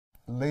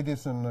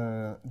Ladies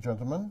and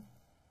gentlemen,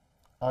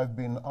 I've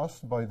been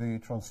asked by the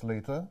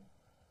translator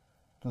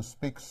to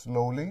speak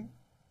slowly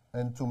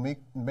and to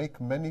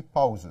make many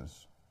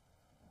pauses.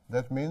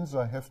 That means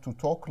I have to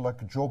talk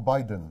like Joe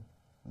Biden,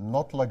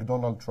 not like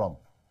Donald Trump.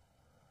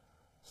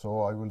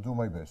 So I will do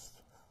my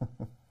best.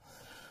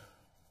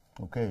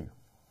 Okay.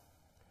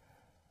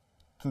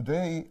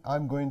 Today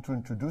I'm going to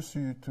introduce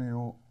to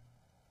you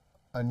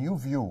a new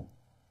view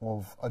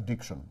of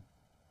addiction.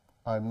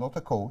 I'm not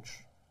a coach.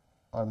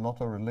 I'm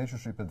not a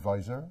relationship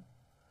advisor.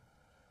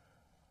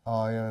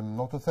 I am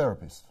not a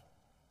therapist.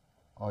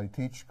 I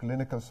teach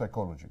clinical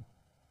psychology.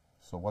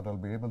 So what I'll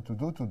be able to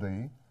do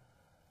today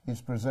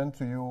is present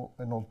to you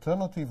an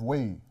alternative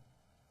way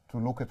to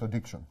look at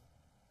addiction.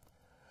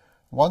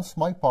 Once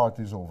my part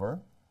is over,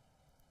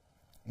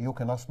 you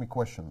can ask me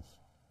questions.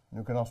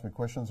 You can ask me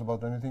questions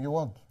about anything you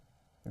want.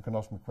 You can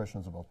ask me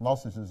questions about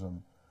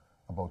narcissism,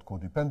 about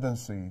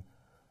codependency,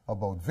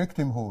 about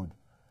victimhood,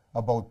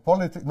 about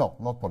politics, no,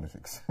 not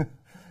politics,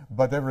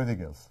 but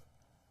everything else.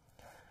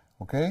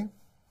 Okay?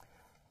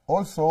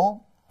 Also,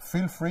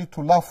 feel free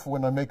to laugh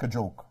when I make a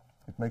joke.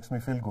 It makes me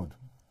feel good.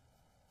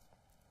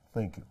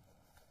 Thank you.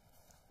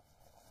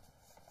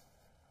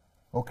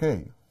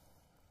 Okay.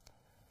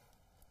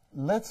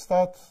 Let's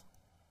start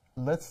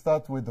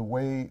with the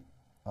way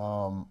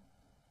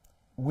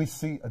we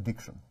see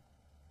addiction.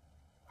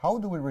 How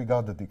do we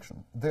regard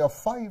addiction? There are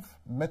 5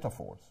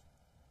 metaphors,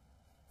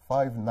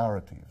 5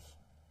 narratives.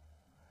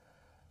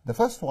 The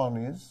first one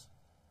is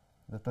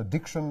that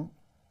addiction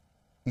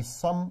is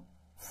some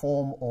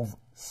form of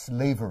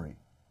slavery.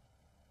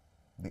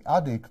 The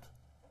addict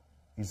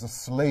is a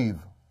slave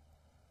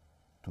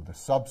to the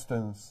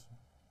substance,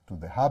 to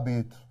the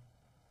habit.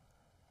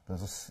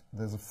 There's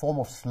a form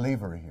of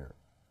slavery here.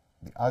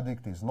 The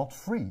addict is not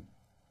free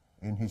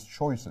in his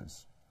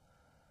choices.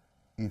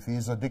 If he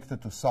is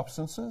addicted to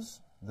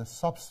substances, the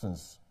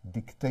substance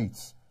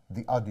dictates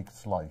the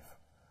addict's life.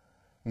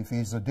 If he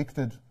is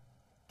addicted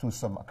to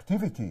some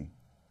activity,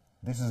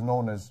 this is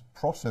known as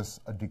process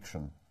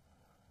addiction,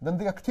 then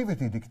the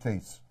activity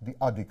dictates the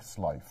addict's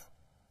life.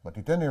 But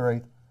at any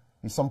rate,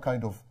 he's some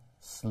kind of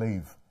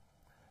slave.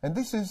 And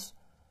this is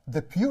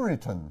the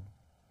Puritan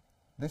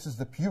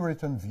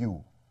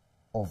view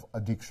of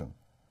addiction.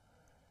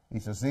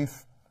 It's as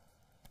if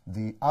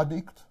the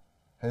addict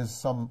has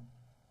some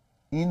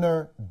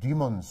inner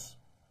demons.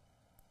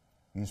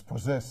 He's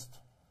possessed,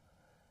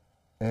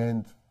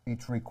 and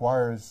it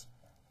requires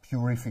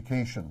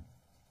purification.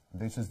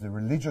 This is the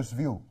religious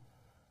view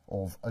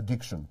of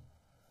addiction,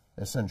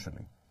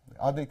 essentially.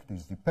 The addict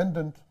is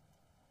dependent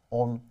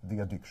on the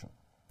addiction.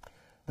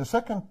 The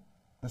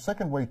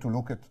second way to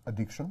look at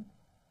addiction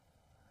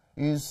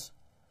is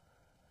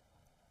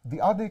the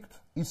addict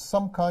is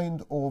some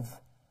kind of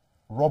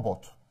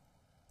robot.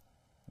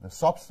 The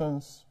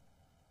substance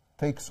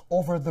takes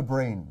over the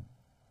brain,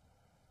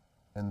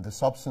 and the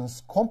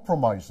substance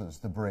compromises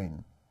the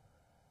brain,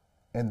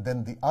 and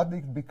then the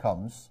addict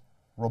becomes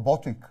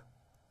robotic.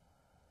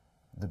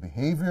 The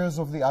behaviors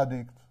of the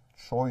addict,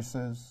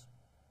 choices,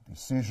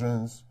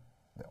 decisions,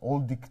 they're all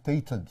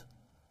dictated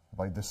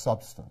by the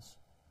substance.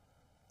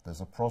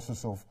 There's a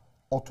process of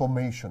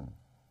automation.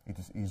 It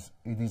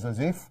is as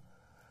if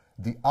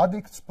the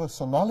addict's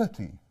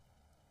personality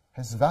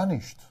has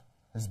vanished,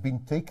 has been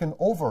taken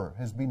over,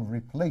 has been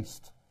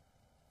replaced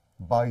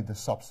by the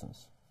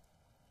substance.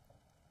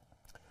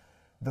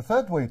 The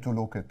third way to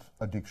look at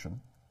addiction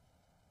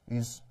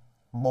is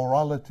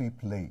morality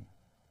play.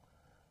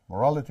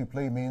 Morality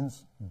play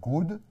means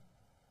good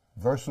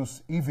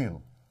versus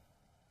evil.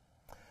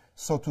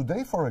 So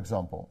today, for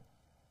example,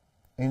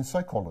 in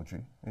psychology,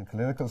 in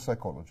clinical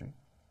psychology,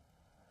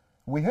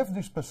 we have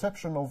this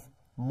perception of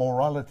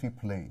morality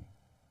play.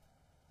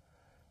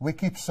 We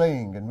keep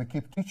saying and we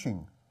keep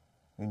teaching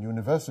in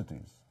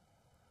universities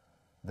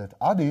that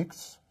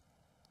addicts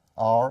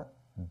are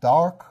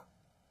dark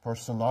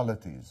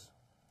personalities.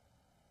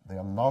 They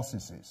are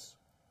narcissists.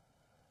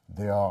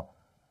 They are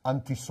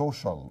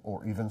antisocial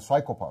or even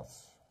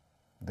psychopaths.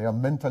 They are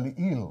mentally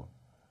ill.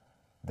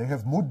 They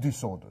have mood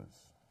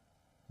disorders.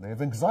 They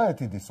have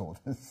anxiety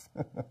disorders.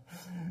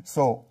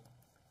 So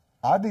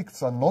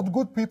addicts are not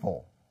good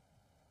people,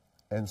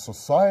 and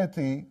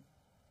society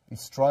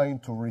is trying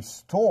to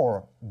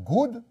restore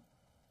good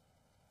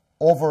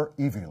over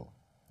evil.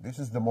 This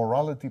is the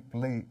morality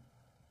play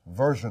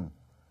version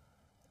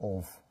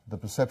of the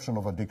perception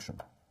of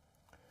addiction.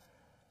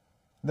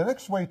 The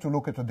next way to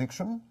look at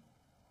addiction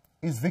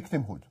is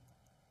victimhood.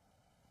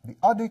 The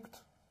addict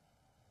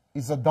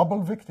is a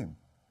double victim.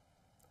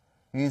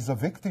 He is a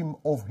victim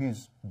of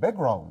his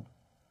background,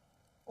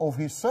 of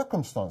his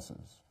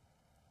circumstances,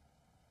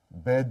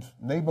 bad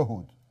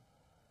neighborhood,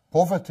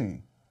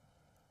 poverty,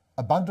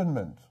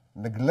 abandonment,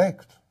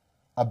 neglect,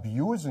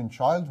 abuse in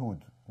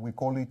childhood. We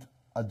call it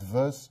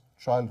adverse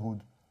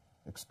childhood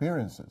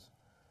experiences.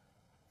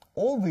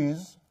 All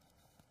these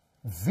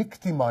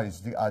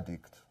victimize the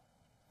addict,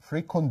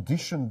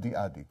 precondition the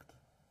addict,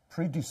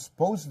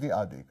 predispose the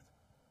addict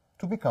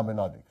to become an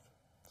addict.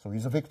 So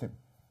he's a victim.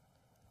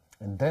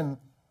 And then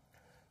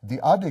the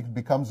addict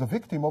becomes a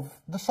victim of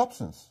the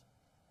substance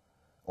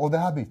or the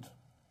habit.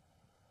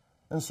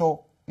 And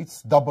so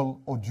it's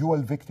double or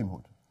dual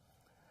victimhood.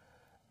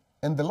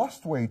 And the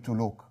last way to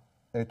look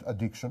at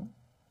addiction,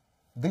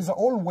 these are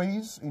all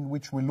ways in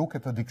which we look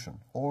at addiction,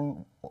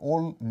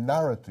 all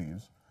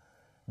narratives,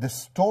 the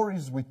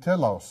stories we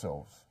tell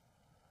ourselves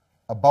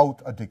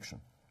about addiction.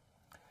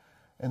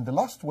 And the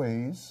last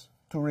way is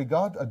to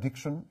regard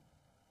addiction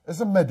as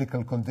a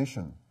medical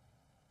condition,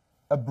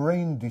 a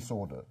brain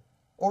disorder,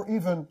 or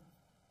even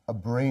a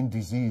brain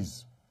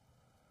disease.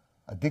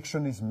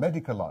 Addiction is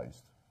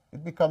medicalized.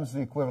 It becomes the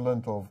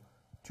equivalent of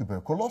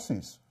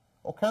tuberculosis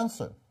or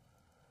cancer.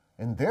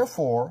 And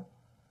therefore,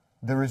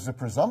 there is a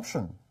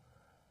presumption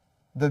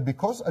that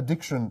because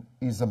addiction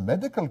is a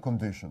medical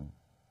condition,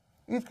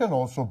 it can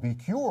also be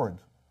cured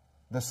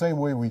the same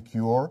way we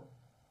cure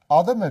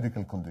other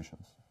medical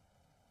conditions.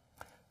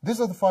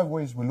 These are the 5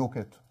 ways we look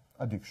at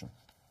addiction.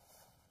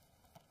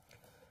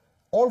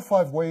 All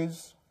 5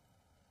 ways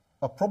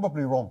are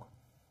probably wrong.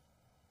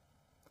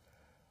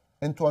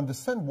 And to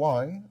understand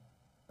why,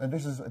 and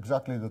this is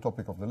exactly the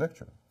topic of the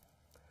lecture,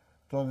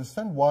 to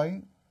understand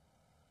why,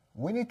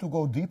 we need to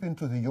go deep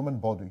into the human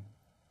body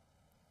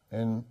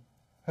and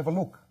have a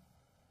look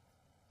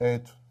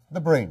at the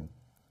brain.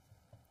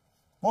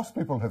 Most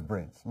people have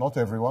brains. Not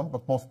everyone,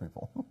 but most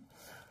people.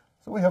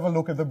 So we have a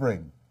look at the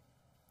brain.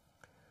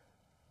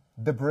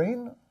 The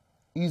brain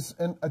is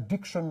an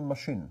addiction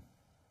machine.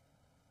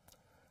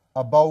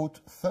 About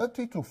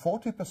 30 to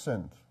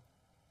 40%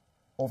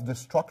 of the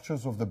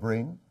structures of the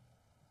brain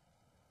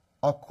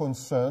are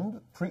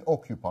concerned,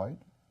 preoccupied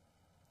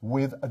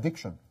with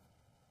addiction.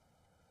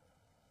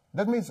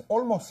 That means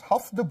almost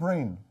half the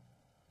brain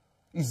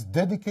is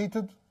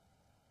dedicated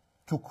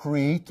to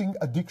creating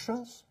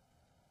addictions,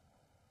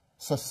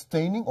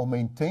 sustaining or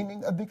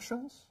maintaining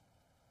addictions,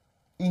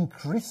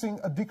 increasing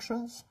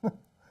addictions.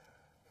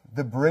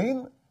 The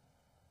brain,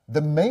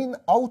 the main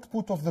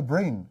output of the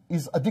brain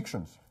is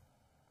addictions,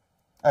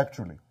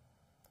 actually.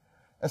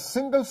 A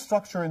single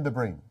structure in the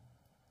brain,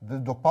 the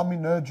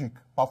dopaminergic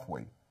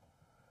pathway,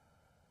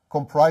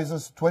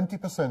 comprises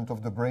 20%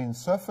 of the brain's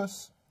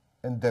surface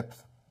and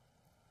depth.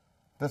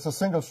 That's a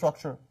single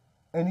structure,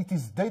 and it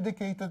is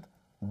dedicated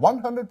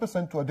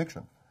 100% to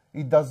addiction.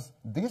 It does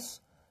this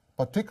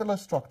particular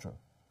structure,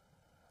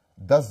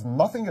 does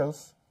nothing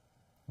else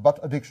but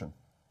addiction.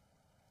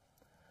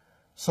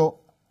 So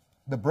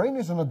the brain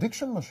is an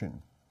addiction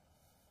machine.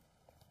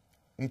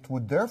 It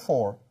would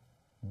therefore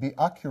be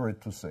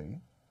accurate to say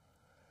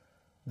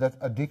that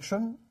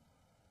addiction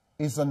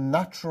is a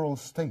natural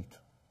state,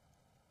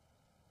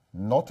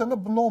 not an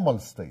abnormal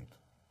state,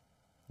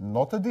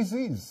 not a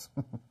disease,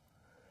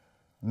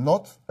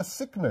 not a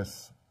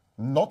sickness,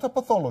 not a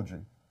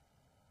pathology.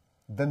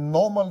 The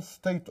normal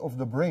state of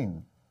the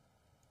brain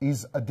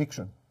is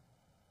addiction.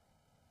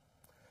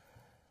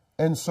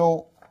 And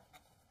so,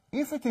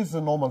 if it is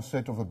the normal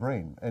state of the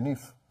brain, and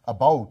if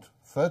about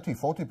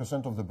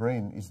 30–40% of the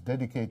brain is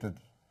dedicated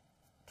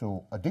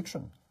to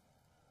addiction,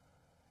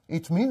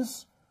 it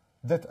means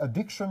that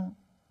addiction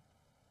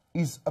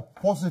is a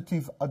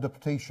positive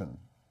adaptation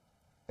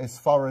as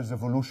far as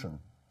evolution.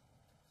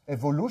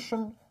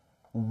 Evolution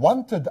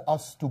wanted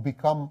us to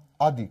become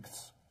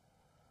addicts.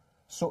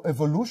 So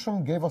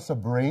evolution gave us a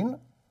brain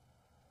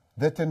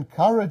that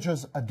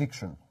encourages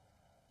addiction.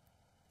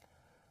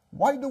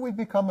 Why do we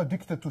become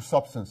addicted to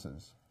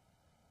substances?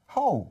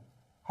 How?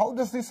 How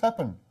does this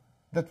happen,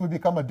 that we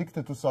become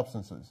addicted to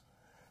substances?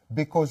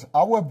 Because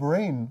our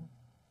brain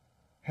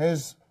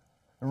has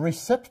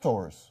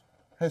receptors,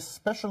 has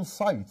special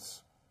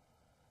sites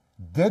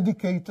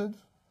dedicated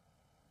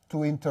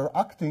to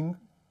interacting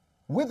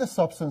with the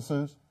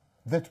substances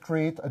that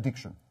create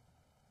addiction.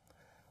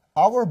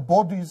 Our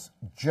bodies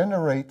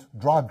generate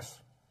drugs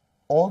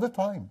all the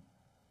time.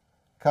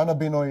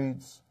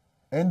 Cannabinoids,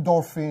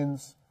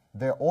 endorphins,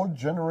 they're all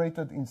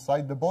generated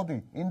inside the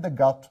body, in the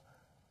gut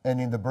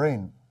and in the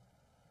brain.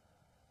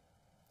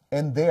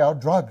 And they are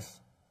drugs,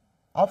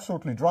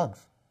 absolutely drugs.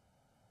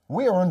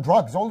 We are on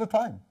drugs all the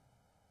time.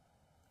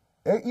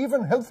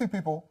 Even healthy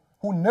people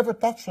who never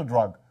touch a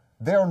drug,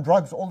 they're on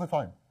drugs all the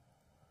time.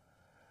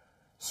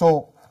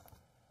 So,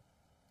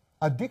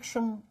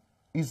 addiction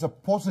is a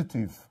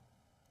positive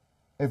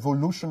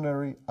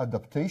evolutionary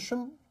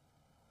adaptation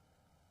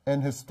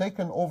and has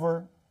taken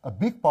over a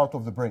big part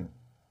of the brain.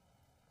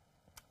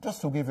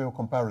 Just to give you a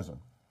comparison,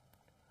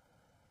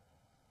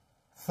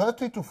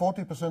 30 to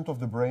 40% of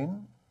the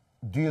brain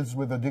deals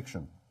with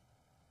addiction.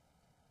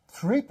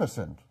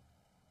 3%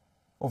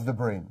 of the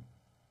brain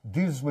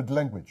deals with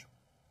language,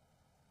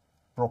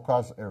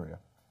 Broca's area.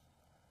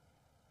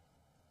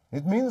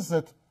 It means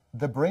that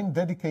the brain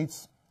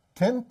dedicates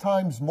 10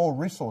 times more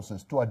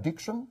resources to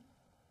addiction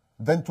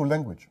than to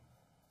language.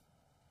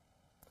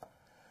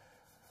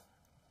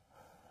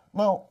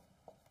 Now,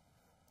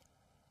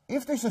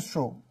 if this is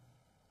true,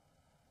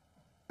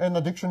 and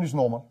addiction is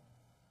normal,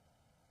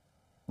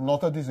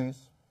 not a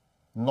disease,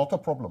 not a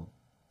problem,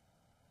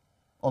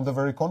 on the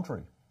very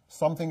contrary,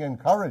 something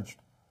encouraged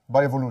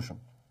by evolution,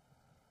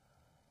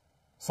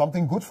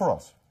 something good for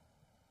us,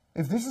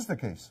 If this is the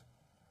case,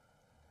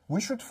 we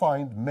should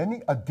find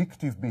many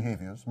addictive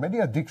behaviors, many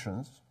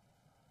addictions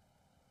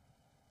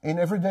in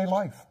everyday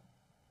life.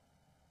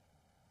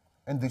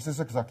 And this is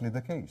exactly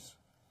the case.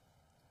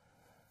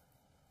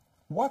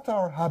 What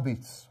are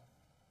habits?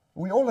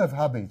 We all have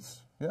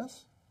habits,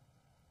 yes?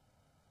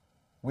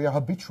 We are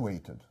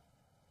habituated.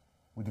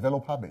 We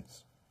develop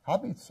habits.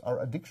 Habits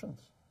are addictions.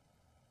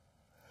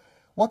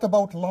 What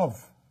about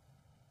love?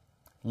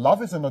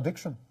 Love is an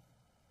addiction.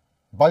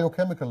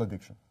 Biochemical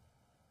addiction.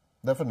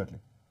 Definitely.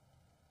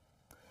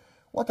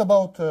 What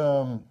about,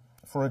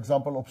 for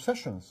example,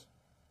 obsessions,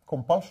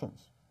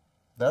 compulsions?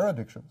 They're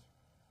addictions.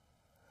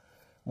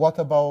 What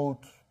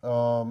about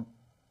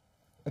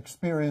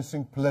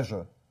experiencing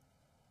pleasure?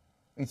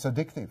 It's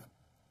addictive.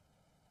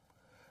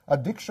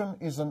 Addiction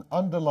is an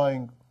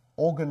underlying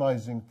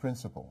organizing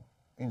principle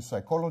in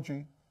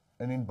psychology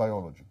and in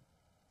biology.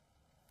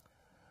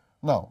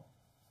 Now,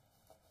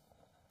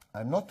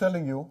 I'm not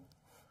telling you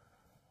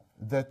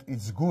that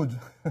it's good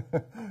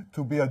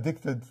to be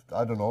addicted,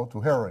 I don't know,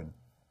 to heroin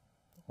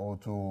or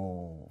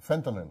to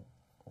fentanyl.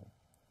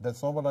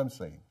 That's not what I'm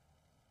saying.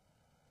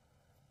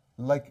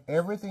 Like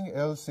everything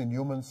else in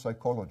human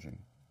psychology,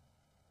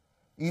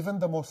 even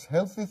the most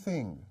healthy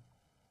thing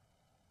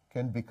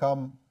can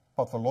become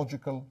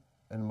pathological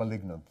and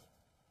malignant.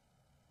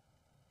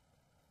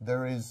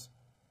 There is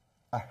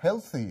a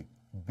healthy,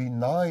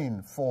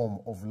 benign form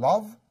of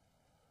love,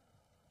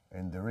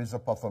 and there is a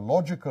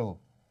pathological,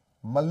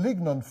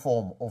 malignant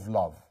form of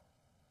love.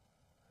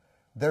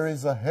 There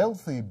is a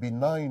healthy,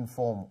 benign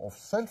form of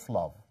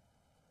self-love,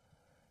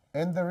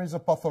 and there is a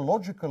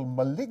pathological,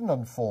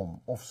 malignant form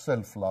of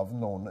self-love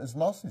known as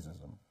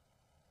narcissism.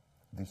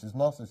 This is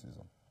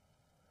narcissism.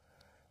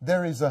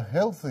 There is a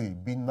healthy,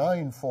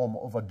 benign form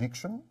of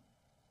addiction,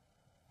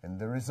 and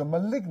there is a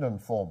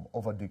malignant form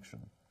of addiction.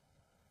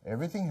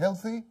 Everything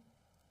healthy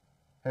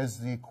has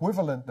the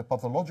equivalent, the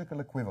pathological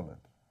equivalent.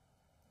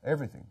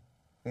 Everything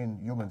in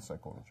human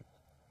psychology.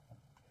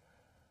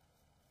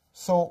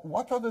 So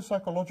what are the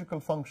psychological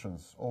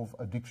functions of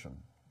addiction?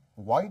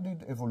 Why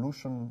did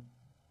evolution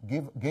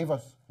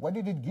why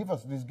did it give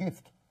us this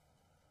gift?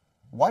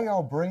 Why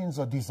our brains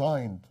are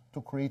designed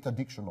to create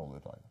addiction all the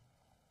time?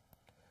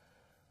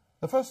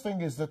 The first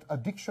thing is that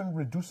addiction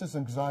reduces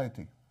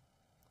anxiety.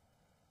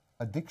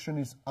 Addiction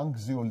is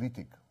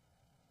anxiolytic.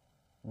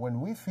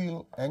 When we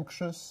feel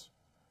anxious,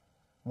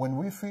 when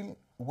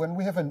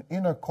we have an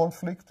inner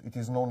conflict, it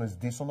is known as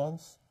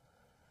dissonance,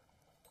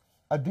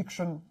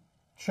 addiction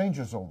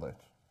changes all that.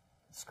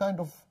 It's kind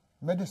of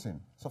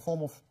medicine. It's a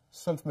form of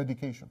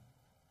self-medication.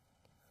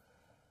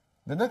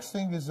 The next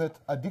thing is that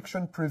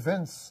addiction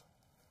prevents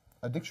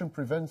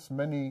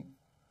many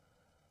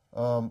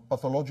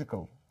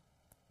pathological,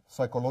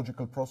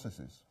 psychological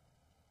processes,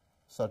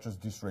 such as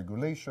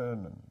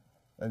dysregulation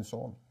and so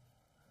on.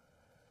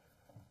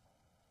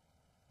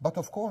 But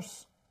of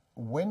course,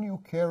 when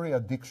you carry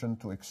addiction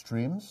to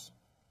extremes,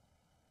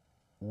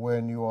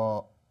 when you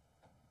are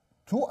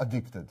too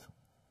addicted,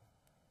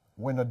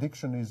 when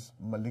addiction is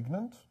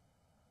malignant,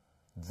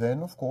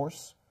 then of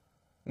course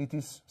it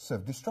is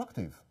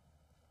self-destructive.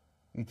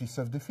 It is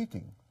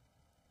self-defeating.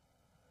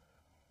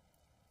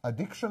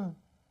 Addiction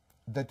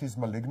that is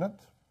malignant,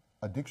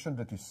 addiction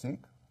that is sick,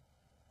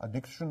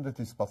 addiction that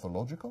is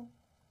pathological,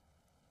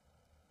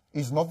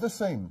 is not the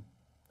same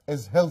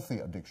as healthy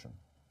addiction.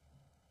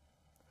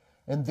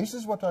 And this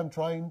is what I'm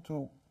trying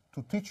to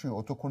teach you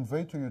or to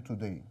convey to you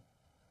today.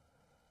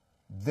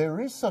 There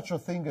is such a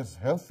thing as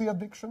healthy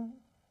addiction,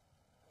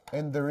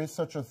 and there is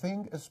such a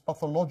thing as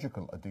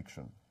pathological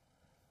addiction.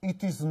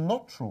 It is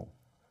not true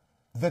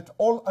that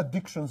all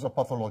addictions are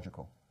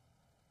pathological.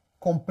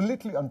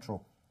 Completely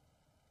untrue.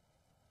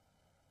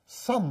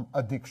 Some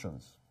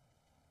addictions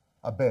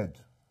are bad.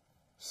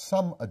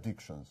 Some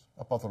addictions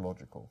are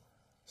pathological.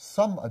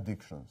 Some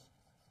addictions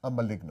are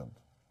malignant.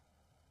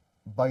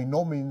 By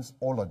no means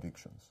all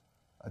addictions.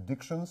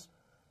 Addictions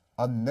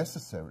are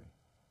necessary.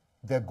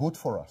 They're good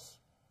for us.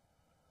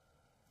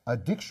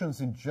 Addictions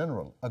in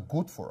general are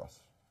good for us.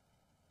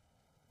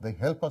 They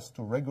help us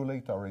to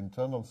regulate our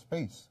internal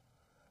space.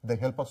 They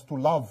help us to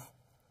love.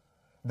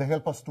 They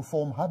help us to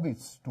form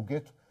habits, to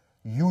get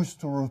used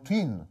to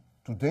routine,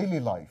 to daily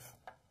life.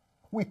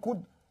 We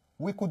could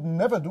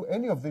never do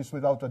any of this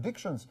without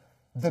addictions.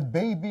 The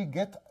baby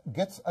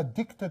gets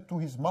addicted to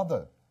his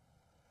mother.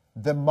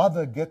 The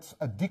mother gets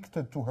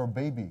addicted to her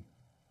baby.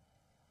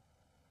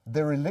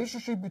 The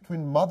relationship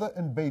between mother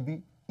and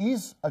baby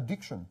is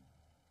addiction.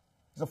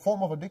 It's a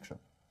form of addiction.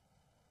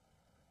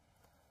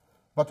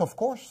 But of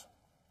course,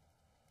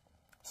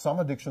 some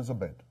addictions are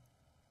bad.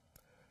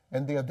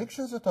 And the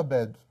addictions that are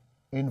bad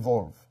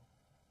involve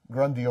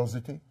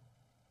grandiosity.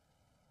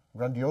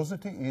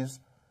 Grandiosity is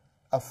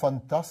a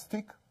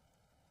fantastic,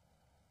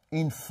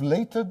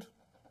 inflated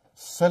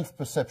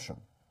self-perception,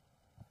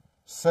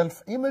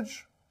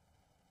 self-image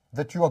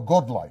that you are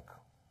godlike,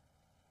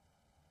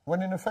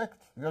 when in effect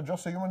you are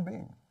just a human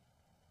being.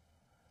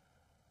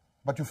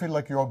 But you feel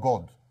like you are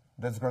God.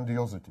 That's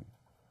grandiosity.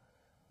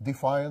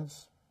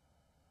 Defiance,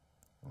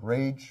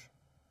 rage,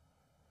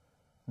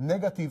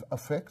 negative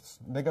affects,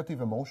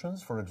 negative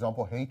emotions, for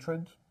example,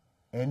 hatred,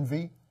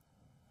 envy,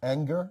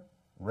 anger,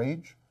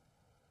 rage.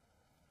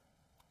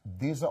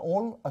 These are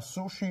all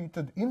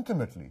associated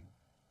intimately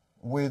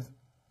with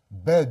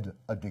bad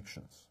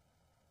addictions,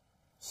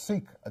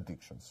 sick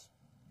addictions,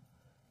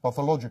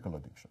 pathological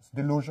addictions,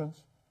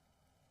 delusions,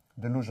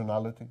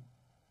 delusionality,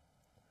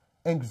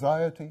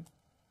 anxiety.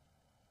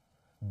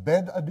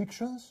 Bad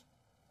addictions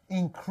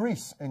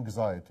increase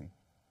anxiety.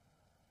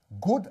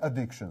 Good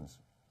addictions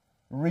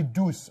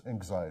reduce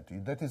anxiety.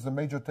 That is the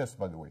major test,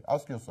 by the way.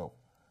 Ask yourself,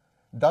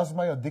 does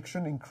my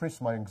addiction increase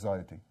my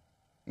anxiety?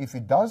 If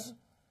it does,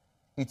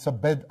 it's a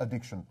bad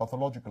addiction,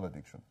 pathological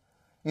addiction.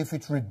 If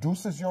it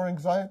reduces your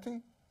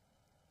anxiety,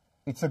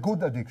 it's a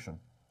good addiction.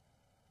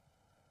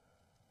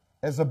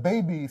 As a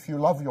baby, if you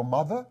love your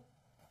mother,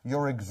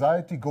 your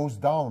anxiety goes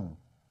down.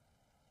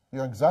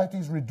 Your anxiety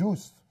is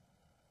reduced.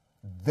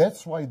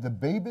 That's why the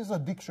baby's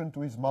addiction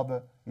to his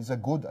mother is a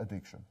good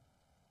addiction.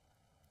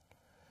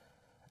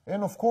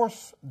 And of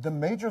course, the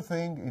major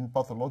thing in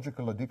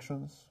pathological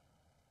addictions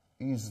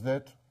is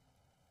that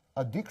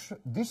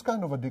these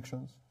kind of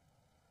addictions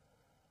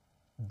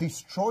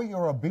destroy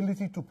your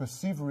ability to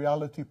perceive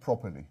reality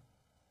properly.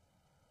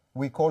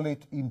 We call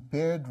it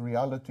impaired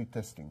reality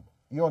testing.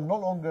 You are no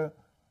longer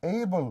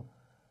able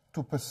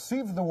to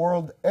perceive the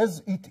world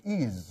as it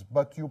is,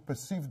 but you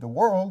perceive the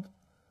world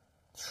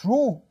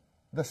through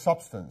the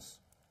substance,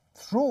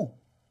 through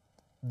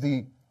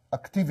the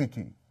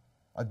activity,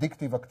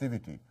 addictive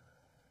activity.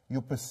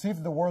 You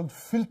perceive the world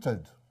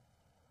filtered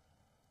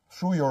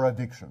through your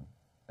addiction.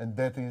 And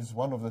that is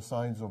one of the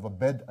signs of a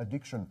bad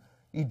addiction.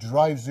 It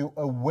drives you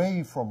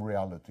away from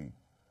reality.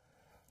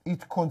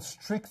 It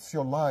constricts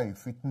your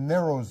life. It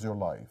narrows your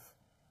life.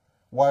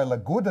 While a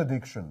good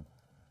addiction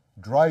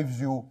drives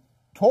you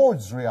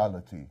towards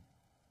reality,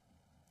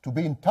 to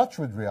be in touch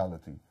with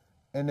reality,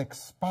 and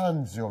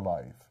expands your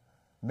life,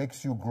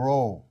 makes you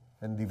grow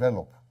and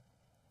develop.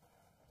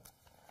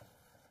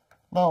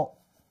 Now,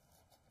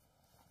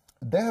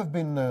 there have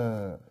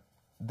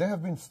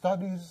been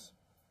studies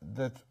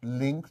that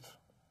linked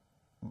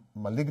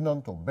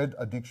malignant or bad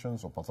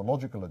addictions or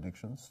pathological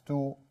addictions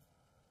to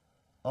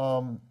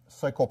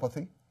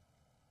psychopathy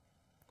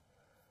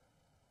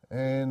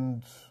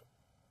and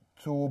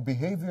to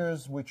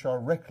behaviors which are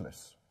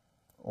reckless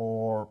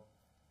or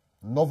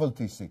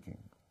novelty-seeking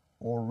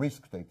or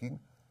risk-taking.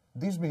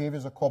 These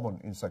behaviors are common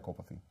in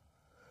psychopathy.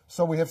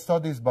 So we have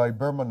studies by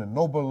Berman and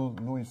Noble,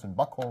 Lewis and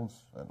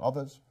Buchholz, and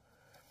others.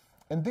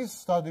 And these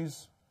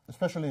studies,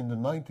 especially in the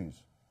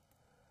 90s,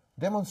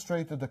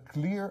 demonstrated a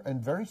clear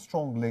and very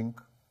strong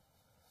link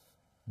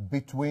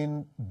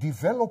between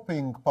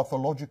developing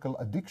pathological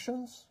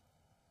addictions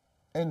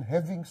and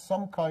having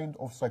some kind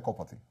of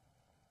psychopathy.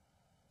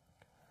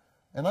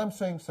 And I'm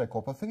saying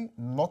psychopathy,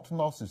 not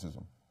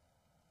narcissism.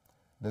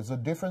 There's a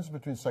difference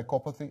between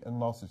psychopathy and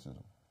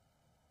narcissism.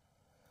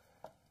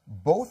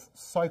 Both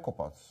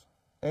psychopaths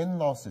and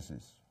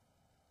narcissists,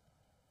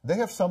 they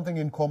have something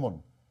in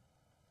common.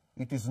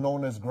 It is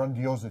known as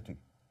grandiosity.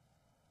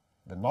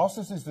 The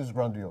narcissist is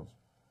grandiose.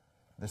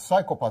 The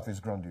psychopath is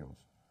grandiose.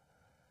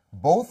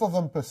 Both of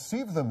them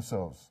perceive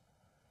themselves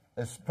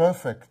as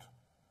perfect,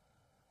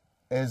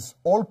 as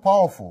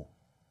all-powerful,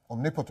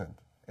 omnipotent,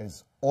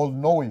 as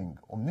all-knowing,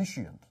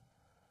 omniscient,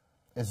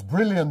 as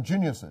brilliant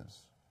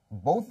geniuses.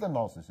 Both the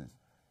narcissist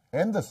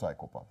and the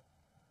psychopath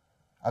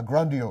are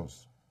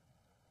grandiose.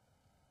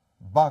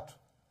 But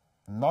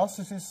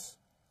narcissists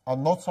are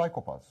not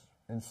psychopaths,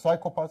 and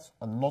psychopaths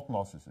are not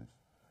narcissists.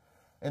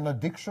 And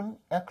addiction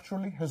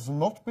actually has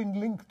not been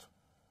linked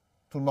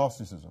to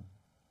narcissism,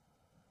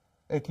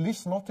 at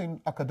least not in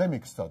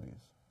academic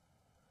studies.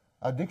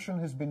 Addiction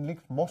has been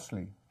linked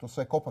mostly to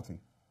psychopathy,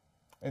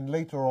 and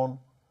later on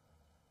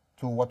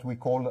to what we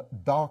call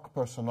dark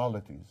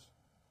personalities,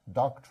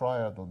 dark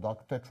triad or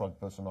dark tetrad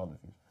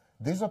personalities.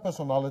 These are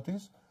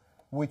personalities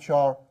which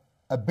are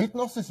a bit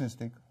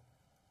narcissistic,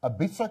 a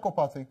bit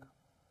psychopathic,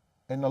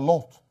 and a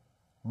lot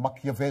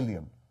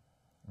Machiavellian,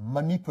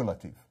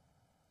 manipulative.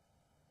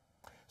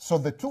 So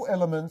the two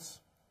elements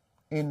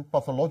in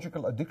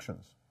pathological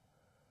addictions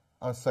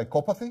are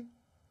psychopathy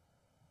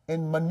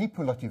and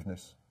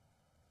manipulativeness,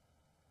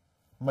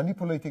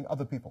 manipulating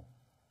other people.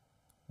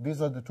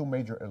 These are the two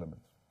major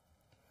elements.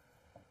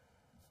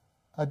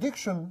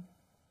 Addiction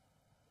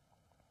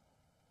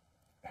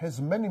has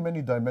many,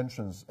 many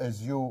dimensions,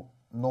 as you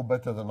know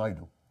better than I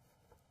do.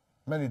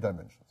 Many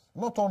dimensions.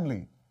 Not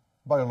only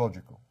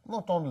biological,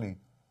 not only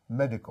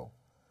medical,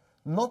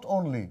 not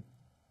only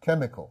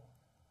chemical.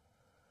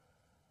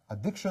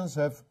 Addictions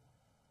have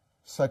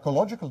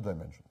psychological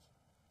dimensions.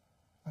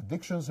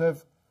 Addictions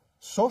have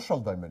social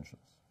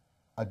dimensions.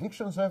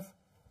 Addictions have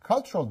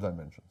cultural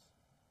dimensions.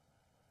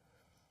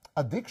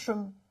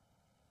 Addiction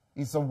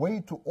is a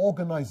way to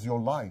organize your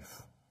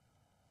life.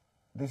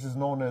 This is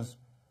known as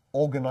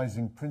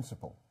organizing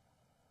principle.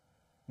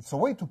 It's a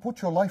way to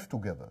put your life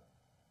together.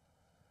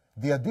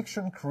 The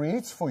addiction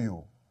creates for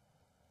you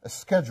a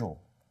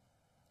schedule,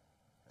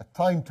 a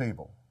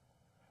timetable,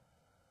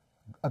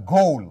 a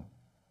goal,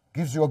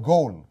 gives you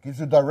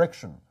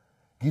direction,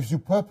 gives you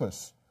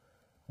purpose,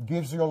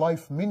 gives your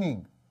life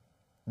meaning,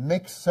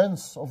 makes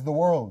sense of the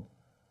world.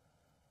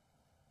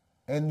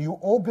 And you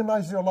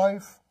organize your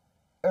life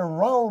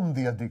around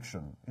the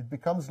addiction. It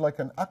becomes like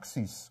an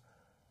axis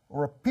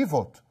or a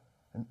pivot,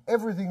 and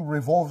everything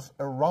revolves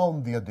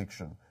around the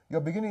addiction.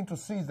 You're beginning to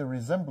see the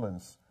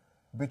resemblance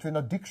between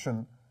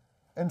addiction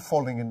and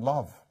falling in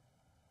love.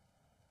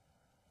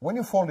 When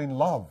you fall in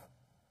love,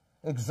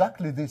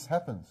 exactly this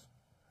happens.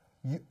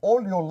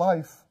 All your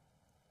life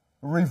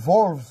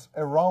revolves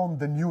around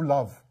the new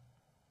love.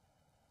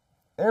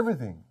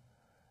 Everything.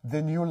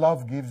 The new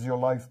love gives your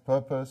life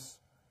purpose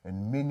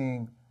and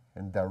meaning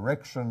and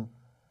direction.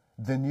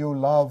 The new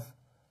love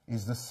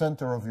is the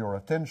center of your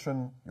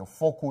attention, your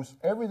focus.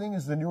 Everything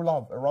is the new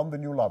love, around the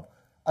new love.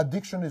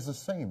 Addiction is the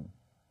same.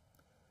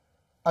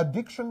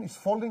 Addiction is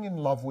falling in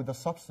love with a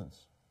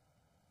substance.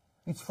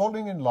 It's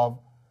falling in love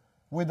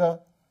with an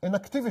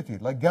activity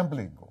like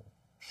gambling or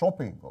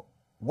shopping or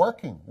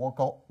working,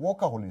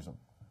 workaholism.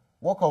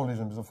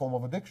 Workaholism is a form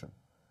of addiction.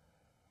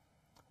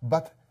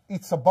 But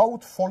it's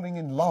about falling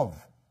in love.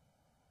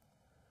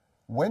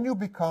 When you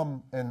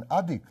become an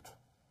addict,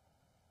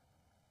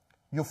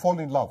 you fall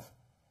in love.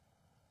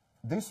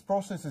 This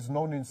process is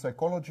known in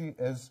psychology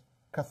as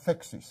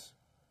cathexis.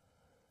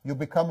 You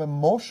become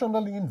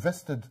emotionally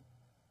invested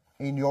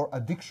in your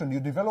addiction. You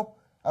develop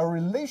a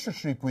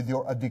relationship with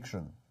your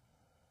addiction.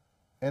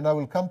 And I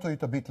will come to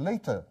it a bit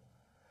later,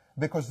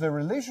 because the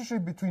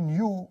relationship between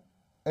you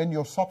and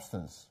your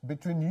substance,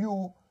 between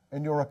you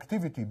and your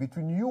activity,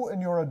 between you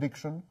and your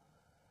addiction,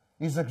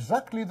 is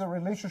exactly the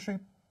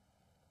relationship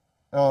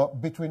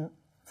between,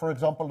 for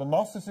example, a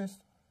narcissist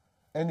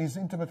and his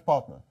intimate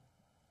partner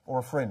or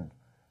a friend,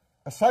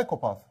 a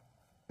psychopath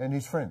and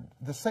his friend,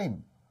 the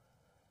same.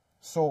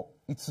 So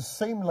it's the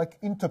same like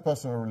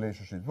interpersonal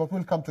relationships, but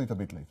we'll come to it a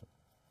bit later.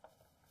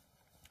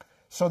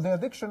 So the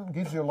addiction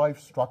gives your life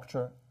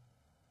structure,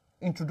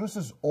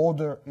 introduces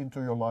order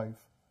into your life.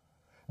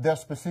 There are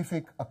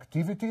specific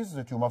activities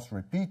that you must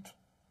repeat,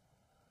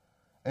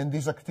 and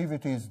these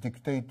activities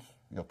dictate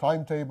your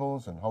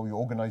timetables and how you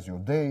organize your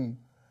day.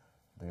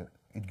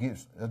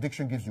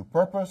 Addiction gives you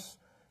purpose,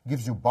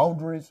 gives you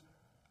boundaries.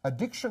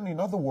 Addiction, in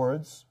other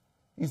words,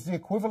 is the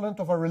equivalent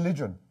of a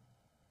religion,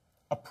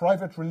 a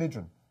private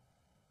religion,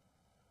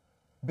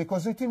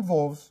 because it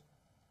involves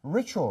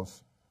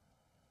rituals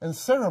and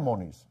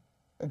ceremonies,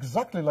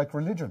 exactly like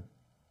religion.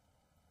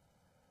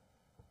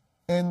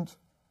 And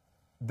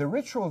the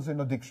rituals in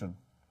addiction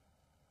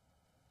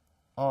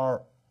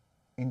are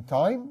in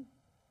time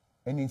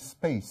and in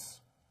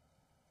space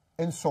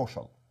and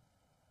social.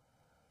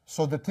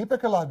 So the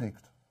typical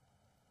addict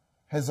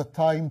has a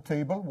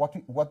timetable,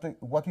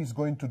 what he's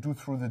going to do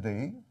through the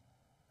day,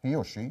 he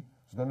or she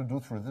is going to do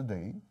through the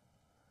day,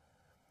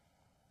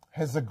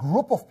 has a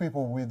group of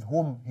people with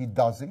whom he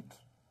does it,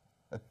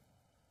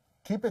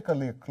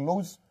 typically a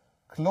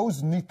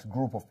close-knit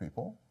group of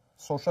people,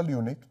 social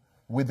unit,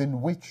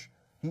 within which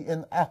he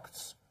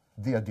enacts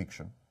the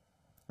addiction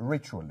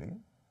ritually.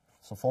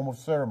 It's a form of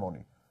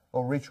ceremony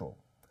or ritual.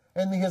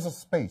 And he has a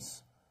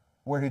space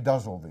where he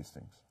does all these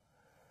things.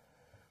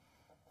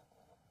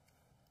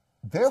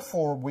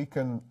 Therefore, we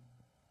can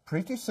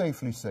pretty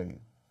safely say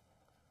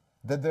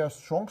that there are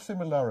strong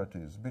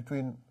similarities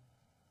between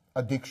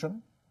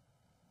addiction,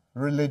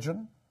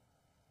 religion,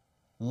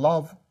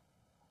 love,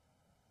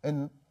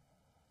 and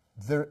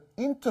the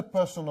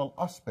interpersonal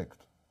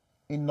aspect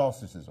in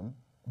narcissism,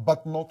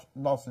 but not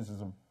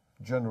narcissism,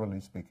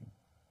 generally speaking.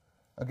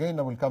 Again,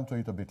 I will come to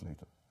it a bit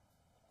later.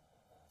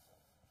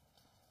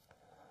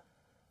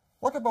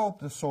 What about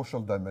the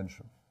social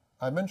dimension?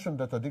 I mentioned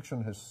that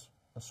addiction has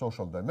a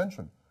social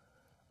dimension.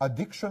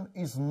 Addiction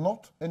is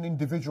not an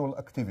individual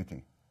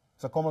activity.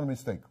 It's a common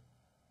mistake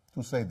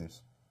to say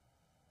this.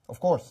 Of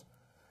course,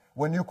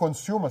 when you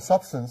consume a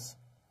substance,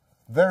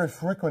 very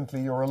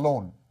frequently you're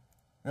alone.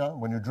 Yeah?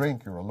 When you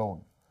drink, you're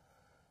alone.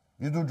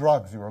 You do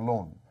drugs, you're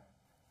alone,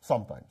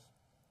 sometimes.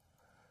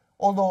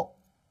 Although,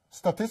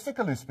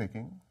 statistically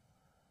speaking,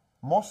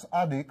 most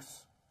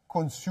addicts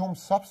consume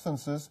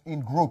substances in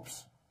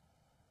groups,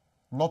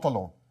 not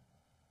alone,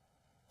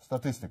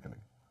 statistically.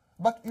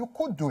 But you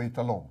could do it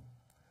alone.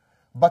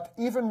 But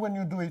even when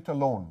you do it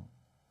alone,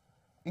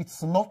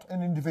 it's not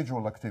an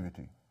individual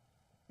activity.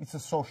 It's a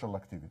social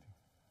activity.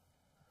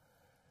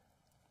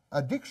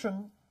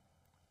 Addiction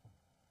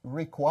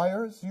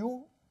requires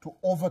you to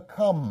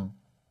overcome,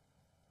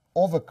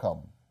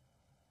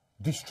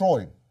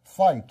 destroy,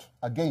 fight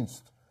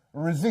against,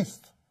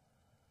 resist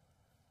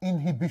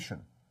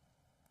inhibition.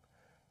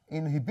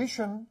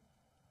 Inhibition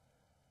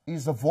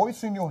is a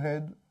voice in your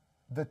head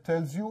that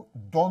tells you,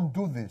 don't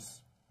do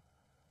this.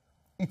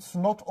 It's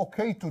not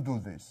okay to do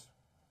this.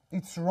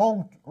 It's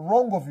wrong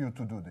of you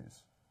to do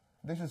this.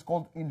 This is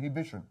called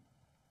inhibition.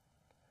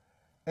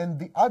 And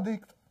the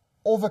addict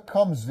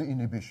overcomes the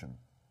inhibition.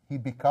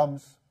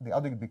 The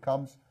addict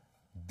becomes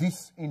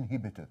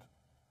disinhibited.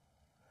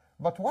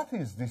 But what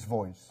is this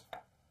voice?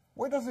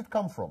 Where does it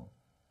come from?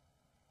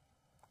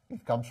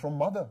 It comes from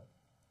mother.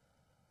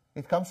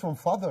 It comes from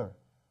father.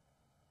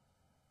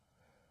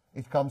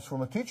 It comes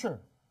from a teacher.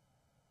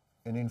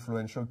 an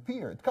influential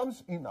peer. It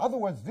comes, in other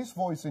words, this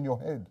voice in your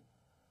head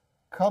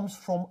comes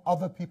from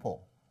other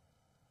people.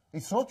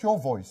 It's not your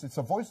voice. It's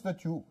a voice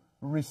that you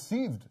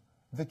received,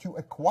 that you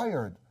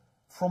acquired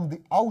from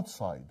the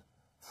outside,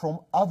 from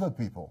other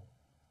people.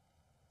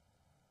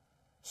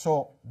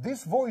 So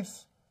this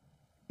voice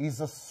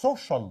is a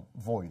social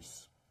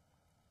voice.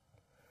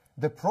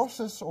 The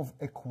process of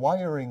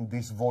acquiring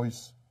this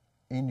voice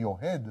in your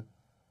head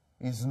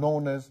is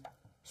known as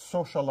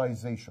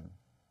socialization.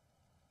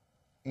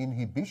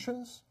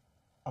 Inhibitions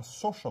are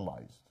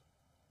socialized.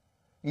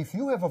 If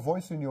you have a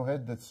voice in your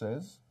head that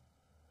says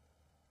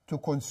to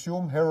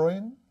consume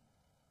heroin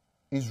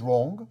is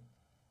wrong,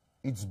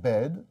 it's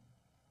bad,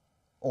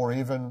 or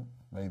even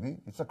maybe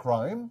it's a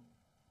crime,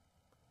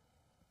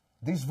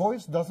 this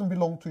voice doesn't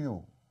belong to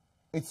you.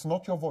 It's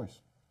not your voice.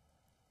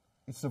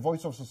 It's the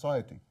voice of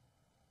society.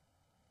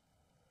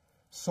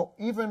 So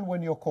even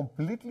when you're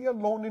completely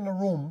alone in a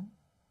room,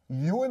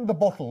 you and the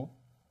bottle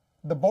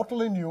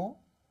in you,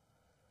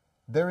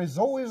 there is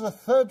always a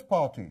third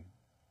party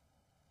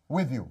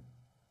with you,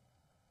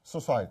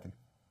 society.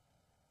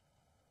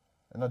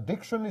 An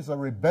addiction is a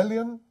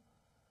rebellion,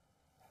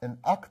 an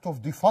act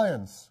of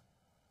defiance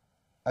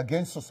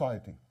against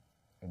society.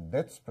 And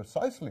that's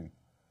precisely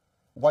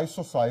why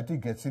society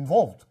gets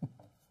involved.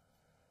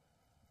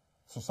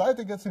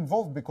 Society gets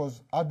involved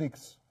because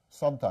addicts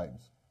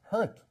sometimes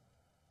hurt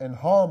and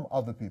harm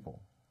other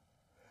people.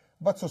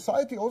 But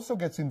society also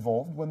gets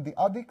involved when the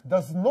addict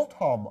does not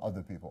harm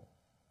other people.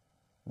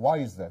 Why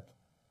is that?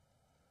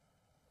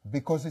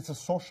 Because it's a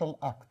social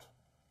act.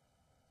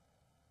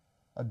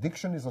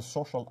 Addiction is a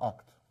social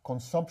act.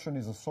 Consumption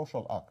is a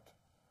social act.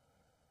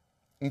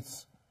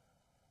 It's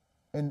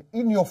an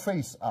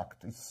in-your-face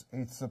act.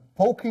 It's a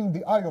poking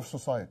the eye of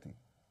society.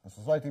 The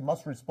society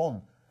must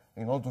respond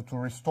in order to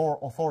restore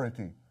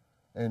authority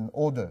and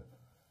order.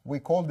 We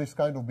call this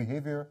kind of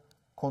behavior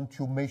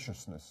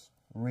contumaciousness,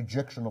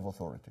 rejection of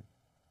authority.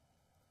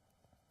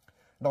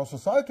 Now,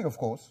 society, of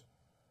course,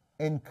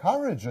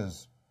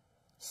 encourages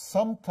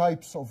some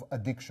types of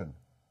addiction.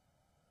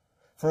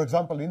 For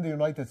example, in the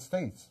United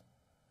States,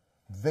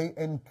 they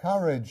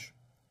encourage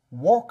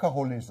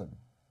workaholism,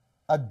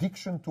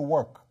 addiction to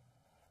work.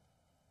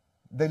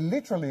 They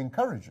literally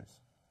encourage it.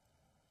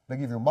 They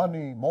give you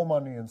money, more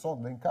money, and so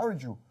on. They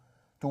encourage you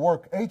to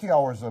work 80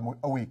 hours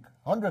a week,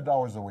 100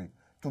 hours a week,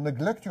 to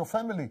neglect your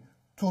family,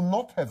 to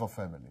not have a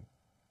family.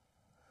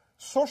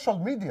 Social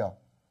media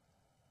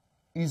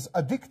is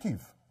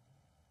addictive.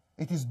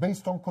 It is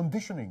based on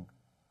conditioning.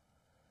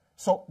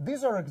 So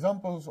these are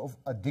examples of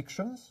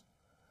addictions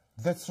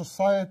that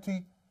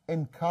society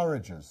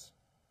encourages.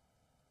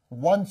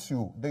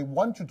 They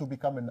want you to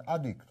become an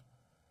addict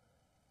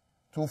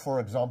to, for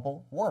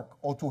example, work,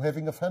 or to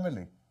having a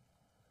family,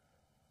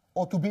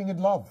 or to being in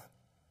love,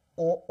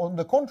 or on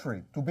the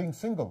contrary, to being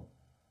single,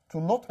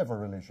 to not have a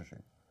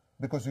relationship,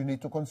 because you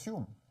need to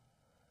consume,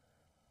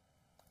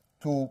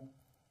 to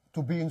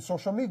be in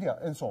social media,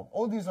 and so on.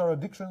 All these are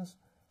addictions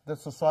that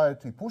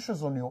society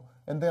pushes on you,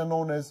 and they are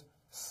known as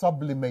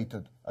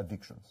sublimated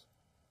addictions,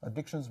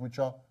 addictions which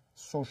are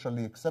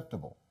socially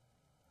acceptable.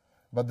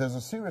 But there's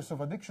a series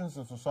of addictions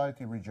that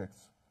society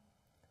rejects.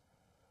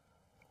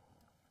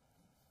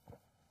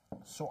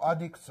 So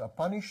addicts are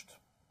punished,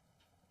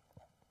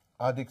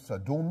 addicts are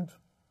doomed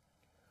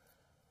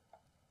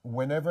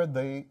whenever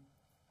they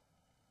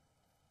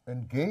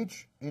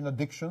engage in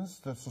addictions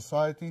that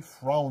society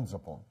frowns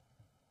upon,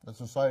 that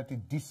society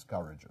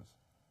discourages.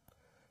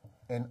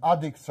 And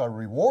addicts are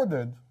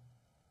rewarded,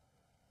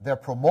 they're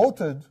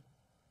promoted,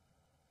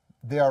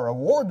 they are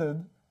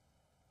awarded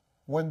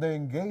when they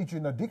engage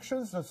in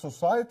addictions that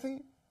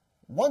society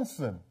wants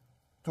them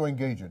to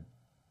engage in.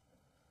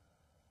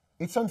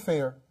 It's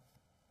unfair.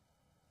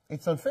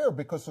 It's unfair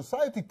because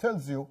society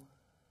tells you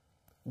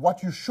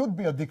what you should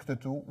be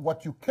addicted to,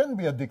 what you can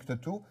be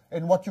addicted to,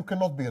 and what you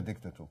cannot be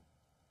addicted to.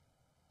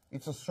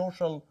 It's a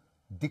social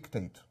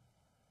dictate.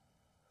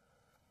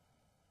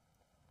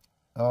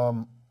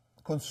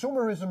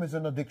 Consumerism is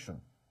an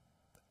addiction.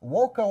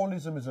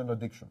 Workaholism is an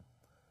addiction.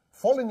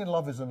 Falling in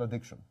love is an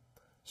addiction.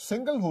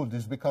 Singlehood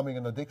is becoming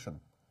an addiction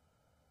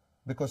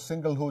because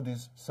singlehood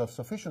is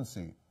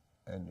self-sufficiency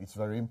and it's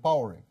very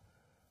empowering.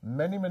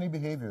 Many, many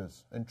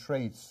behaviors and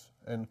traits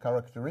and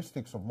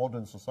characteristics of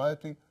modern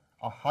society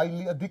are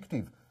highly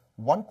addictive.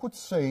 One could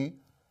say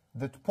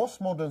that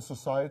postmodern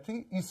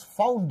society is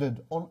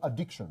founded on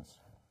addictions.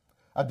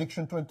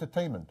 Addiction to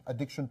entertainment,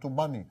 addiction to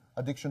money,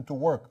 addiction to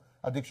work,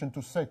 addiction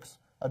to sex,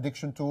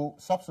 addiction to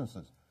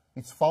substances.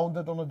 It's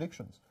founded on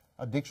addictions.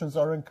 Addictions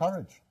are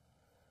encouraged.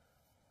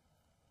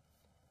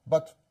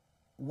 But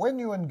when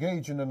you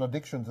engage in an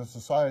addiction that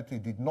society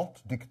did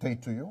not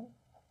dictate to you,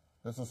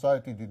 that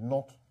society did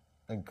not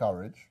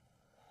encourage,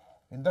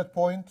 in that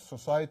point,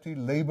 society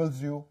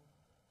labels you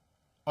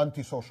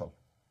antisocial,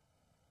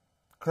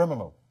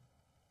 criminal.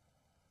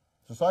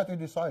 Society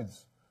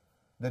decides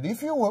that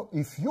if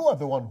you are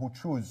the one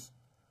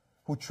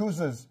who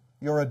chooses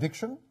your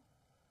addiction,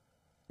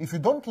 if you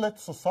don't let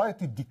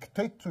society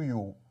dictate to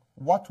you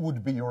what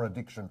would be your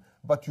addiction,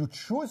 but you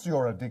choose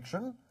your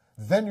addiction,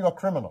 then you are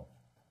criminal.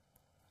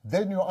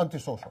 then you're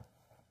antisocial.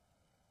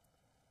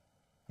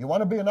 You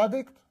want to be an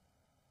addict?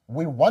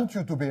 We want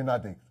you to be an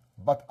addict,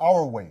 but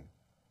our way,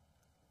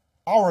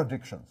 our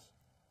addictions.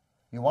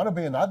 You want to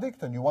be an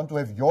addict and you want to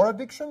have your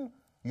addiction?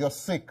 You're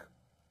sick.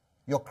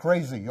 You're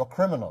crazy. You're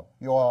criminal.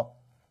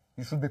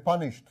 You should be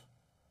punished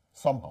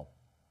somehow.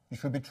 You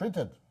should be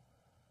treated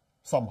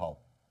somehow.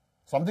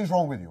 Something's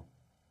wrong with you,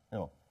 you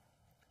know.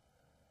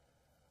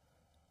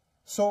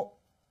 So,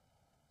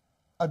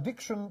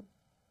 addiction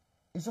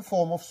is a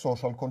form of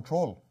social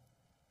control.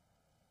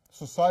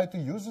 Society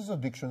uses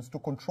addictions to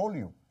control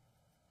you.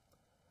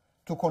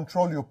 To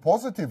control you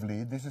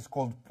positively, this is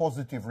called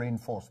positive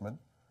reinforcement.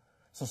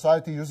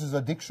 Society uses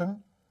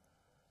addiction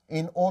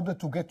in order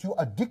to get you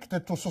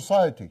addicted to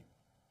society.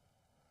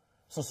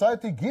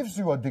 Society gives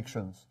you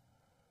addictions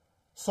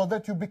so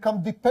that you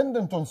become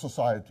dependent on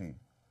society,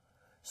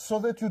 so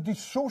that you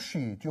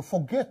dissociate, you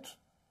forget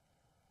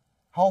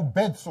how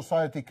bad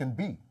society can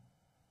be,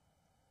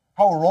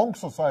 how wrong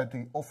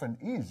society often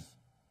is.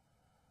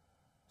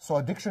 So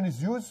addiction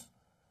is used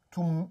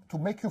to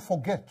make you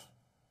forget.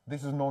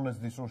 This is known as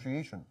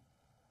dissociation.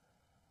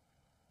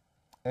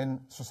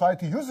 And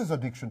society uses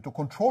addiction to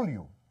control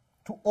you,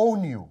 to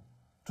own you,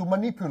 to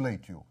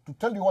manipulate you, to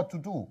tell you what to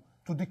do,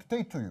 to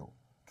dictate to you,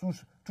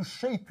 to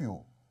shape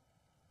you,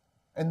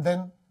 and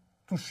then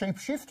to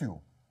shape-shift you,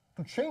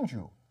 to change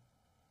you.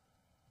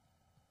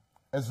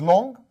 As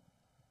long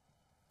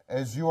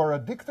as you are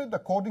addicted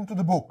according to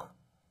the book.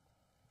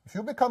 If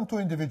you become too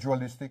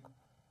individualistic,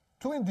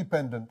 too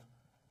independent,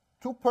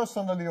 too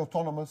personally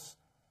autonomous,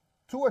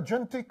 too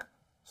agentic,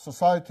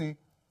 society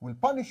will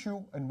punish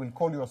you and will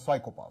call you a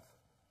psychopath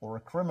or a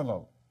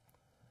criminal.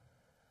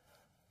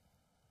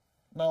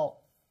 Now,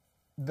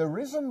 the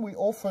reason we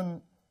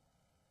often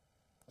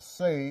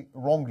say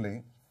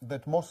wrongly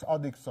that most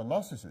addicts are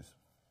narcissists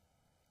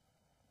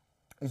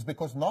is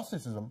because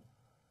narcissism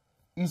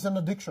is an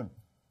addiction.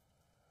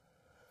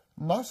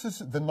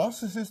 The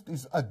narcissist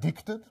is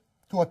addicted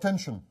to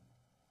attention.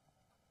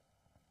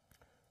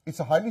 It's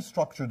a highly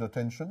structured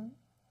attention.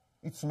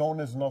 It's known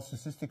as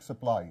narcissistic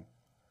supply.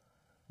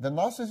 The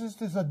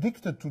narcissist is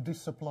addicted to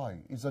this supply,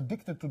 is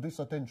addicted to this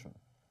attention.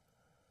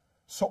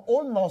 So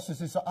all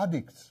narcissists are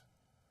addicts,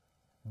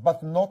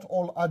 but not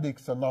all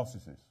addicts are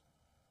narcissists.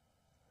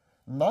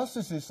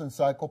 Narcissists and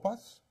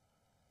psychopaths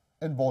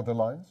and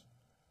borderlines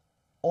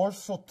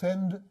also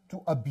tend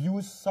to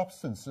abuse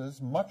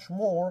substances much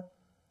more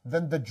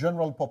than the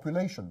general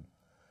population.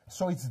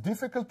 So it's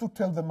difficult to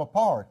tell them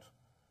apart.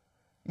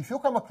 If you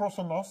come across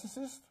a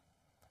narcissist,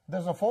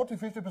 there's a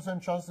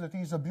 40–50% chance that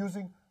he's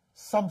abusing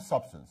some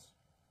substance.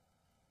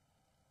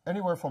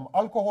 Anywhere from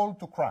alcohol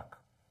to crack,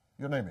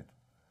 you name it.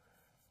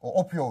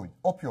 Or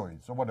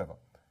opioids or whatever.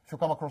 If you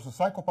come across a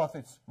psychopath,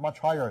 it's much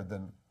higher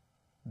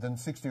than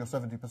 60 or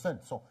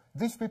 70%. So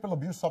these people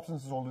abuse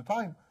substances all the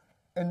time,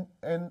 and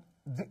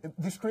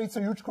this creates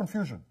a huge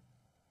confusion.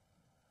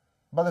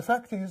 But the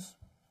fact is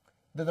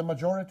that the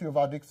majority of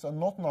addicts are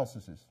not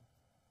narcissists.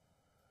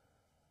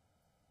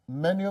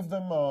 Many of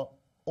them are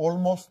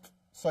almost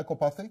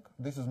psychopathic.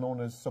 This is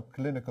known as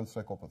subclinical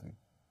psychopathy.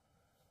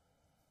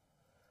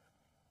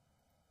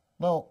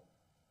 Now,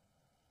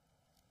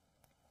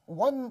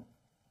 one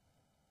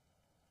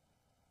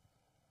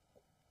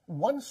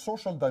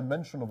social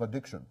dimension of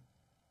addiction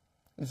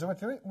is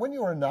that when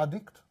you're an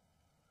addict,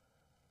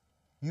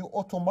 you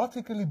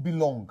automatically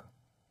belong.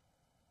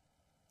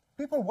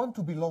 People want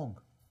to belong.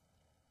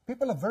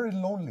 People are very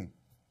lonely.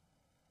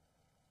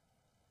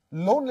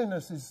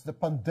 Loneliness is the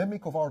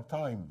pandemic of our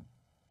time.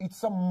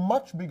 It's a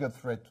much bigger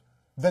threat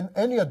than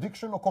any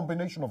addiction or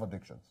combination of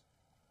addictions.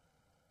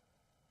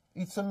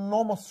 It's an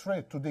enormous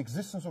threat to the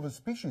existence of a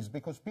species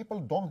because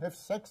people don't have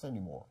sex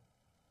anymore.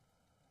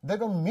 They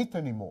don't meet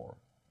anymore.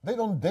 They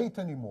don't date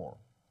anymore.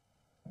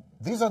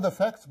 These are the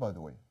facts, by the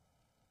way.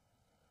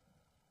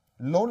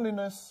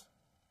 Loneliness,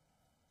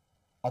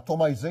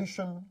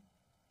 atomization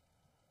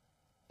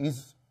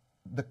is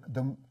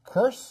the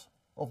curse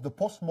of the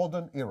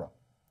postmodern era.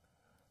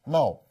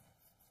 Now,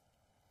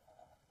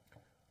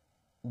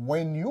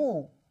 when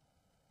you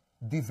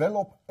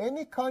develop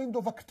any kind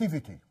of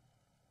activity,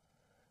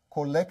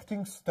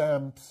 collecting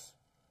stamps,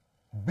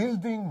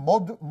 building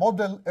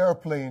model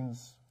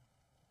airplanes,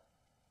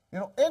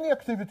 any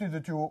activity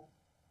that you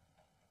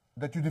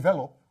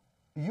develop,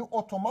 you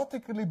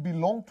automatically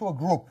belong to a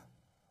group.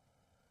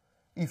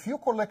 If you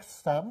collect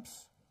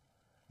stamps,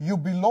 you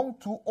belong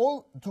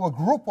to a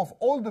group of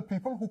all the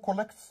people who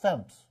collect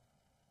stamps.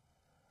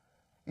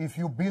 If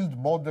you build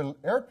model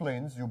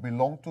airplanes, you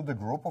belong to the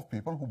group of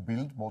people who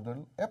build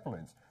model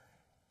airplanes.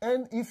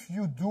 And if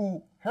you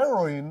do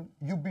heroin,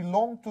 you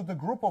belong to the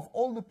group of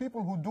all the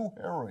people who do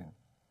heroin.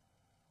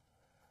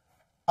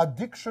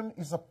 Addiction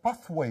is a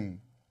pathway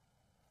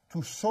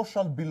to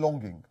social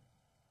belonging.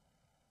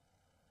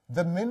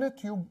 The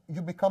minute you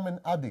become an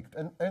addict,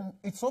 and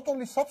it's not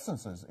only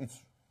substances,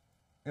 it's,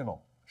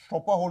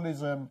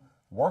 shopaholism,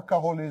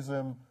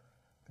 workaholism,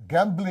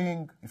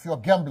 gambling. If you're a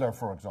gambler,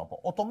 for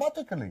example,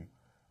 automatically,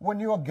 when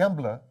you're a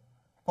gambler,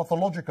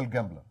 pathological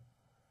gambler,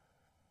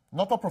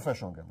 not a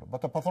professional gambler,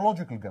 but a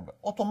pathological gambler,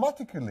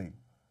 automatically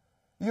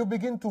you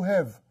begin to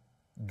have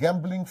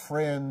gambling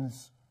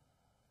friends.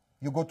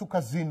 You go to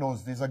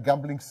casinos, these are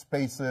gambling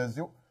spaces.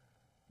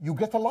 You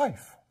get a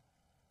life.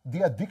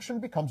 The addiction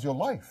becomes your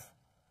life.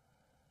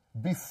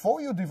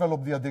 Before you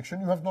develop the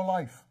addiction, you have no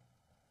life.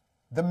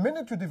 The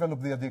minute you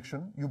develop the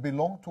addiction, you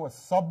belong to a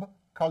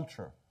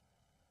subculture.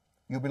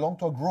 You belong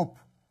to a group.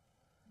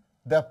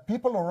 There are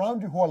people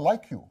around you who are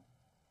like you.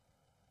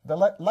 They're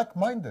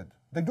like-minded.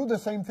 They do the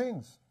same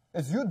things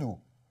as you do.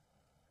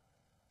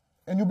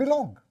 And you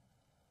belong.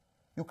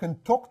 You can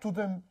talk to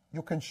them.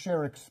 You can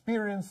share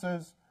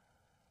experiences.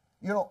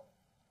 You know,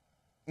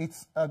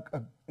 it's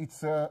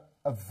a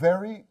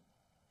very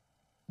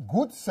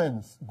good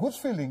sense, good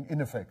feeling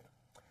in effect.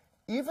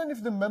 Even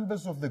if the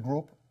members of the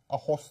group are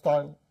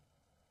hostile,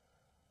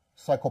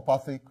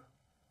 psychopathic,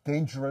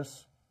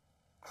 dangerous,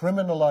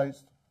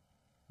 criminalized,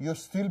 you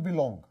still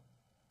belong.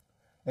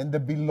 And the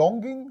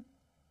belonging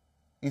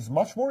is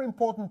much more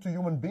important to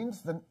human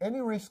beings than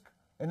any risk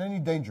and any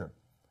danger.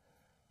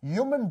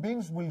 Human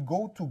beings will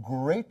go to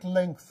great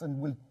lengths and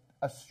will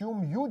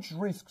assume huge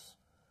risks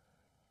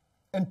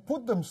and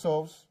put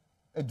themselves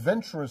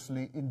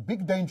adventurously in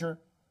big danger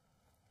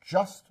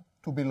just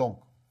to belong.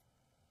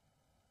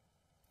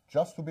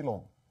 Just to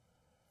belong.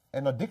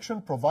 And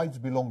addiction provides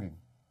belonging.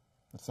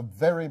 It's a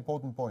very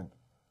important point.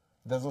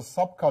 There's a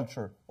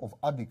subculture of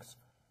addicts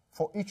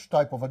for each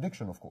type of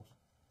addiction, of course.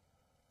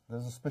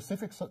 There's a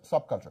specific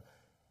subculture.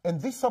 And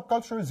this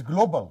subculture is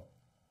global.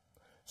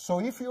 So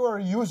if you are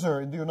a user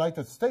in the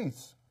United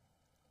States,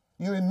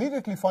 you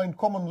immediately find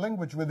common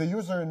language with the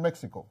user in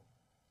Mexico.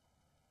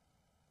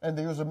 And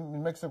the user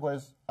in Mexico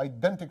has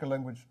identical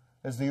language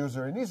as the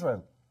user in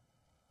Israel.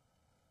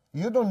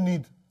 You don't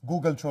need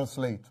Google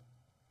Translate.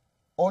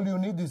 All you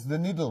need is the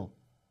needle,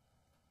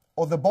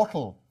 or the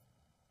bottle,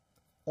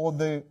 or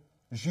the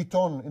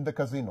jeton in the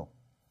casino.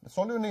 That's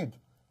all you need.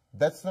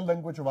 That's the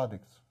language of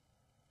addicts.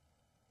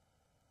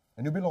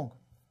 And you belong.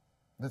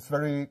 That's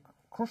very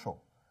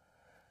crucial.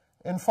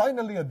 And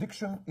finally,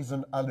 addiction is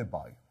an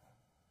alibi.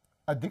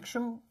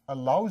 Addiction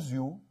allows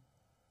you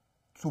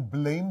to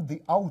blame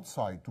the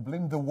outside, to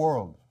blame the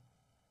world.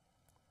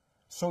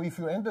 So if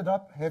you ended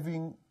up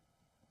having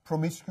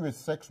promiscuous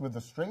sex with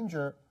a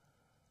stranger,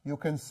 you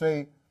can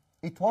say,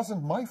 it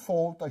wasn't my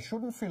fault, I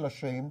shouldn't feel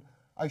ashamed,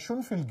 I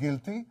shouldn't feel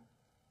guilty,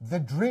 the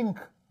drink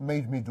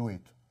made me do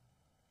it.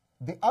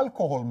 The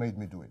alcohol made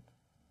me do it.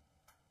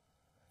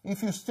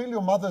 If you steal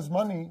your mother's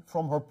money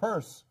from her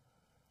purse,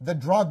 the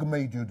drug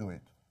made you do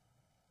it.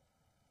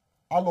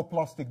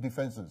 Alloplastic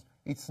defenses.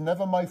 It's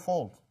never my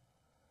fault.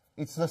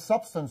 It's the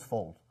substance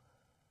fault.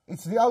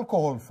 It's the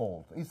alcohol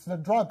fault. It's the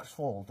drugs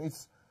fault.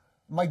 It's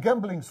my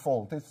gambling's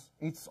fault.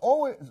 It's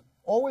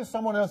always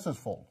someone else's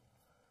fault.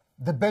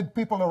 The bad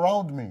people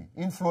around me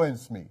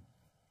influence me.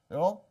 You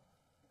know?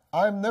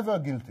 I'm never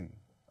guilty.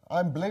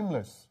 I'm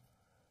blameless.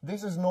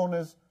 This is known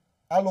as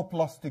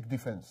alloplastic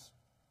defense.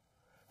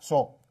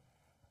 So,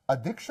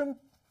 addiction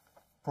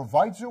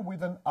provides you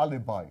with an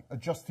alibi, a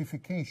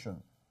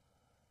justification,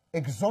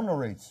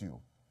 exonerates you,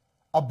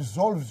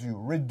 absolves you,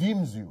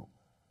 redeems you.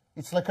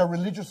 It's like a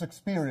religious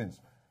experience.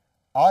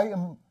 I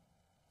am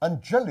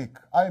angelic,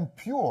 I am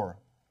pure,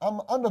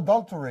 I'm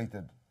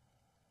unadulterated.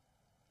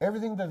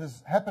 Everything that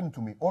has happened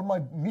to me, all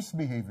my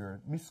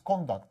misbehavior,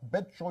 misconduct,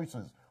 bad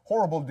choices,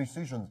 horrible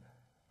decisions,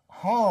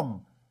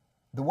 harm,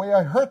 the way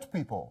I hurt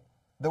people,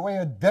 the way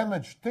I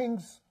damaged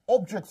things,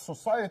 objects,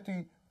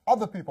 society,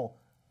 other people,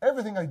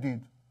 everything I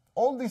did,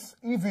 all this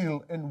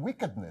evil and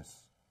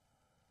wickedness,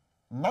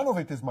 none of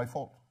it is my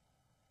fault.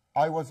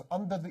 I was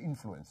under the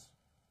influence.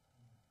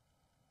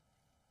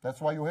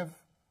 That's why you have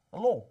a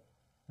law.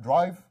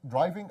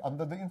 Driving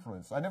under the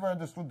influence. I never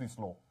understood this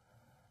law.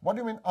 What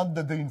do you mean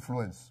under the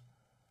influence?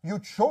 You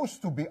chose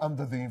to be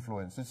under the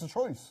influence. It's a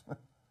choice.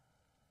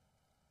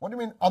 What do you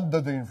mean under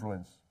the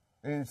influence?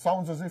 It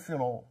sounds as if, you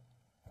know,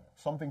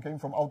 something came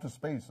from outer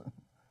space.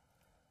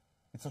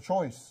 It's a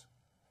choice.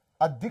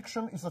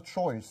 Addiction is a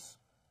choice.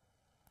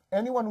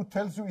 Anyone who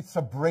tells you it's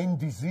a brain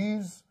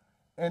disease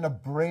and a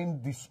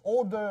brain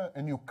disorder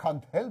and you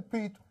can't help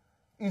it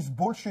is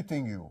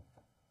bullshitting you.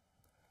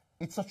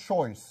 It's a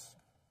choice.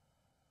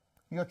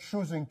 You're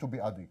choosing to be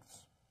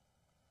addicts.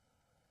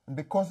 And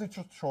because it's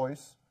a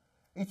choice,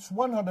 it's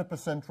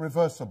 100%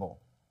 reversible.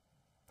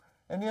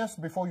 And yes,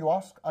 before you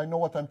ask, I know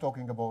what I'm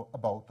talking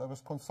about. I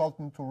was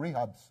consultant to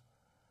rehabs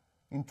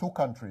in 2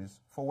 countries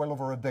for well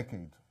over a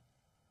decade.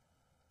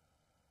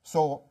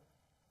 So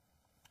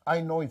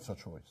I know it's a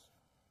choice.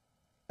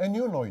 And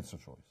you know it's a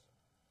choice.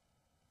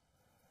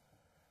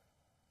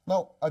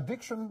 Now,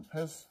 addiction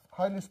has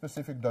highly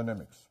specific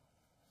dynamics.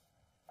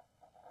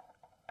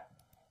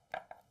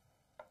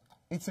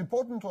 It's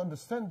important to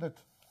understand that,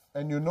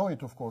 and you know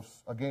it, of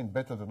course, again,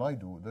 better than I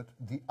do, that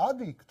the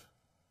addict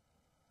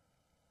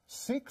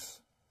seeks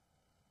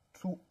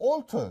to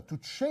alter, to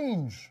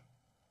change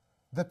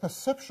the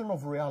perception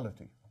of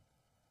reality.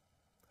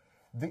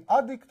 The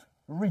addict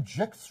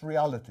rejects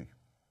reality,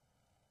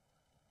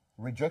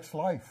 rejects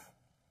life,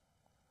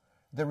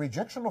 The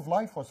rejection of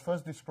life was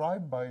first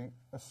described by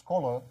a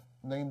scholar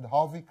named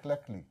Harvey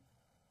Cleckley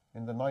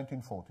in the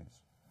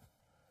 1940s.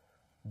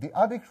 The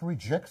addict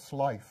rejects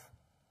life.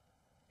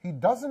 He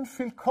doesn't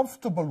feel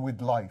comfortable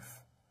with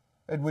life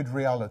and with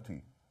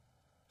reality.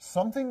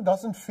 Something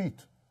doesn't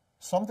fit.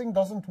 Something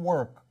doesn't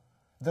work.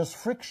 There's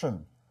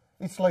friction.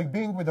 It's like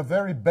being with a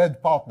very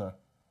bad partner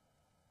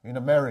in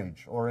a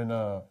marriage or in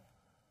a,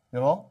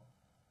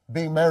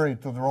 being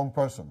married to the wrong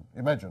person.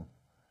 Imagine.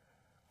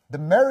 The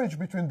marriage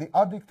between the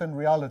addict and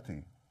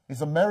reality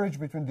is a marriage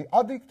between the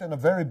addict and a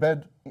very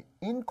bad,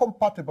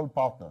 incompatible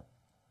partner.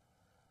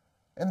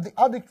 And the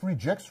addict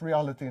rejects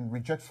reality and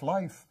rejects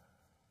life.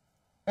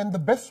 And the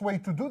best way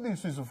to do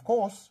this is, of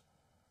course,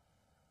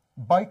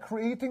 by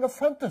creating a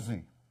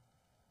fantasy.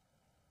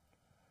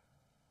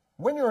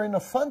 When you're in a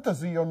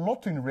fantasy, you're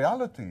not in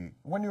reality.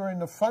 When you're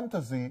in a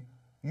fantasy,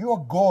 you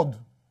are God.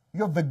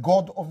 You're the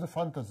God of the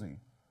fantasy.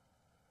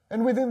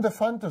 And within the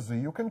fantasy,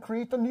 you can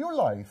create a new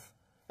life,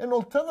 an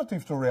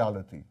alternative to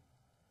reality.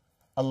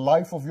 A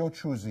life of your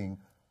choosing,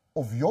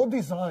 of your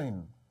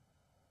design.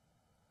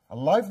 A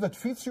life that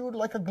fits you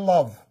like a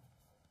glove.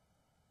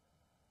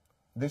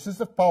 This is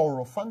the power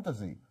of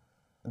fantasy.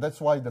 And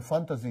that's why the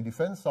fantasy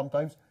defense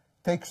sometimes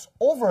takes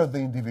over the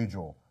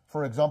individual.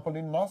 For example,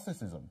 in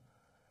narcissism.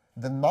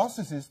 The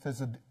narcissist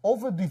has an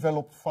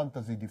overdeveloped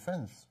fantasy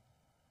defense.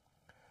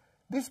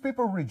 These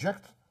people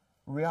reject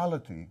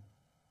reality.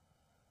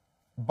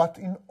 But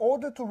in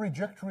order to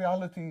reject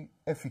reality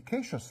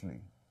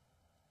efficaciously,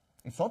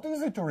 it's not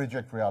easy to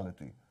reject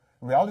reality.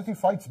 Reality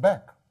fights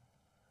back.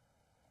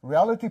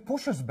 Reality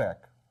pushes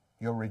back.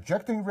 You're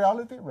rejecting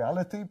reality,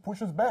 reality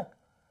pushes back.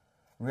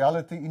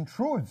 Reality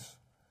intrudes.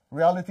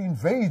 Reality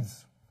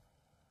invades.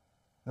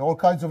 There are all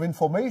kinds of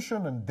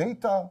information and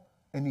data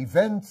and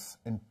events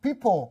and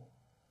people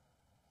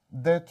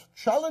that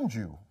challenge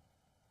you,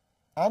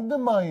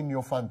 undermine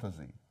your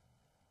fantasy,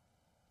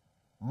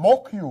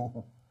 mock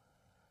you,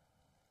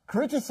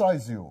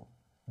 criticize you,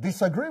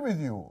 disagree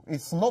with you.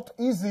 It's not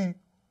easy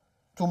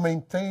to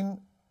maintain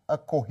a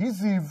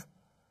cohesive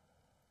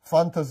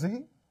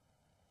fantasy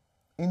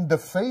in the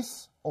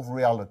face of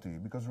reality,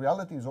 because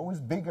reality is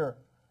always bigger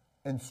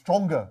and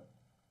stronger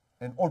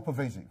and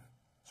all-pervasive.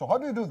 So how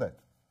do you do that?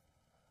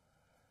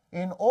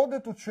 In order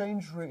to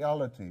change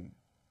reality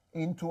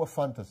into a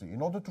fantasy,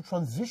 in order to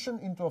transition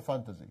into a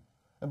fantasy,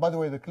 and by the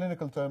way, the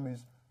clinical term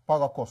is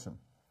paracosm.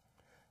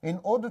 In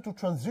order to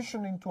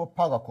transition into a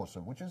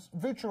paracosm, which is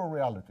virtual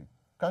reality,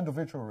 kind of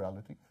virtual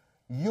reality,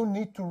 you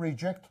need to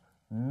reject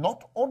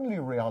not only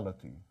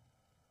reality,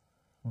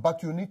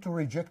 but you need to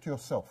reject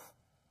yourself.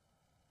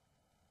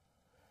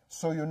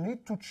 So you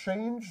need to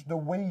change the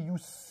way you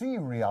see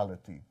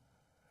reality.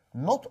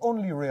 Not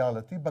only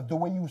reality, but the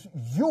way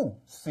you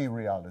see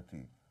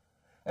reality.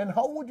 And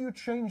how would you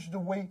change the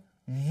way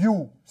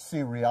you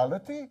see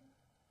reality?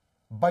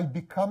 By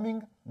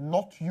becoming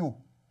not you.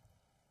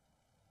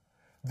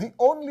 The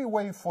only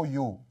way for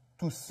you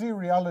to see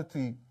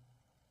reality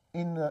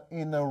in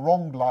a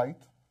wrong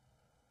light,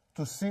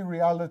 to see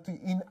reality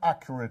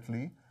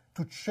inaccurately,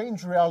 to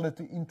change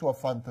reality into a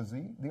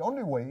fantasy, the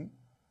only way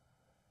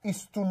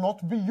is to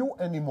not be you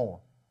anymore,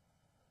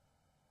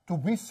 to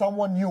be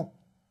someone new.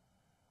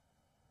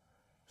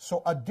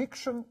 So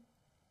addiction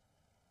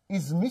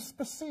is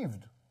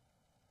misperceived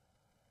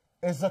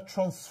as a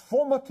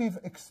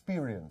transformative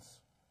experience,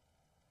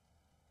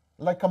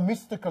 like a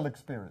mystical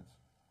experience.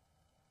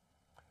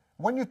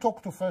 When you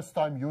talk to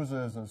first-time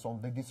users and so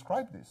on, they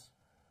describe this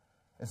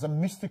as a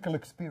mystical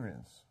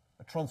experience,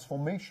 a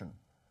transformation.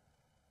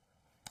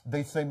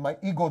 They say, my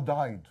ego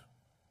died.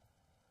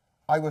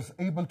 I was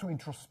able to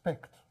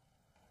introspect.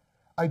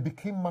 I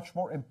became much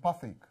more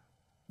empathic.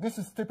 This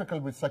is typical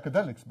with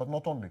psychedelics, but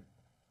not only.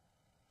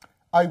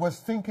 I was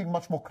thinking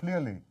much more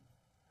clearly.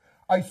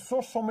 I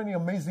saw so many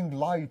amazing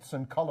lights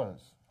and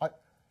colors.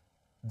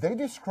 They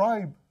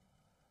describe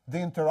the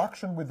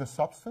interaction with the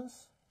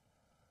substance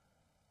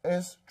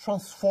as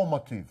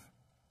transformative.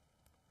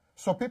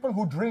 So people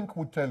who drink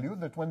would tell you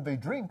that when they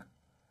drink,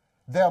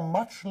 they are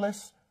much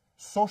less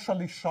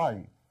socially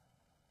shy.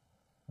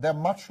 They're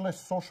much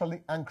less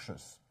socially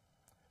anxious.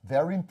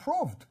 They're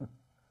improved.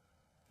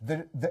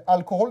 The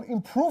alcohol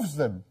improves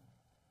them,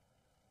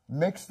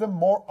 makes them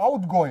more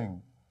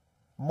outgoing,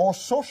 more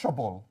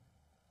sociable,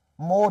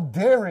 more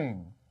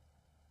daring,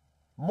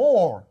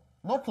 more,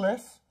 not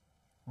less,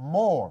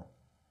 more.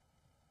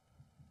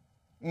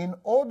 In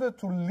order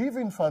to live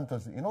in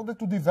fantasy, in order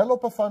to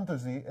develop a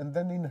fantasy and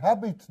then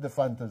inhabit the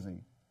fantasy,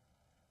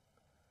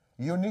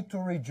 you need to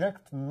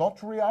reject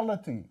not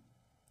reality.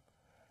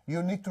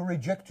 You need to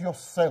reject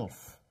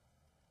yourself.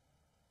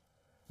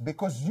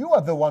 Because you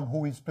are the one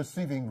who is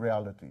perceiving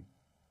reality.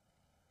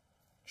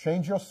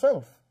 Change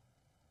yourself,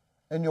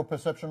 and your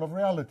perception of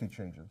reality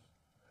changes.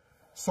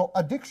 So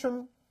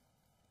addiction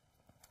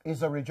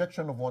is a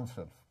rejection of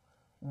oneself.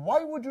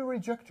 Why would you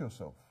reject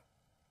yourself?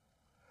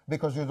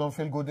 Because you don't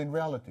feel good in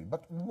reality.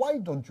 But why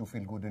don't you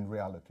feel good in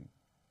reality?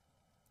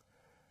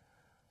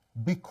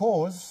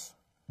 Because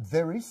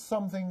there is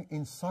something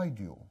inside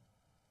you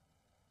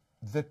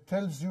that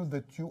tells you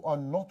that you are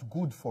not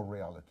good for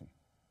reality.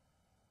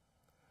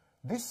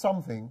 This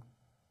something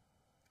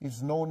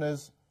is known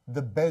as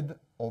the bad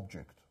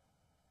object.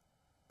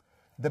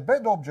 The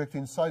bad object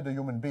inside a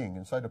human being,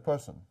 inside a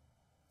person,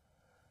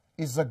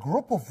 is a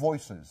group of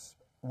voices.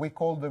 We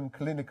call them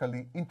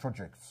clinically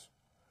introjects.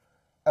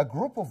 A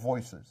group of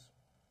voices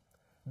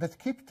that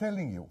keep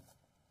telling you,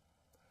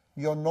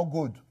 you're no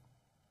good,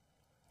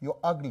 you're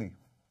ugly,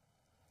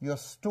 you're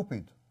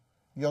stupid,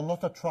 you're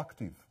not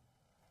attractive,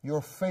 you're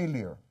a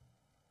failure,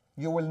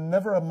 you will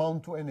never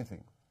amount to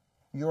anything,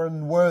 you're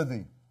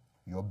unworthy,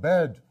 you're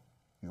bad,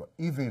 you're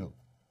evil,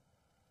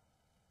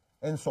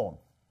 and so on.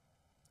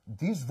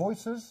 These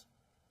voices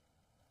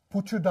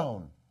put you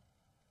down.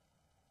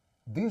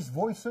 These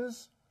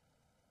voices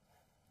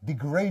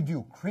degrade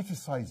you,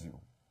 criticize you.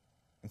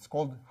 It's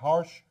called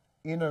harsh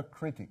inner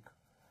critic.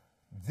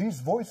 These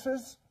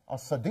voices are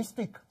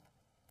sadistic.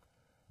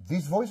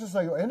 These voices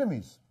are your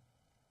enemies.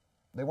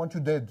 They want you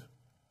dead.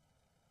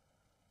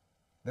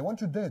 They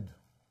want you dead.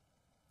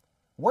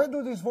 Where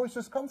do these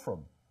voices come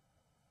from?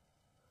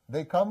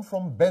 They come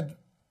from bad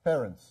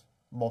parents,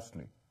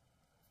 mostly.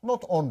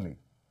 Not only.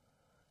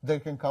 They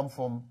can come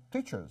from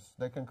teachers.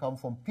 They can come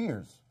from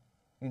peers,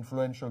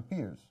 influential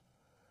peers.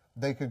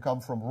 They can come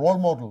from role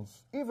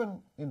models,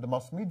 even in the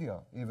mass media,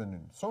 even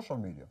in social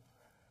media.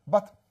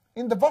 But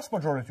in the vast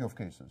majority of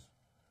cases,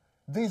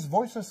 these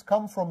voices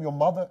come from your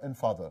mother and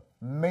father,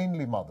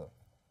 mainly mother.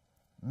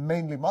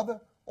 Mainly mother,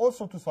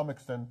 also to some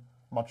extent,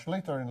 much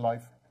later in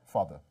life,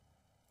 father.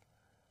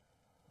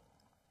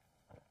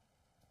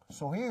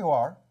 So here you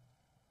are,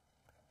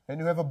 and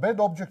you have a bad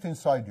object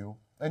inside you,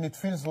 and it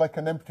feels like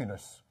an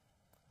emptiness.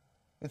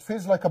 It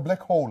feels like a black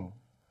hole.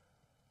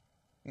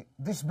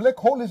 This black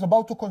hole is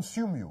about to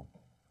consume you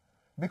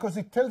because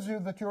it tells you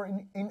that you're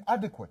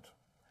inadequate,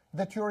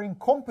 that you're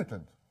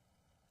incompetent,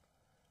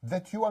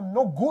 that you are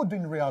no good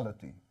in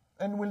reality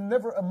and will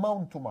never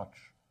amount to much.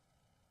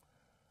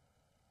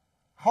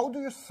 How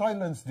do you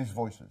silence these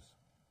voices?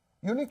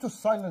 You need to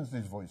silence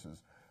these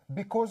voices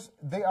because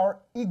they are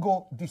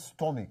ego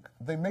dystonic.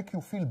 They make you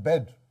feel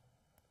bad.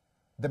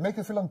 They make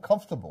you feel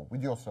uncomfortable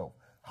with yourself.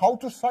 How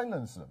to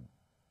silence them?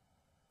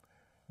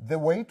 The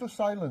way to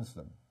silence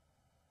them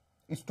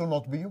is to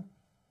not be you.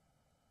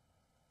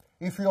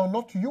 If you are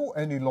not you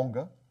any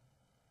longer,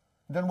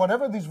 then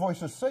whatever these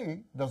voices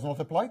say does not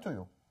apply to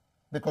you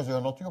because you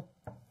are not you.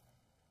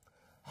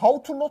 How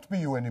to not be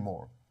you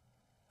anymore?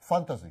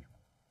 Fantasy.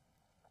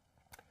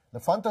 The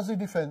fantasy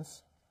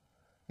defense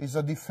is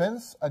a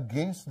defense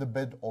against the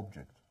bad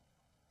object,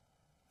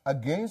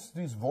 against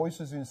these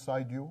voices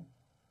inside you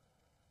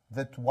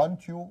that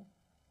want you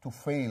to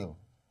fail,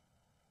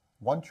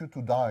 want you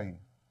to die.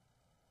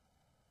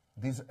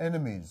 These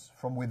enemies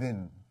from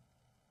within,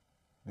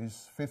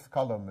 this fifth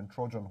column and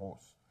Trojan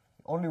horse.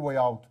 The only way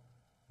out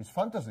is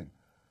fantasy.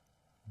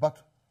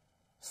 But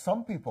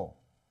some people,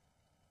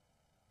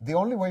 the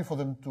only way for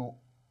them to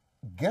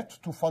get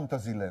to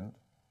fantasy land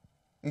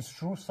is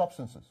through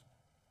substances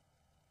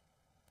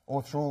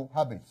or through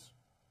habits.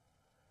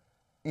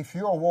 If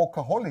you're a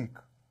workaholic,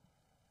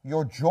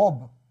 your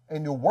job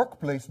and your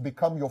workplace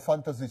become your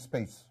fantasy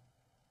space.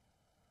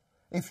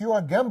 If you're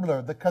a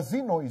gambler, the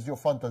casino is your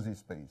fantasy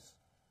space.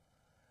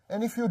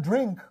 And if you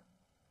drink,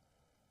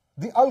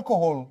 the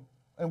alcohol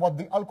and what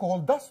the alcohol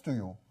does to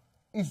you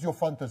is your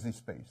fantasy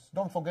space.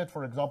 Don't forget,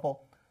 for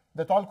example,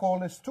 that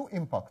alcohol has two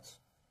impacts.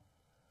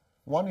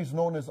 One is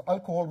known as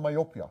alcohol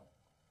myopia.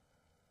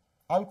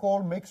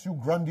 Alcohol makes you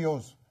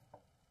grandiose.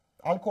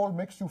 Alcohol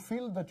makes you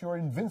feel that you're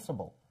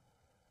invincible,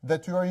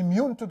 that you are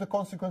immune to the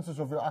consequences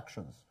of your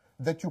actions,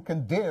 that you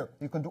can dare,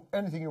 you can do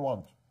anything you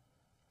want.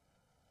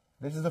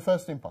 This is the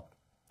first impact.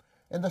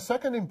 And the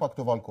second impact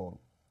of alcohol,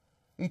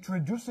 it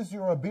reduces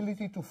your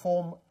ability to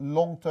form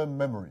long-term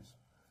memories.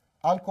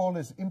 Alcohol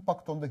has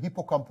impact on the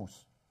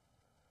hippocampus.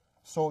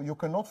 So you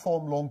cannot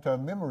form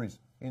long-term memories.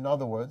 In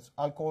other words,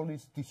 alcohol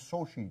is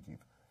dissociative,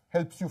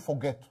 helps you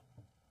forget.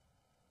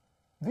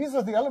 These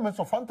are the elements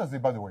of fantasy,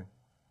 by the way.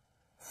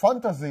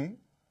 Fantasy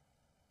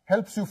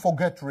helps you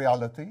forget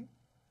reality,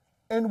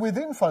 and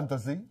within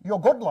fantasy, you're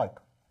godlike.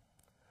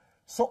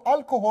 So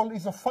alcohol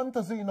is a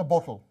fantasy in a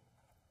bottle,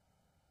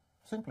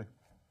 simply.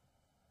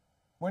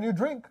 When you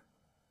drink,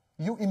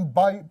 you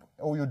imbibe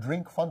or you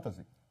drink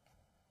fantasy.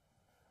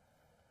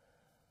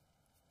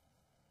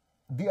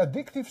 The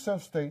addictive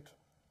self-state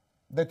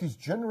that is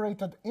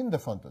generated in the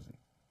fantasy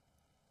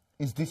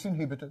is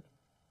disinhibited.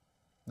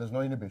 There's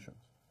no inhibitions,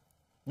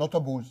 no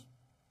taboos.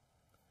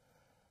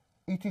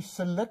 It is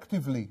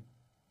selectively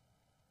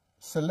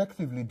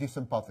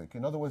disempathic.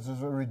 In other words,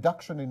 there's a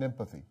reduction in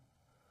empathy.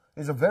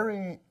 There's a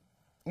very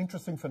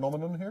interesting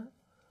phenomenon here.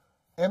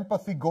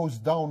 Empathy goes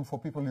down for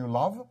people you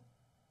love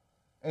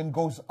and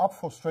goes up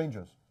for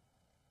strangers,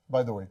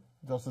 by the way.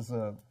 Just as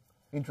an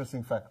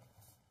interesting fact.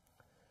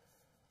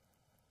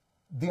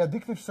 The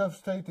addictive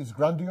self-state is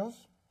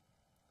grandiose.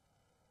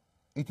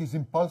 It is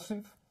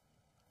impulsive.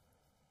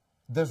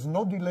 There's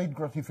no delayed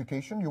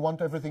gratification. You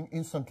want everything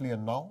instantly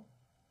and now.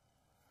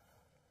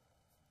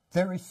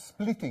 There is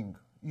splitting.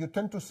 you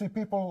tend to see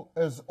people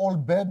as all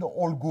bad or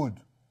all good.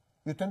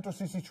 You tend to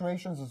see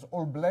situations as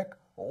all black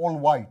or all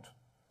white.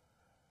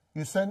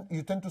 You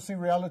tend to see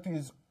reality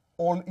as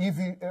all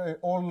evil,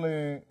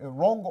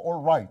 wrong or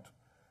right.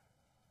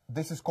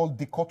 This is called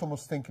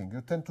dichotomous thinking.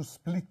 You tend to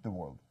split the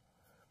world.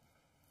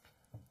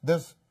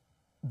 There's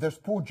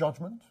poor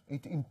judgment.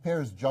 It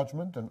impairs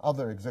judgment and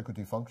other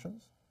executive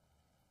functions.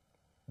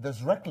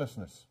 There's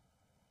recklessness.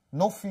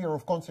 No fear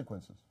of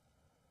consequences.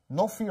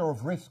 No fear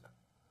of risk.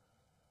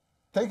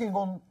 Taking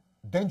on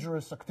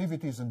dangerous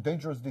activities and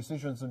dangerous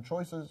decisions and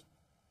choices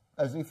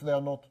as if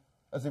they're not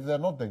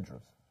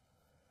dangerous.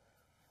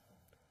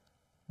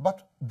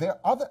 But there are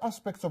other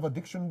aspects of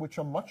addiction which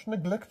are much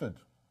neglected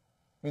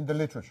in the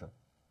literature.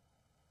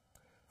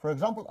 For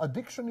example,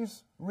 addiction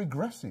is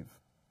regressive.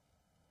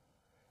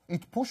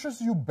 It pushes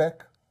you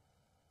back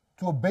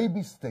to a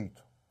baby state,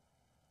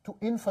 to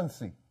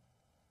infancy.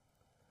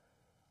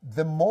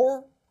 The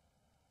more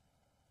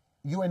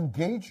you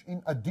engage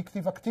in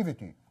addictive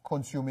activity,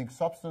 consuming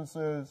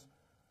substances,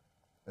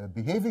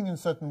 behaving in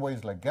certain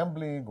ways like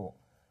gambling, or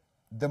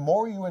the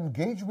more you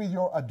engage with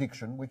your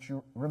addiction, which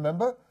you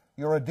remember,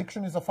 your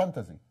addiction is a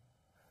fantasy.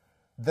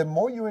 The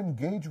more you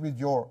engage with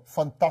your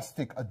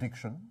fantastic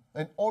addiction,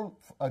 and all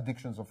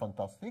addictions are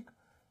fantastic,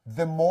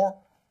 the more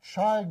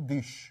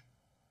childish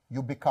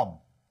you become,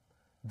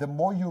 the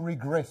more you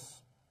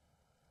regress,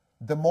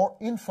 the more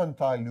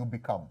infantile you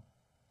become.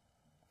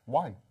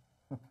 Why?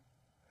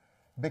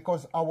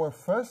 Because our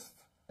first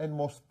and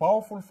most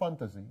powerful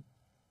fantasy,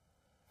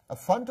 a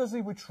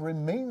fantasy which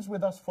remains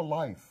with us for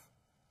life,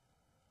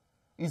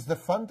 is the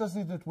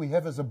fantasy that we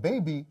have as a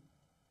baby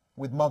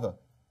with mother.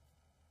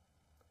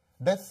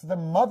 That's the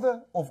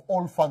mother of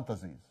all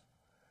fantasies.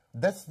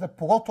 That's the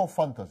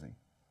proto-fantasy.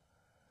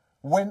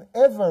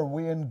 Whenever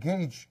we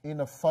engage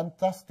in a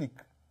fantastic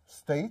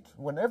state,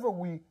 whenever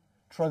we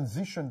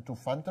transition to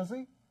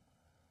fantasy,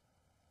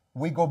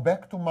 we go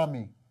back to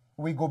mommy.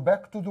 We go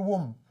back to the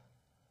womb.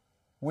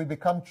 We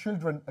become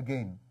children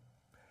again.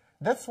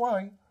 That's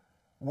why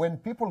when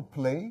people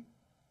play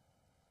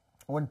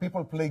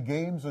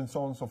games and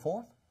so on and so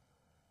forth,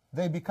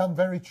 they become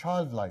very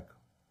childlike.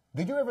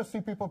 Did you ever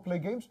see people play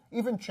games?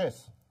 Even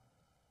chess.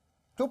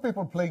 Two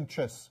people playing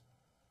chess.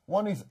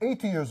 One is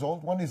 80 years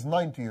old, one is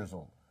 90 years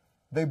old.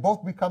 They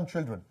both become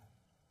children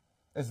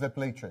as they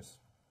play chess.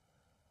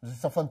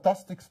 It's a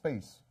fantastic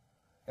space.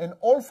 And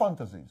all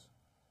fantasies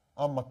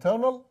are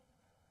maternal,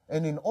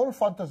 and in all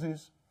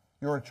fantasies,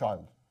 you're a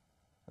child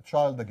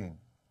again.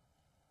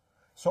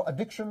 So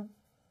addiction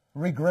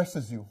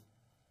regresses you.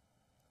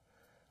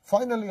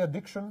 Finally,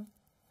 addiction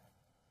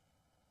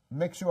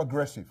makes you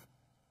aggressive.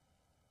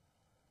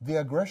 The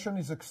aggression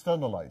is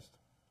externalized.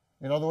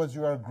 In other words,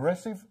 you are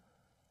aggressive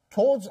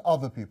towards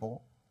other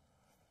people,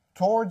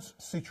 towards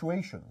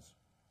situations.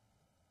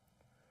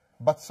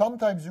 But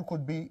sometimes you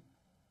could be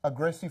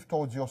aggressive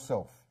towards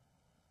yourself.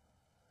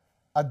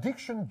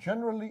 Addiction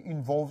generally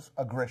involves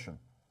aggression.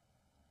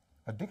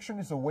 Addiction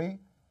is a way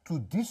to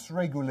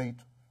dysregulate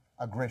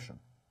aggression.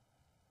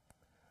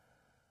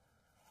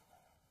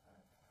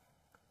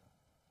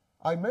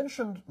 I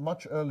mentioned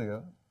much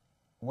earlier,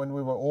 when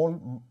we were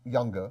all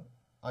younger,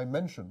 I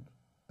mentioned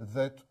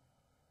that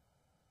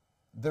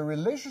the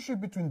relationship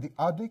between the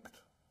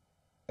addict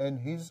and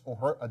his or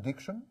her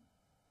addiction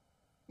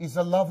is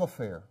a love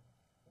affair.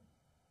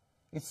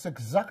 It's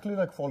exactly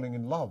like falling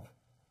in love.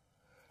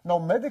 Now,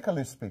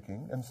 medically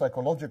speaking and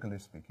psychologically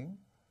speaking,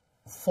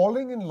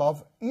 falling in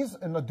love is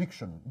an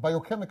addiction,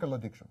 biochemical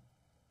addiction.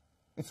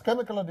 It's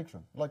chemical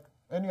addiction, like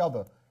any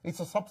other. It's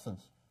a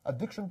substance,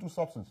 addiction to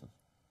substances.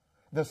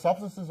 The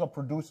substances are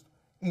produced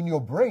in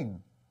your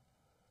brain,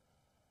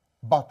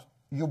 but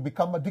you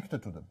become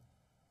addicted to them.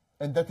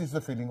 And that is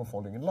the feeling of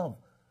falling in love,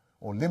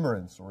 or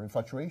limerence, or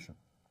infatuation.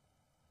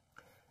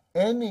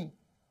 Any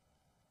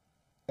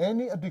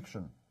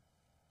addiction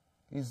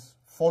is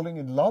falling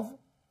in love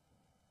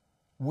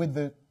with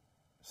the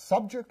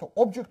subject or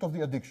object of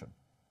the addiction.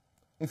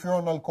 If you're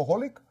an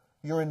alcoholic,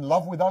 you're in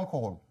love with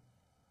alcohol.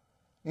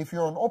 If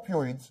you're on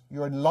opioids,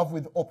 you're in love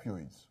with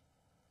opioids.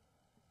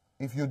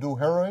 If you do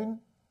heroin,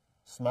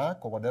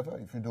 smack or whatever,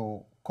 if you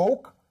do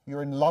coke,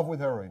 you're in love with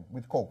heroin,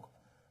 with coke.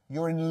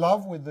 You're in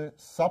love with the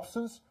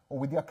substance or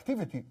with the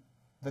activity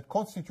that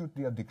constitute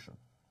the addiction.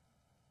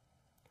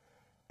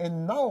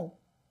 And now,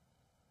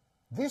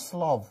 this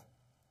love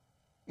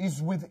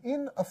is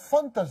within a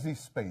fantasy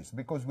space,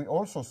 because we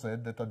also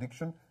said that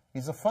addiction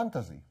is a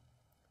fantasy.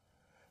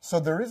 So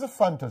there is a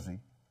fantasy.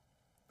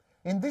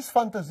 In this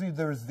fantasy,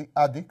 there is the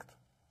addict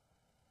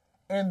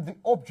and the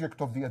object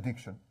of the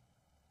addiction,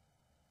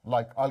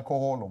 like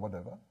alcohol or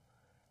whatever.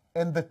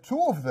 And the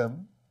two of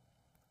them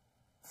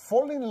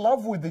fall in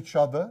love with each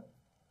other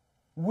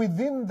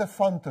within the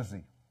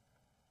fantasy.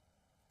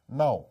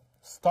 Now,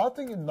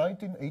 starting in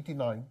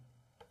 1989,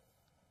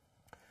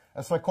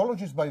 a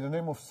psychologist by the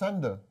name of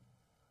Sander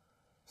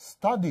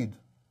studied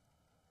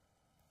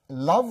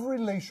love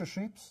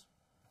relationships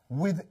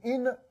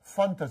within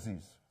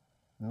fantasies,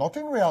 not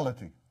in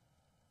reality.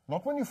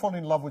 Not when you fall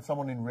in love with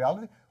someone in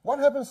reality. What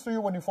happens to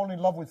you when you fall in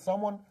love with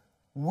someone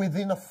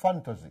within a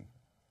fantasy?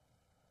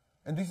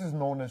 And this is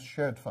known as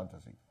shared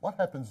fantasy. What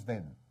happens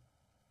then?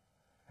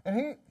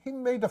 And he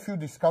made a few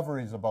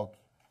discoveries about,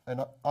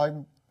 and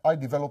I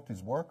developed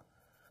his work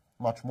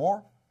much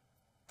more.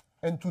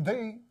 And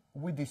today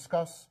we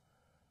discuss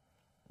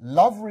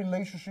love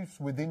relationships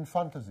within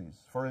fantasies,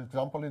 for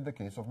example, in the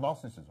case of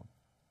narcissism.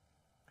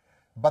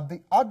 But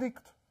the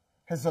addict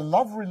has a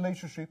love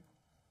relationship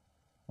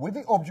with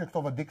the object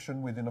of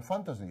addiction within a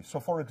fantasy. So,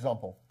 for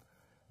example,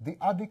 the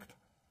addict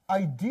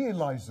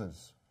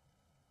idealizes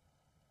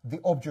the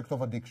object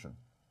of addiction.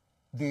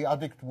 The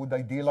addict would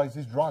idealize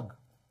his drug.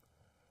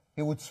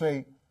 He would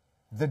say,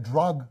 the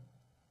drug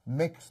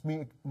makes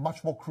me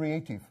much more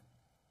creative.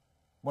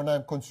 When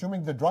I'm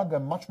consuming the drug,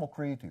 I'm much more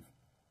creative.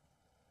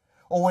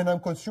 Or when I'm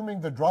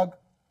consuming the drug,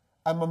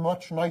 I'm a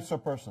much nicer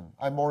person.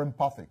 I'm more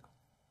empathic.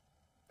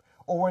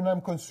 Or when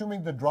I'm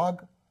consuming the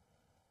drug,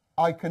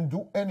 I can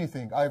do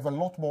anything. I have a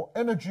lot more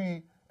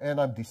energy, and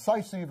I'm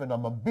decisive, and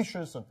I'm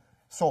ambitious. And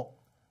so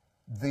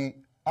the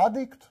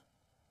addict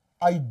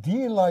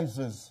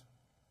idealizes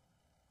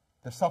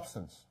the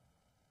substance.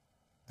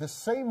 The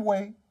same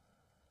way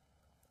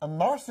a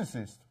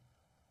narcissist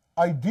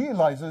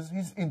idealizes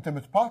his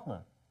intimate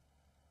partner.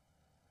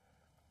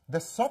 The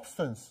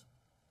substance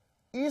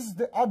is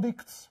the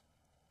addict's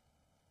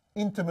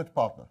intimate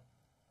partner,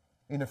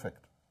 in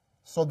effect.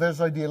 So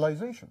there's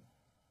idealization.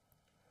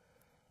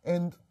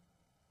 And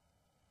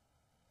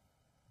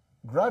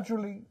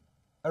gradually,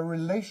 a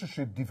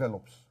relationship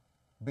develops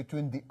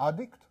between the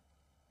addict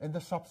and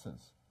the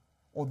substance,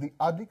 or the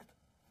addict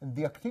and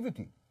the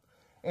activity.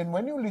 And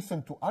when you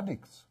listen to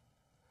addicts,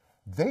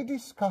 they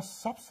discuss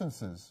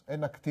substances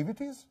and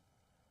activities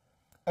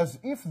as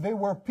if they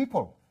were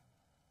people.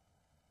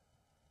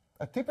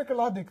 A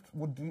typical addict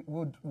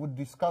would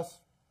discuss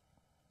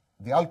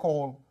the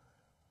alcohol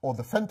or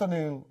the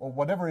fentanyl or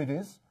whatever it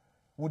is,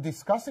 would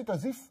discuss it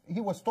as if he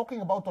was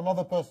talking about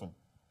another person.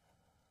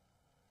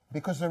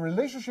 Because the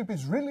relationship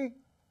is really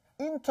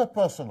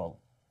interpersonal.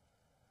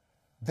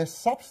 The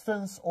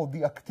substance or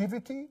the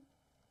activity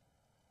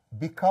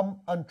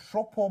become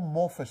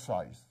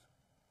anthropomorphized.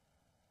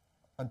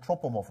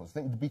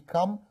 They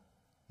become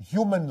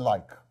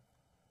human-like.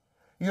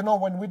 You know,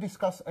 when we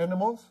discuss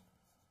animals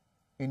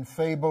in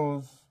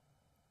fables,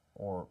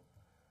 or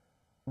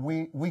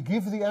we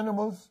give the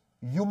animals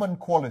human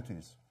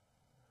qualities.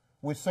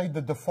 We say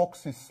that the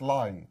fox is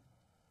sly,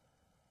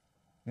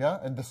 yeah,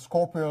 and the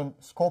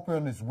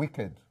scorpion is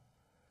wicked.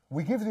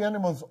 We give the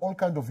animals all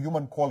kinds of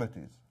human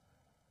qualities.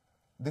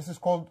 This is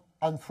called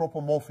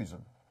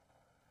anthropomorphism.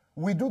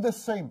 We do the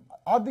same.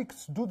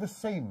 Addicts do the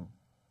same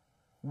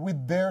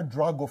with their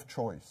drug of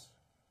choice,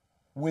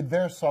 with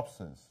their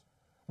substance,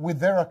 with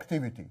their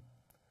activity.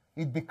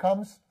 It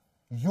becomes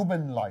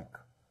human-like.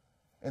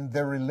 And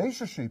their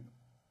relationship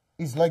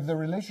is like the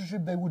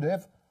relationship they would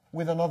have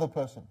with another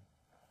person.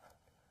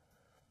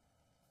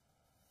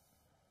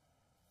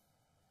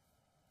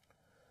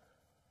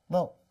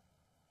 Now,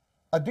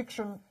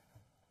 addiction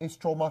is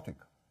traumatic.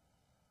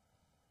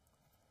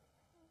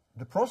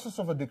 The process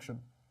of addiction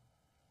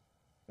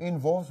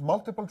involves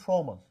multiple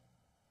traumas.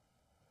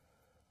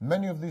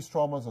 Many of these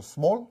traumas are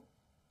small.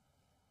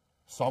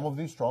 Some of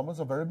these traumas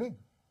are very big.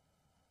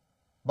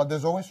 But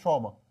there's always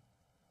trauma.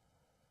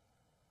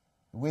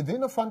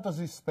 Within a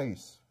fantasy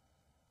space,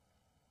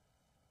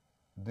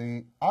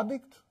 the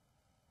addict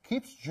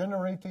keeps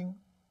generating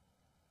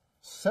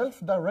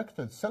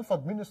self-directed,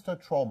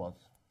 self-administered traumas.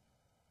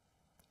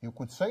 You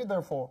could say,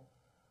 therefore,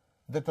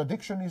 that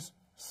addiction is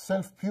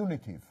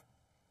self-punitive,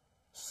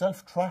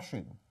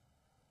 self-trashing,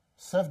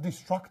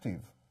 self-destructive,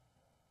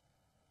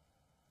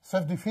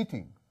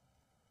 self-defeating.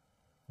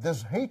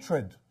 There's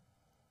hatred,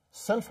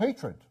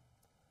 self-hatred,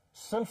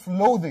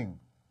 self-loathing,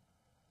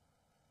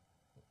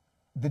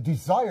 the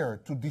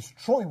desire to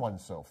destroy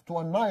oneself, to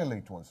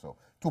annihilate oneself,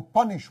 to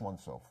punish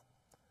oneself,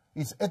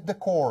 is at the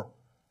core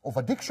of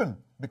addiction.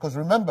 Because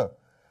remember,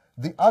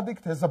 the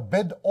addict has a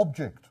bad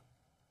object.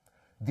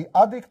 The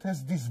addict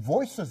has these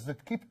voices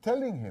that keep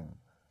telling him,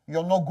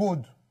 you're no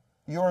good,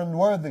 you're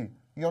unworthy,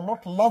 you're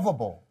not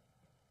lovable,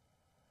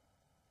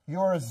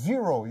 you're a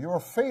zero, you're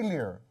a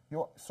failure.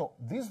 So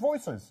these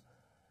voices,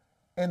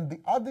 and the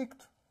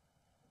addict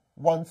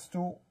wants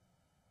to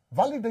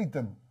validate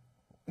them.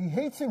 He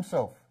hates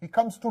himself. He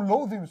comes to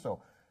loathe himself.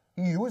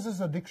 He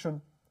uses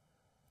addiction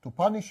to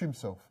punish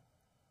himself.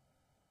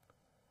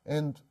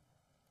 And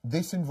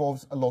this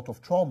involves a lot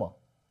of trauma.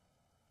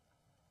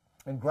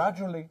 And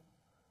gradually,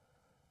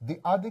 the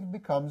addict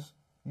becomes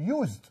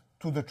used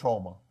to the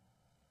trauma.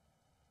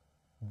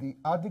 The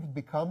addict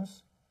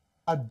becomes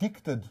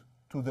addicted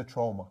to the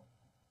trauma.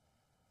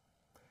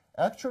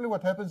 Actually,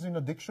 what happens in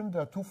addiction,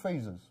 there are two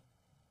phases.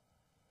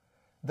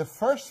 The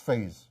first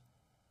phase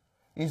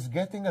is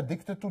getting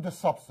addicted to the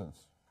substance,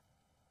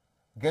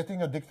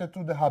 getting addicted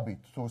to the habit,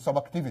 to some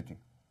activity.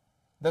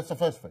 That's the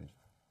first phase.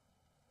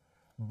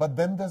 But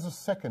then there's a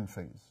second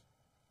phase,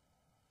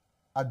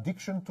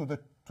 addiction to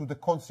the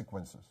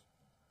consequences,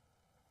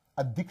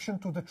 addiction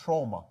to the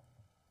trauma.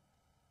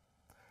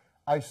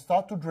 I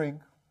start to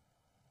drink,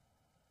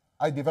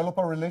 I develop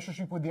a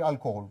relationship with the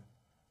alcohol,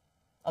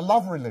 a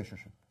love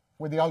relationship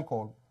with the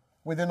alcohol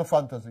within a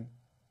fantasy.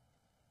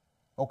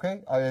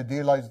 Okay, I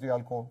idealize the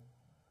alcohol.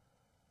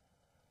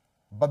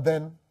 But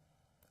then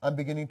I'm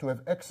beginning to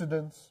have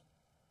accidents.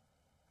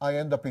 I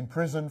end up in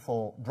prison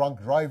for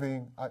drunk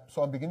driving.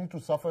 So I'm beginning to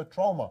suffer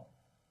trauma.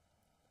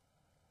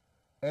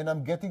 And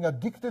I'm getting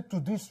addicted to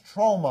these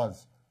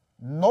traumas,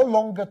 no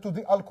longer to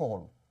the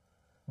alcohol,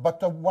 but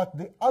to what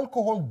the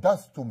alcohol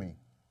does to me.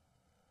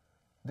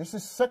 This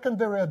is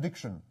secondary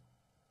addiction.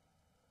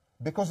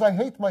 Because I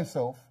hate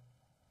myself,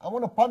 I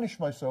want to punish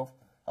myself,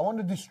 I want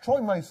to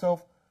destroy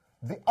myself,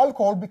 the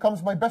alcohol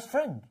becomes my best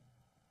friend.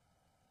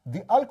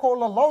 The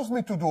alcohol allows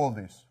me to do all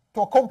this,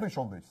 to accomplish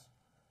all this.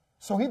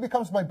 So he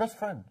becomes my best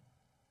friend.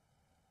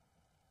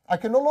 I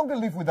can no longer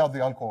live without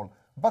the alcohol,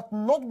 but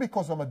not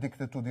because I'm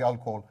addicted to the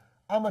alcohol.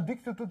 I'm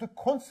addicted to the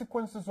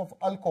consequences of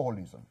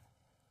alcoholism.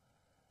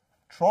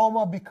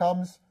 Trauma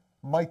becomes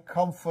my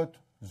comfort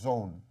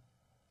zone.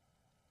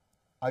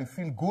 I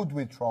feel good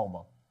with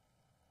trauma.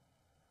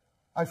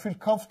 I feel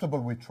comfortable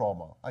with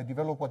trauma. I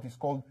develop what is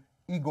called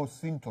ego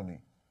syntony.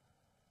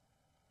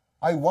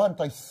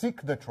 I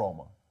seek the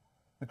trauma.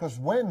 Because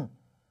when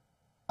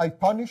I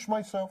punish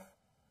myself,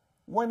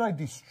 when I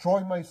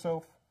destroy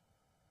myself,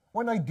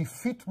 when I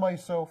defeat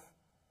myself,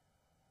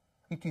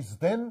 it is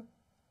then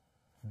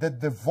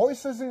that the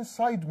voices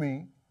inside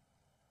me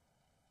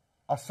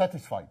are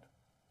satisfied.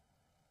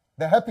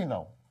 They're happy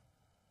now.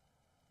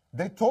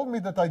 They told me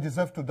that I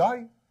deserve to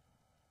die,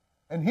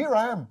 and here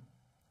I am,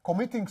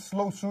 committing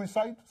slow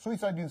suicide,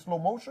 suicide in slow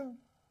motion,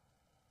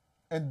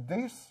 and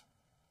this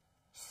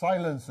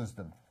silences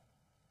them.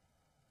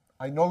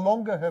 I no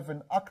longer have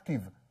an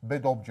active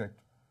bad object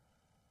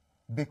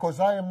because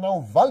I am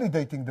now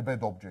validating the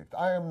bad object.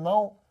 I am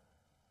now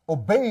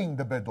obeying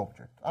the bad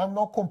object. I am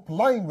now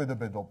complying with the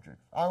bad object.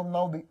 I am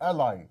now the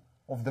ally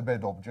of the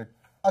bad object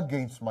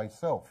against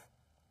myself.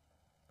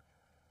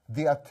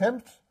 The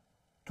attempt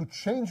to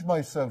change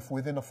myself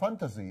within a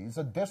fantasy is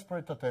a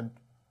desperate attempt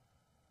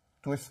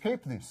to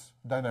escape this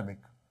dynamic.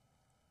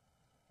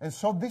 And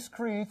so this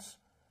creates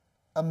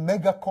a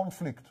mega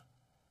conflict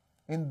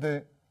in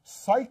the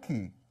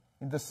psyche,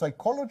 in the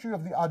psychology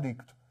of the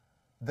addict.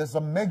 There's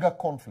a mega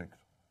conflict.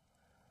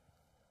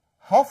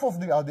 Half of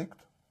the addict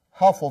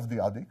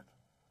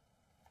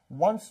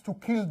wants to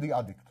kill the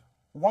addict,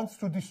 wants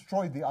to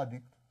destroy the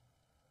addict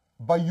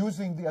by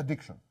using the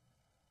addiction.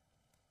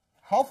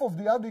 Half of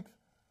the addict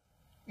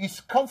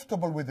is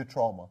comfortable with the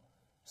trauma,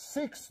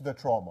 seeks the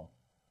trauma,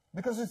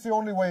 because it's the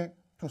only way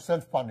to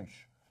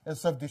self-punish and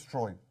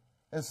self-destroy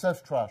and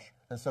self-trash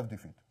and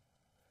self-defeat.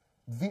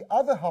 The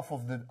other half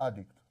of the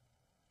addict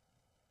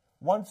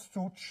wants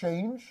to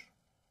change,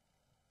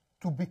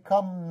 to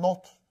become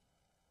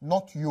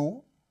not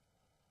you,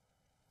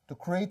 to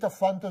create a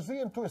fantasy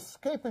and to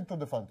escape into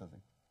the fantasy.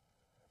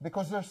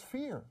 Because there's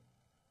fear.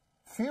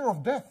 Fear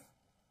of death.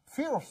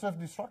 Fear of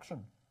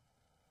self-destruction.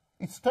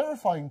 It's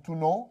terrifying to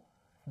know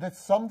that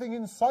something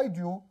inside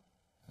you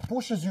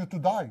pushes you to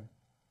die,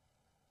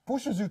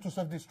 pushes you to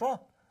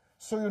self-destruct.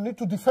 So you need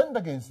to defend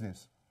against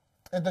this.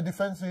 And the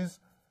defense is,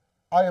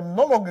 I am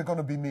no longer going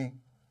to be me.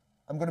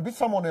 I'm going to be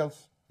someone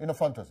else in a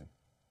fantasy.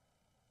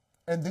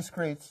 And this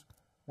creates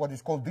what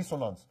is called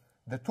dissonance.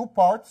 The two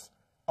parts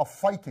are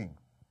fighting.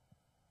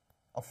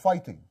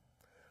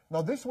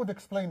 Now this would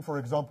explain, for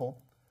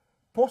example,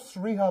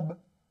 post-rehab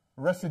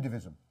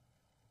recidivism.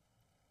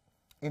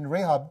 In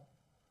rehab,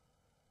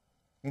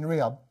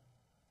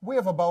 we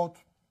have about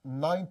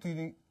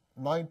 90+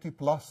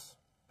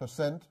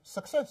 %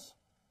 success.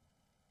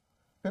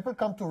 People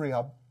come to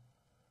rehab,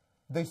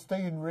 they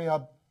stay in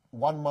rehab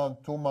 1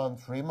 month, 2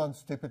 months, 3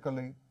 months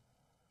typically,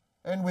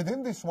 and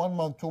within this 1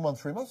 month, 2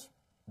 months, 3 months,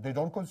 they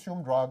don't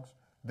consume drugs,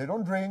 they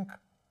don't drink,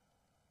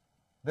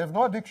 they have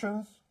no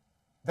addictions,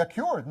 they're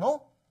cured,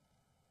 no?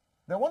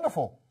 They're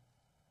wonderful.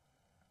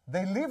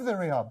 They leave the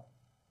rehab,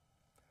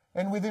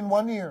 and within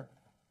 1 year,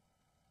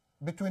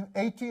 between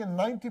 80 and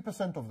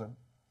 90% of them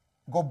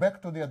go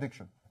back to the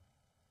addiction.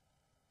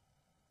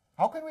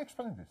 How can we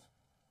explain this?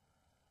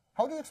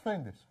 How do you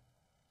explain this?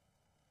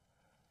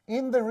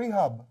 In the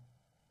rehab,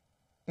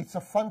 it's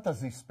a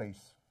fantasy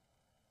space.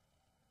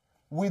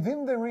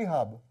 Within the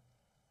rehab,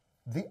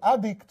 the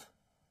addict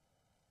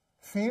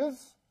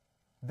feels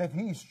that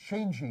he is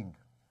changing.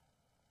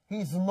 He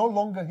is no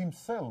longer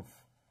himself.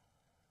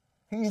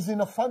 He is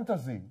in a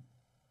fantasy,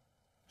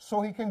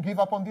 so he can give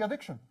up on the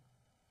addiction.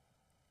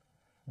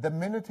 The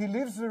minute he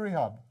leaves the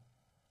rehab,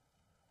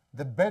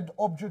 the bad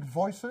object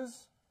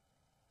voices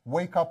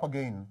wake up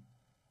again.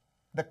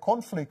 The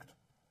conflict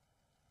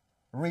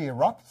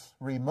re-erupts,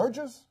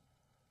 re-emerges,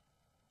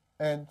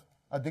 and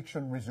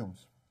addiction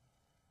resumes.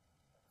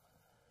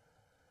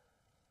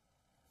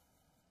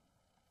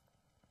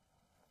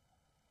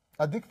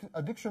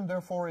 Addiction,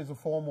 therefore, is a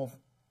form of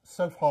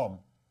self-harm,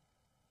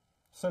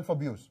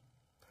 self-abuse.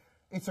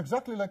 It's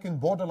exactly like in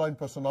borderline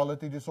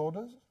personality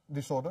disorder.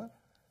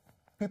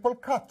 People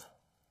cut.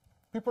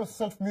 People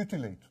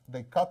self-mutilate.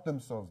 They cut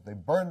themselves. They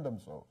burn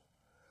themselves.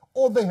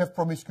 Or they have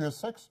promiscuous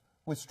sex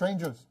with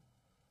strangers.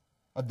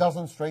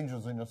 12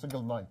 strangers in a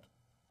single night.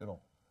 You know,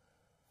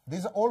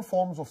 these are all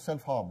forms of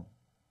self-harm.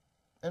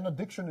 And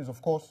addiction is,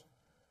 of course,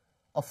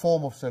 a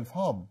form of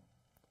self-harm.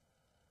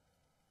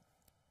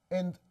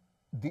 And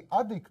the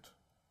addict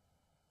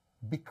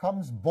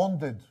becomes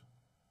bonded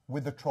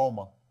with the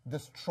trauma,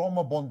 this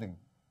trauma bonding.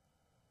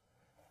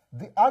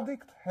 The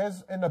addict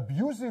has an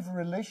abusive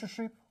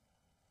relationship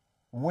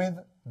with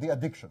the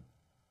addiction.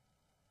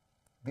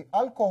 The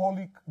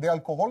alcoholic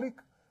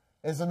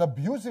has an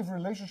abusive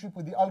relationship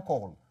with the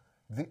alcohol.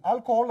 The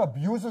alcohol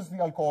abuses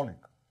the alcoholic.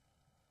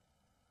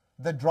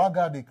 The drug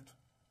addict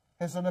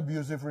has an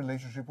abusive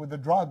relationship with the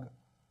drug.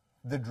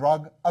 The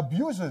drug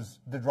abuses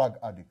the drug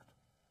addict.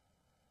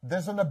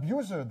 There's an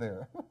abuser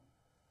there.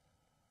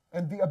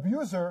 And the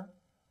abuser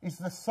is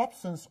the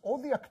substance or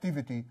the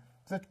activity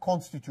that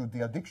constitute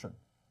the addiction,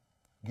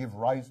 give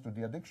rise to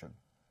the addiction.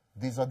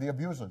 These are the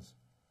abusers.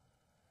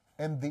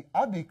 And the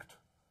addict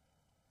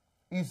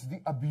is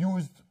the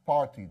abused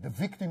party, the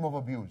victim of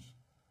abuse,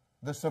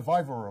 the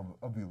survivor of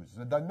abuse.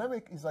 The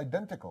dynamic is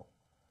identical,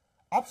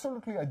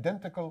 absolutely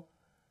identical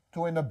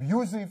to an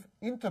abusive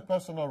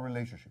interpersonal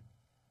relationship.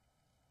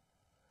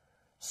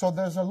 So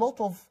there's a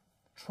lot of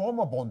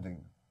trauma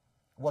bonding,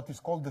 what is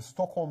called the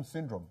Stockholm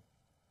Syndrome.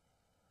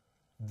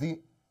 The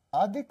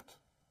addict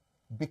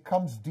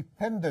becomes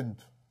dependent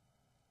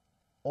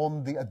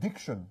on the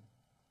addiction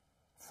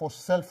for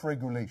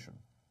self-regulation.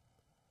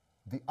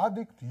 The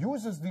addict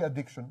uses the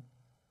addiction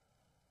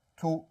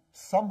to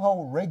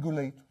somehow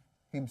regulate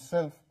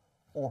himself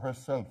or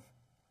herself.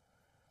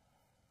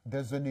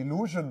 There's an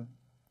illusion,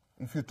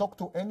 if you talk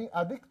to any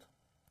addict,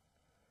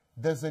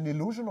 there's an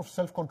illusion of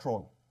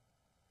self-control.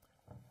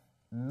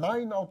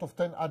 9 out of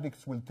 10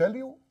 addicts will tell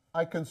you,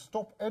 I can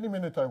stop any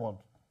minute I want.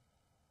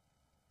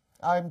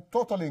 I'm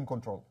totally in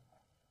control.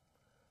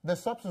 The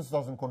substance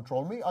doesn't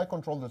control me, I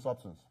control the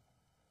substance.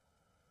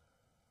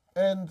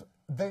 And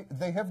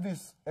they have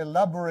this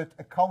elaborate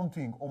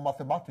accounting or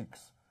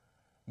mathematics.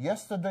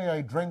 Yesterday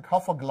I drank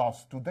half a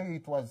glass, today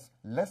it was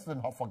less than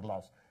half a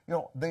glass. You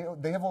know,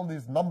 they have all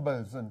these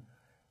numbers, and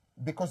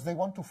because they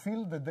want to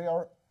feel that they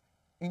are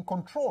in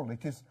control.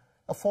 It is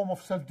a form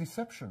of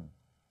self-deception.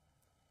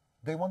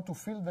 They want to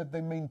feel that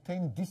they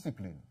maintain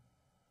discipline.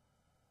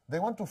 They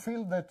want to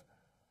feel that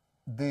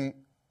the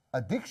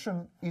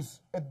addiction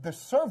is at the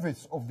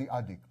service of the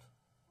addict.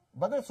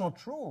 But that's not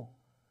true.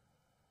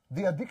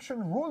 The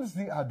addiction rules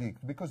the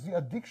addict because the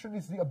addiction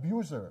is the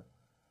abuser.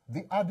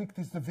 The addict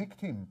is the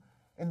victim,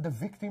 and the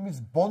victim is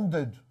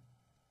bonded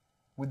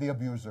with the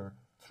abuser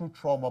through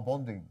trauma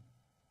bonding.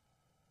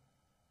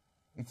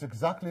 It's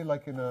exactly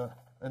like in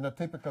a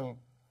typical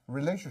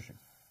relationship.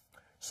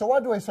 So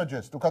what do I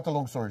suggest, to cut a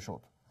long story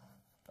short?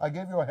 I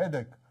gave you a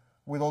headache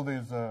with all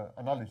these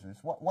analyses.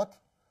 What?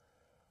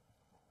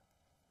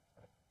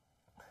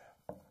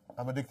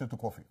 I'm addicted to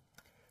coffee.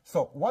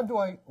 So what do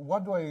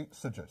I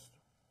suggest?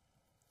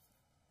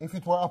 If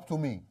it were up to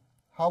me,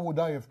 how would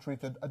I have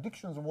treated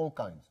addictions of all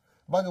kinds?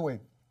 By the way,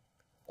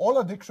 all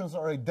addictions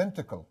are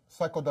identical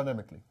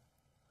psychodynamically.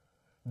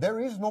 There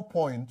is no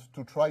point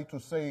to try to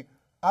say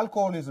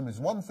alcoholism is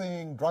one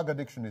thing, drug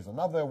addiction is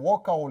another,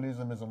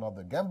 workaholism is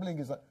another, gambling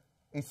is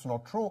it's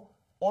not true.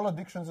 All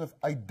addictions have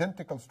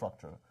identical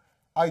structure,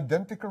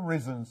 identical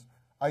reasons,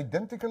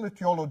 identical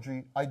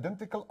etiology,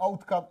 identical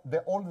outcome.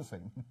 They're all the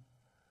same.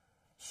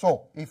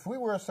 So if we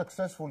were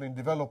successful in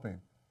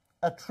developing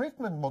a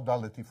treatment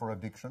modality for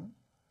addiction,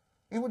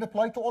 it would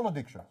apply to all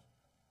addictions.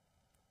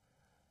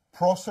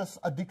 Process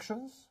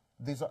addictions,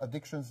 these are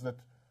addictions that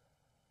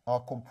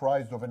are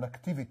comprised of an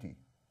activity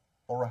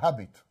or a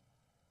habit.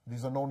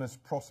 These are known as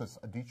process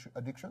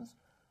addictions,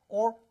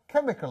 or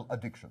chemical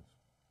addictions,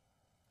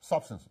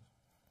 substances.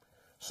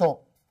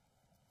 So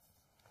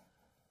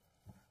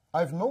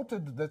I've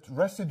noted that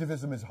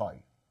recidivism is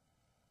high.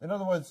 In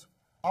other words,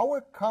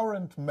 our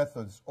current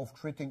methods of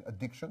treating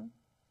addiction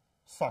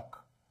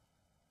suck.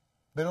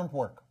 They don't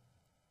work.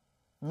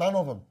 None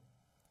of them.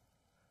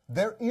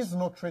 There is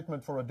no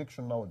treatment for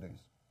addiction nowadays.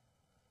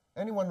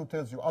 Anyone who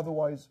tells you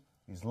otherwise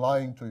is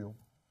lying to you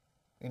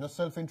in a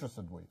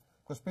self-interested way,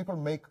 because people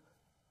make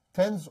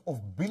tens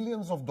of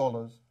billions of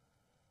dollars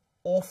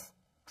off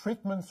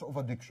treatments of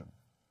addiction.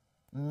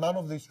 None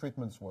of these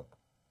treatments work.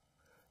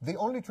 The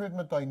only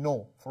treatment I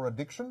know for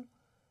addiction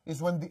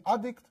is when the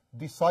addict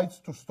decides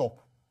to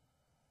stop.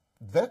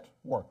 That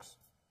works.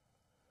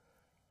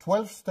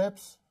 12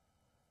 steps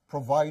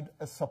provide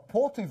a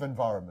supportive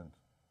environment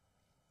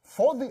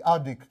for the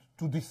addict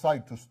to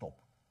decide to stop.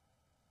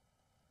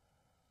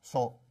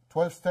 So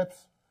 12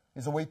 steps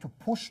is a way to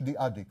push the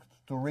addict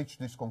to reach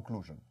this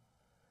conclusion.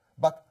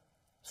 But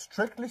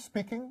strictly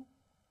speaking,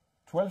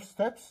 12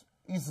 steps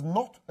is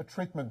not a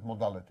treatment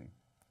modality.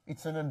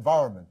 It's an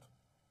environment.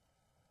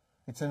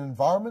 It's an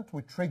environment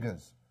with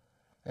triggers,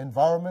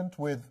 environment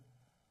with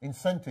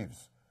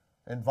incentives,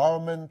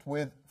 environment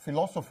with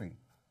philosophy,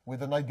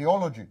 with an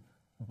ideology,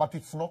 but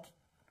it's not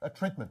a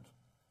treatment.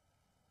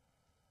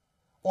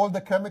 All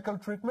the chemical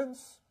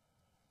treatments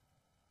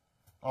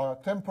are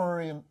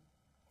temporary and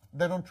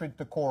they don't treat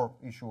the core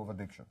issue of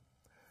addiction.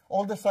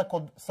 All the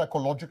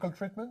psychological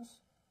treatments,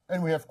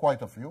 and we have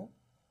quite a few,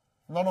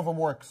 none of them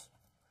works.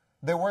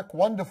 They work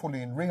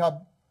wonderfully in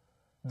rehab,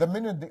 The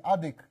minute the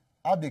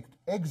addict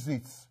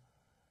exits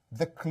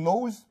the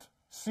closed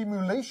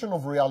simulation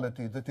of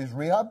reality that is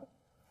rehab,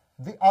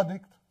 the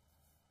addict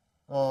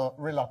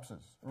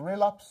relapses.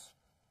 Relapse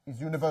is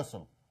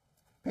universal,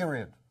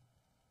 period.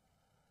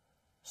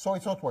 So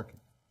it's not working.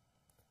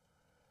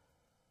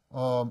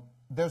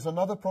 There's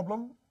another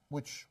problem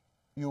which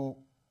you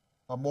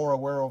are more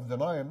aware of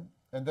than I am,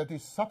 and that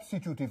is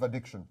substitutive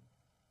addiction.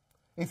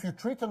 If you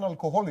treat an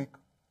alcoholic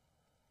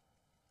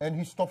and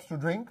he stops to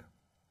drink,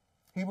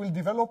 he will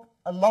develop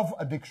a love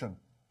addiction.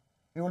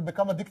 He will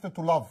become addicted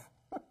to love.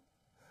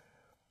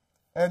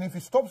 And if he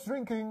stops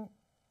drinking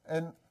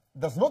and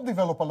does not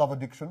develop a love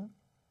addiction,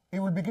 he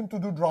will begin to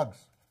do drugs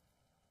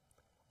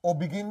or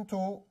begin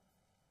to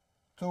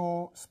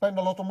spend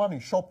a lot of money,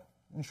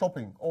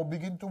 shopping, or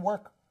begin to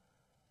work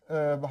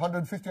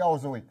 150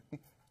 hours a week.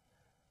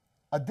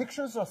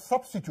 Addictions are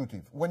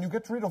substitutive. When you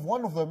get rid of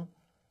one of them,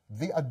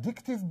 the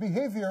addictive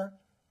behavior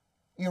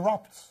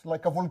erupts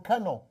like a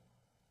volcano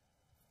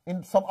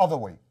in some other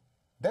way.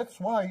 That's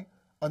why,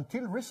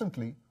 until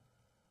recently,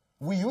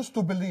 we used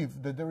to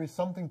believe that there is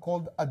something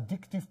called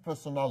addictive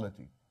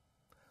personality.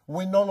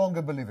 We no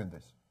longer believe in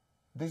this.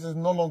 This is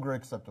no longer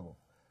acceptable.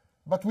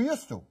 But we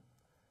used to,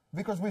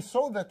 because we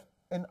saw that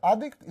an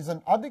addict is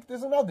an addict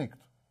is an addict.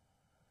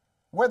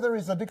 Whether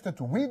he's addicted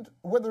to weed,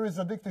 whether he's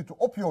addicted to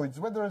opioids,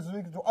 whether he's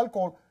addicted to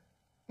alcohol,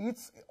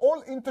 it's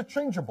all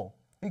interchangeable.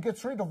 He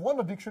gets rid of one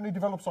addiction, he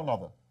develops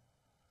another.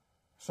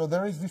 So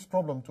there is this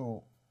problem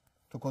to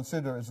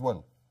consider as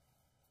well.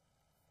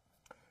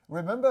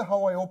 Remember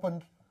how I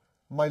opened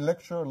my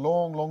lecture a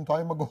long, long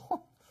time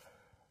ago?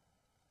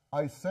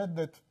 I said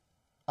that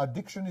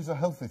addiction is a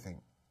healthy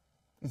thing.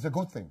 It's a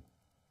good thing.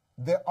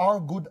 There are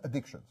good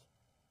addictions.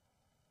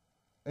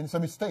 And it's a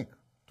mistake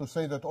to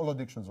say that all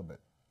addictions are bad,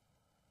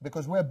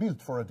 because we are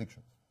built for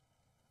addictions.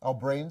 Our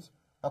brains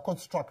are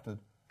constructed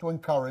to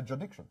encourage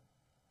addiction.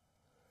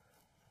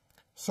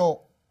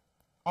 So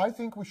I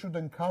think we should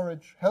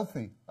encourage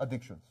healthy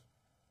addictions.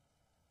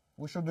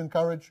 We should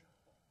encourage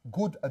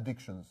good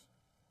addictions,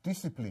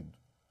 disciplined,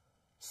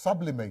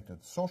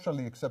 sublimated,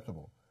 socially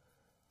acceptable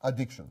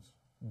addictions,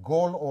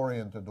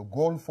 goal-oriented or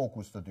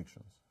goal-focused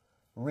addictions,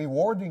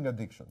 rewarding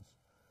addictions,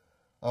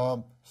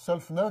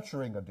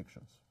 self-nurturing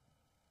addictions.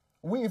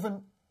 We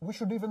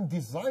should even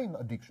design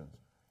addictions,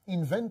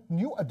 invent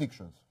new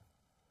addictions,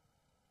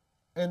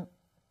 and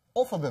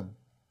offer them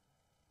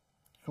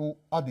to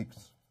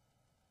addicts,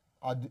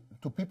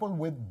 to people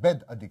with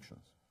bad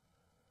addictions.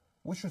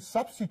 We should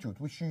substitute,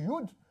 we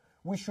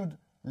should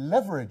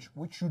leverage,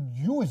 we should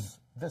use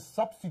the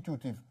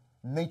substitutive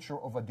nature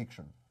of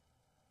addiction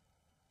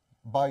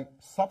by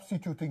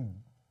substituting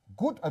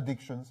good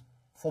addictions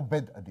for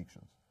bad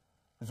addictions.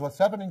 Because what's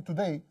happening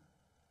today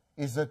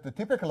is that the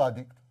typical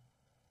addict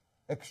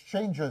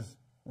exchanges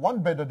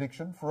one bad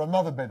addiction for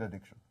another bad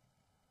addiction.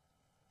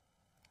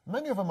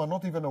 Many of them are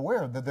not even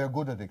aware that they're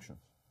good addictions.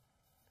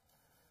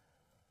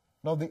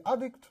 Now, the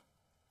addict,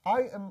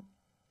 I am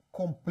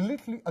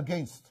completely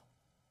against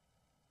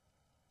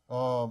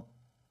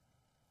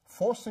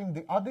forcing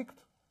the addict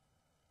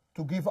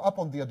to give up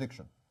on the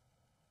addiction.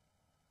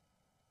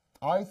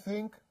 I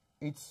think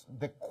it's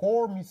the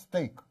core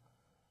mistake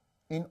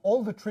in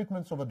all the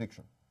treatments of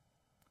addiction.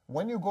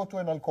 When you go to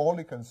an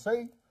alcoholic and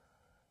say,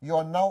 you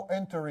are now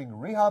entering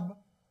rehab,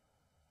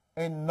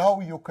 and now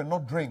you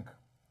cannot drink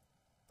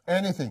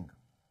anything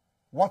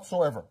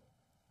whatsoever,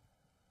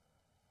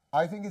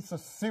 I think it's a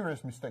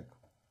serious mistake.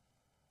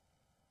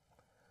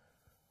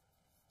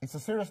 It's a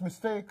serious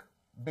mistake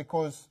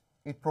because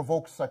it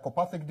provokes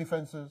psychopathic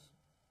defenses,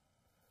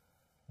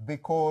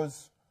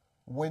 because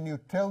when you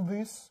tell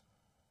this,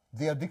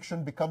 the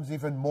addiction becomes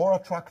even more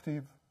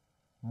attractive,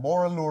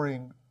 more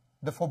alluring.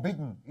 The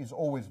forbidden is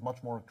always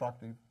much more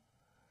attractive,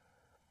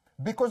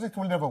 because it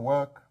will never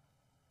work.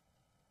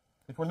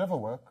 It will never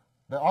work.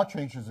 There are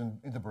changes in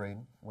the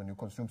brain when you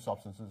consume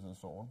substances and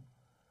so on.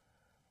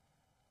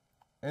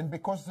 And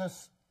because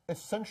there's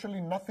essentially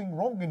nothing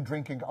wrong in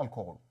drinking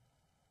alcohol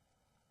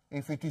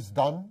if it is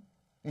done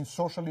in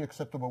socially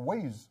acceptable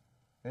ways,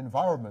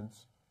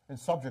 environments, and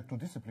subject to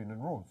discipline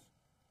and rules.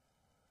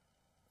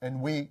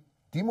 And we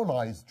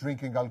demonize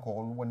drinking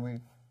alcohol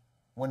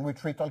when we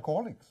treat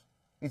alcoholics.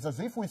 It's as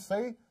if we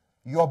say,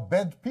 you're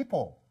bad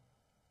people.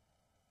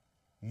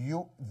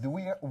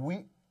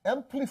 We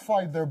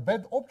amplify their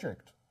bad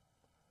object.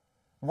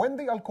 When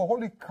the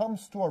alcoholic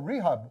comes to a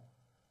rehab,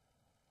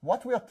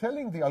 what we are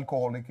telling the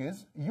alcoholic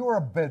is, you're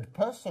a bad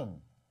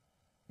person.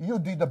 You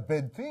did a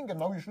bad thing and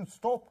now you should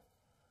stop.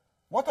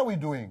 What are we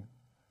doing?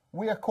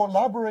 We are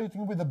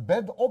collaborating with a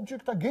bad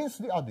object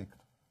against the addict.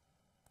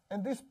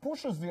 And this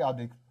pushes the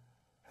addict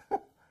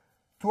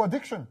to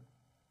addiction,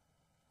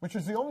 which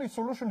is the only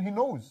solution he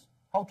knows,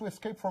 how to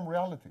escape from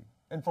reality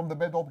and from the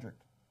bad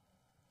object.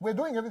 We're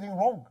doing everything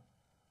wrong.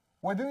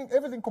 We're doing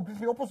everything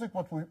completely opposite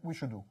what we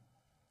should do,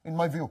 in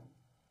my view.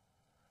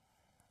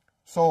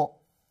 So,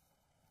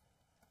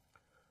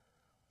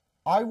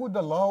 I would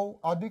allow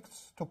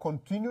addicts to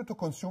continue to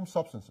consume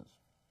substances.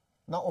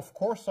 Now, of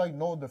course, I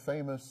know the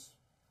famous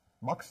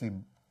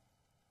maxim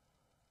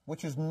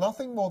which is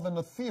nothing more than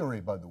a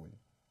theory, by the way,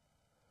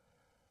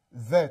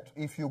 that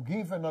if you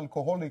give an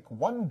alcoholic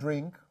one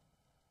drink,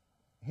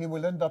 he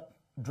will end up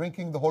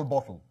drinking the whole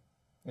bottle.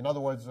 In other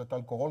words, that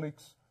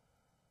alcoholics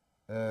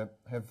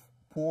have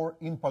poor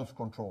impulse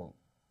control,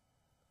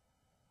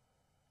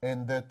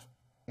 and that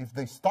if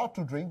they start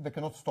to drink, they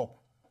cannot stop.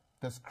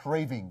 There's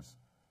cravings.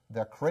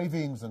 There are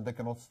cravings and they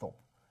cannot stop.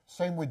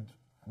 Same with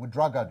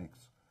drug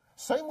addicts.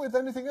 Same with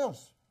anything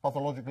else.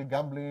 Pathological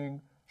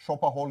gambling,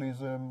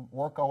 shopaholism,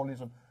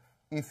 workaholism.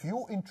 If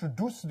you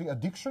introduce the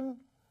addiction,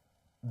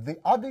 the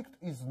addict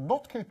is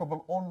not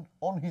capable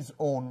on his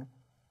own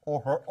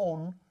or her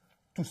own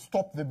to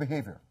stop the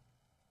behavior.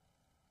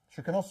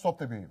 She cannot stop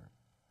the behavior.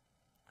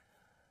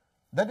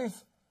 That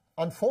is,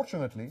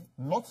 unfortunately,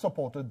 not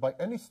supported by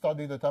any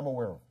study that I'm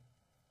aware of.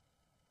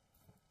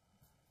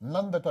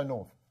 None that I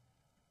know of.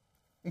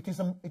 It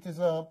is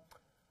a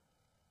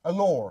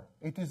lore.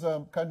 It is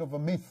a kind of a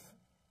myth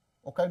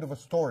or kind of a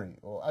story,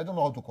 or I don't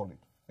know how to call it.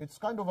 It's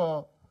kind of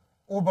a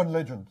urban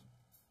legend.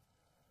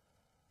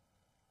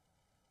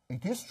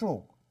 It is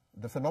true.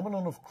 The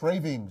phenomenon of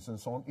cravings and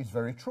so on is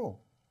very true.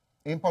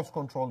 Impulse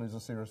control is a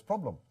serious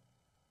problem.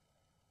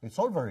 It's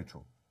all very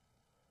true.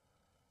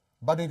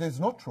 But it is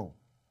not true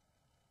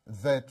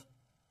that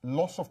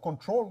loss of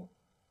control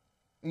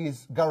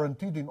is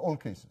guaranteed in all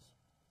cases.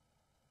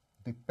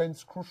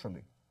 Depends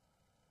crucially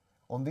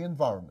on the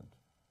environment,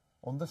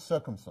 on the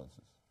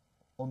circumstances,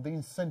 on the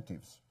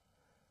incentives,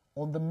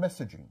 on the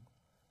messaging,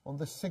 on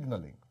the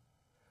signaling,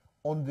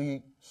 on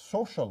the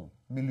social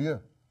milieu,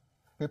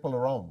 people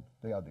around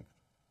the addict,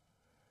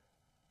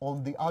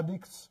 on the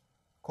addict's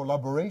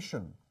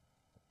collaboration,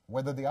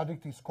 whether the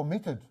addict is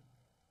committed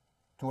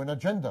to an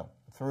agenda,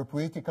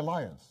 therapeutic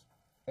alliance,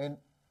 and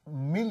a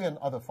million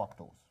other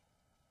factors.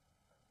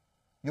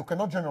 You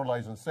cannot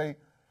generalize and say,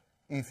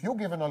 if you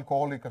give an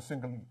alcoholic a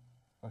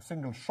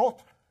single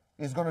shot,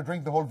 he's going to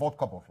drink the whole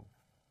vodka bottle.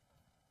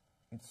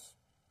 It's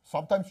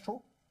sometimes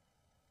true,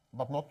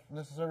 but not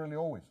necessarily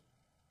always.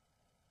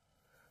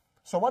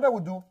 So what I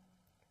would do,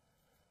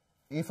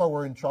 if I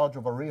were in charge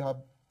of a rehab,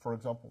 for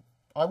example,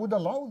 I would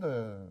allow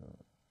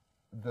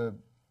the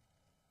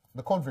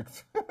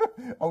convicts,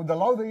 I would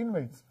allow the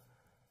inmates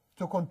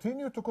to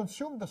continue to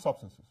consume the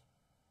substances.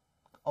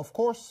 Of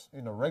course,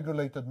 in a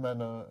regulated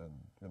manner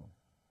and,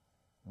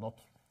 not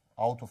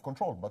out of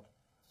control, but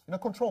in a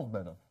controlled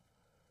manner.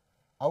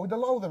 I would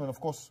allow them, and of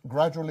course,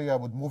 gradually I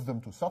would move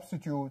them to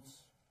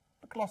substitutes,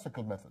 the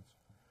classical methods.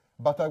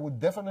 But I would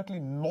definitely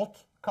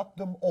not cut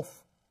them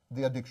off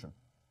the addiction.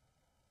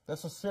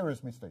 That's a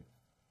serious mistake.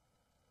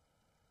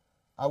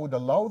 I would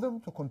allow them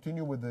to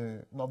continue with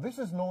now this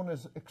is known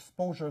as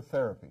exposure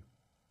therapy.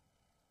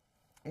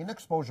 In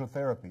exposure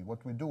therapy,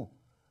 what we do,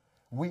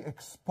 we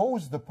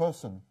expose the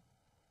person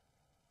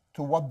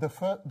to what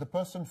the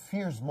person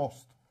fears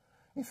most.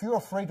 If you're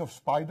afraid of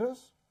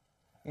spiders,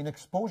 in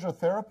exposure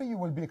therapy, you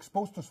will be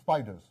exposed to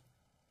spiders.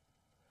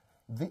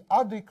 The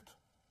addict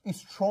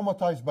is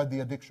traumatized by the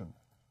addiction.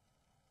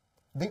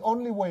 The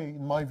only way,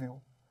 in my view,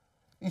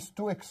 is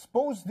to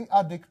expose the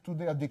addict to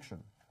the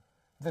addiction,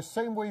 the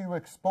same way you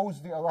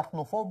expose the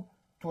arachnophobe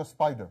to a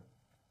spider.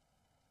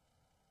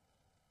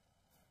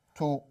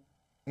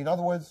 In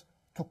other words,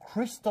 to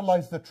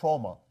crystallize the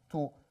trauma,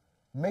 to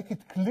make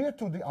it clear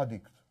to the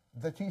addict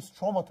that he is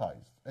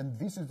traumatized, and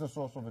this is the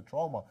source of the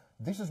trauma.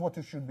 This is what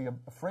you should be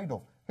afraid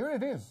of. Here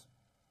it is.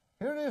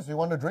 Here it is. You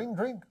want to drink?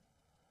 Drink.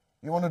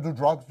 You want to do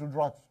drugs? Do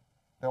drugs.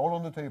 They're all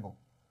on the table.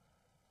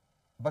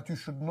 But you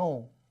should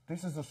know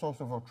this is the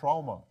source of your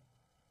trauma.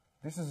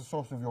 This is the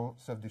source of your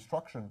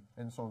self-destruction,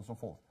 and so on and so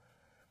forth.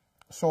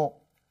 So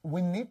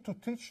we need to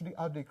teach the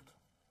addict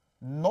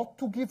not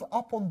to give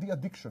up on the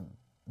addiction.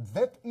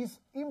 That is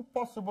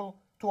impossible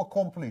to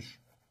accomplish,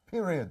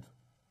 period.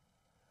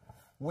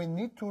 We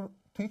need to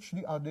teach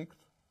the addict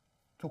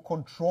to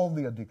control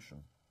the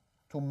addiction,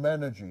 to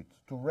manage it,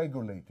 to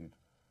regulate it,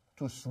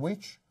 to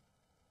switch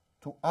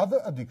to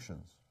other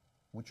addictions,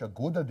 which are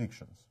good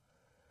addictions,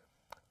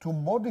 to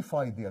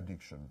modify the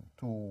addiction,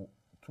 to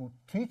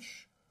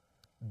teach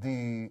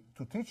the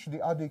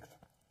addict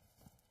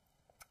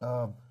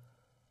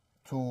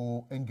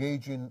to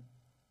engage in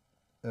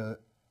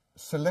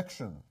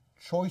selection,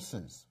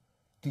 choices,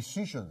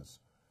 decisions,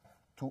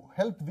 to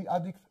help the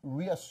addict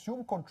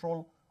reassume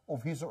control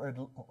of his or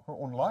her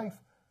own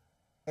life,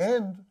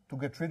 and to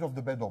get rid of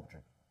the bad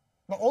object.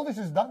 Now, all this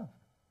is done.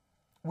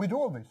 We do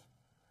all this.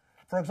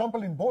 For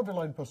example, in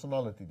borderline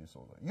personality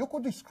disorder, you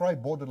could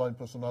describe borderline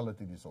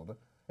personality disorder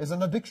as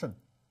an addiction.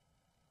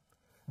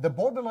 The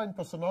borderline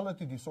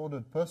personality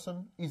disordered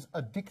person is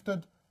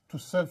addicted to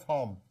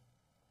self-harm.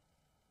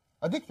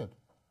 Addicted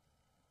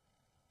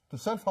to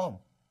self-harm.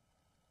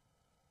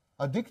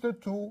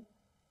 Addicted to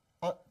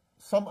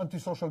some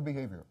antisocial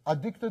behavior.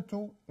 Addicted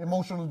to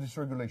emotional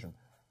dysregulation.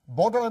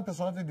 Borderline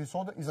personality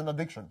disorder is an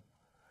addiction.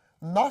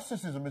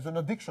 Narcissism is an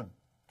addiction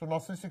to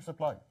narcissistic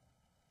supply.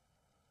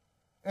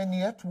 And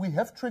yet we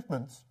have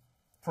treatments,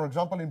 for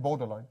example in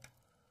borderline,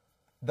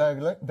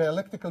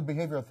 dialectical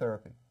behavior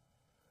therapy.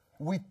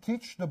 We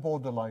teach the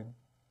borderline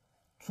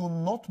to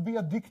not be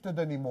addicted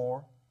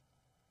anymore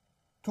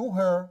to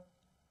her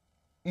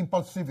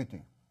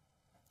impulsivity,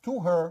 to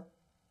her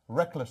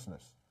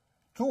recklessness,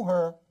 to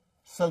her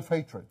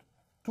self-hatred,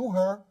 to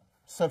her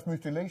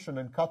self-mutilation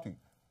and cutting.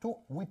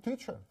 We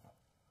teach her.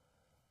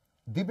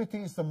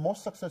 DBT is the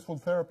most successful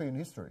therapy in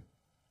history.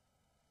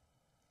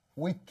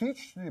 We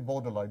teach the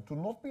borderline to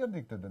not be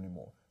addicted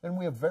anymore, and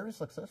we are very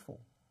successful.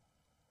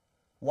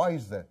 Why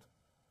is that?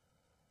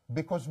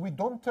 Because we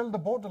don't tell the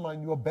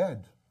borderline you're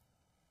bad.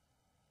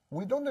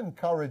 We don't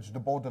encourage the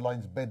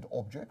borderline's bad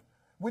object.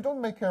 We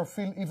don't make her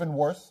feel even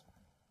worse.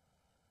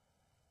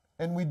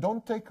 And we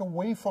don't take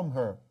away from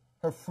her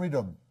her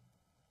freedom.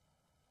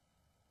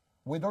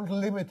 We don't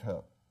limit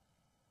her.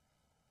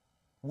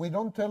 We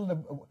don't tell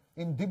them,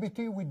 in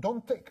DBT, we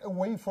don't take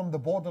away from the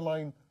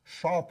borderline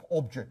sharp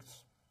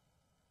objects,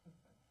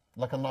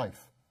 like a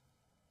knife.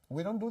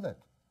 We don't do that.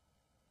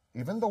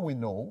 Even though we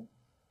know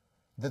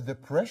that the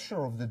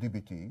pressure of the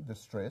DBT, the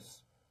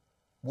stress,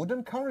 would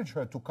encourage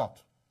her to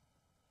cut,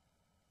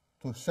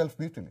 to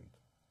self-mutilate.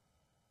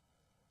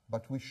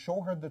 But we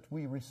show her that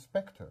we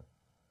respect her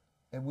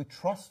and we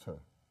trust her.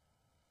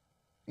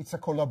 It's a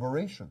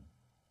collaboration.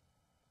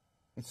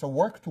 It's a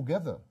work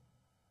together.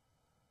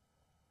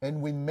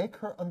 And we make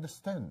her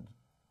understand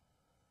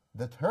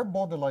that her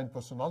borderline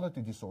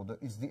personality disorder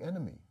is the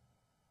enemy.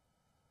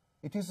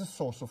 It is a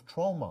source of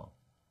trauma.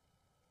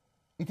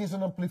 It is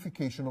an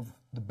amplification of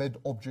the bad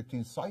object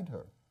inside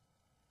her.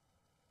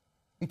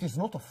 It is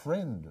not a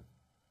friend.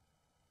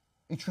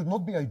 It should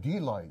not be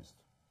idealized.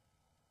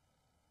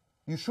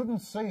 You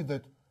shouldn't say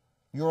that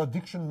your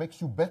addiction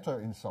makes you better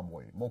in some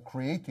way, more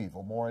creative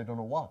or more I don't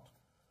know what.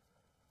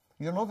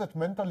 You know that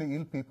mentally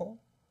ill people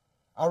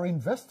are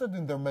invested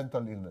in their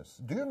mental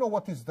illness. Do you know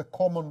what is the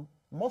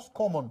most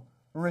common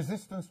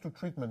resistance to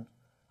treatment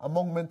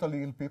among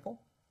mentally ill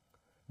people?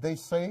 They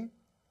say,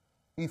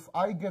 if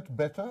I get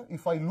better,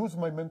 if I lose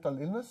my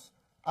mental illness,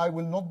 I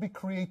will not be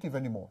creative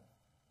anymore.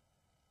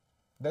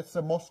 That's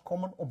the most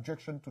common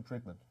objection to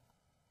treatment.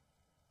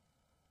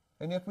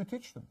 And yet we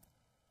teach them.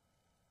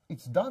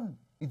 It's done.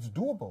 It's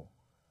doable.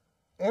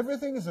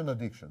 Everything is an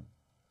addiction.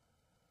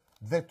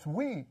 That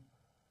we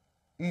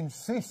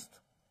insist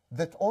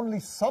that only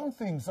some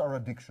things are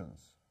addictions.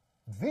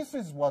 This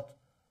is what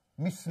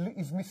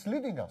is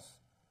misleading us.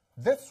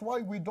 That's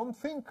why we don't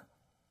think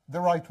the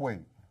right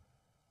way.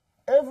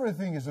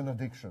 Everything is an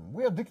addiction.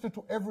 We're addicted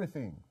to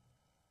everything.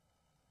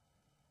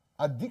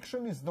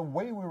 Addiction is the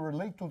way we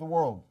relate to the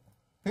world,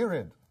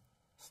 period.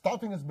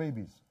 Starting as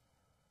babies.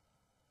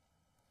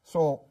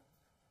 So,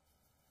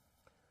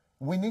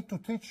 we need to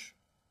teach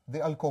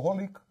the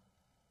alcoholic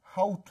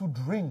how to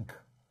drink,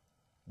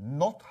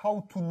 not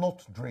how to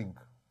not drink.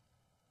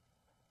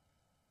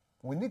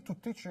 We need to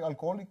teach the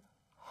alcoholic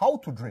how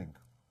to drink,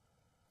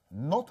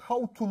 not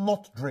how to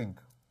not drink.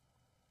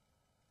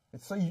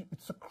 It's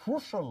a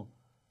crucial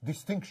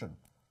distinction.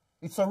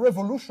 It's a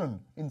revolution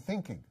in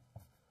thinking.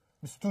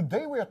 Because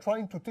today we are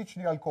trying to teach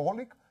the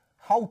alcoholic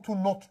how to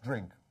not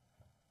drink.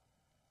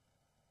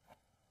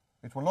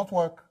 It will not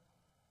work,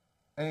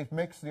 and it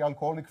makes the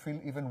alcoholic feel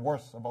even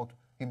worse about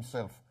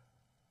himself.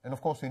 And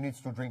of course, he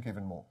needs to drink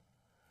even more.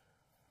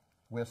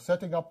 We are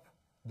setting up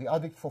the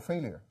addict for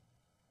failure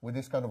with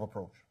this kind of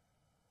approach.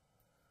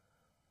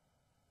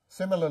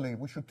 Similarly,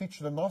 we should teach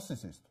the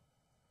narcissist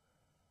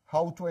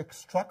how to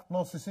extract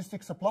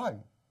narcissistic supply,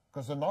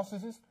 because the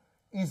narcissist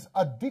is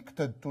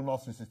addicted to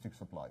narcissistic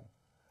supply.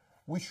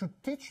 We should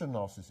teach the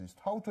narcissist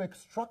how to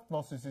extract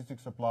narcissistic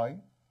supply,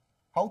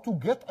 how to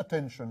get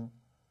attention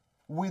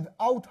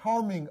without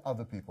harming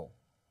other people.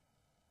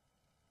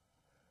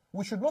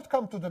 We should not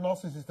come to the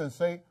narcissist and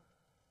say,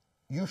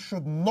 you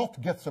should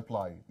not get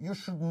supply, you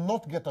should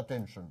not get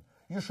attention,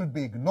 you should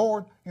be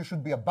ignored, you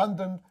should be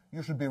abandoned,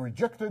 you should be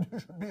rejected, you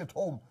should be at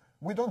home.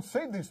 We don't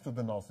say this to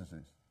the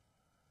narcissist.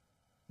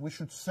 We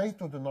should say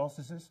to the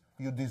narcissist,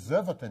 you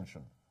deserve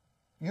attention.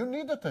 You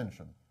need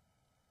attention.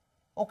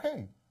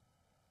 Okay,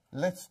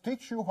 let's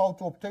teach you how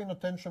to obtain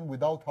attention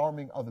without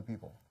harming other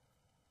people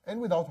and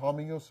without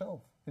harming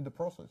yourself in the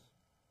process.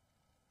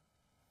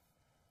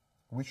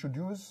 We should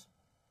use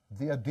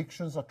the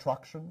addiction's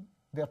attraction,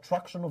 the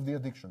attraction of the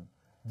addiction,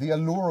 the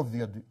allure of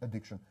the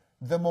addiction,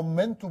 the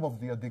momentum of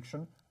the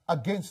addiction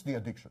against the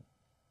addiction.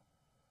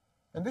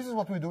 And this is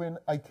what we do in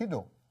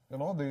Aikido, you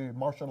know, the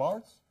martial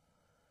arts,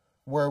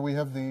 where we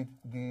have the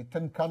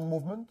Tenkan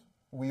movement.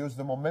 We use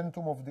the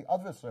momentum of the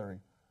adversary,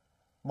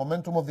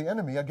 momentum of the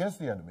enemy against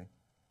the enemy.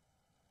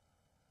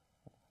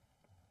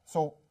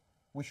 So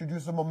we should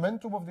use the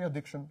momentum of the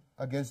addiction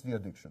against the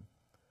addiction.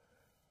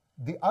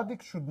 The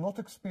addict should not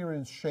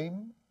experience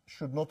shame,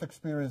 should not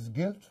experience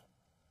guilt,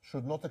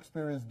 should not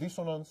experience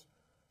dissonance,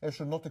 and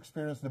should not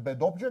experience the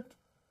bad object.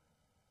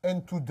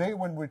 And today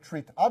when we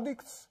treat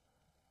addicts,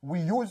 we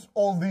use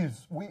all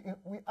these. We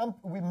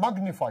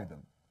magnify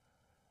them.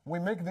 We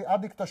make the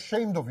addict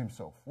ashamed of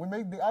himself. We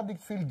make the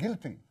addict feel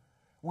guilty.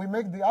 We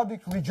make the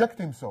addict reject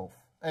himself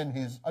and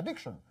his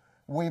addiction.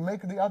 We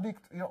make the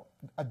addict,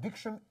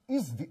 addiction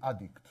is the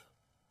addict.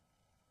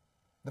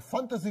 The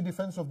fantasy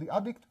defense of the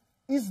addict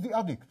is the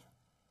addict.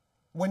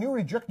 When you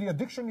reject the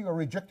addiction, you are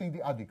rejecting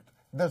the addict.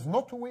 There's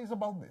no two ways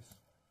about this.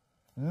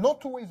 No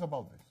two ways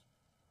about this.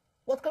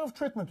 What kind of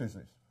treatment is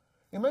this?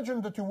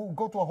 Imagine that you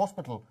go to a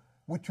hospital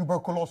with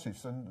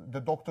tuberculosis and the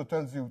doctor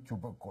tells you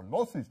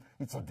tuberculosis,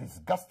 it's a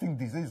disgusting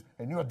disease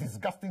and you're a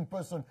disgusting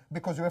person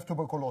because you have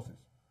tuberculosis.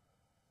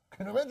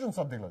 Can you imagine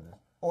something like this?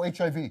 Or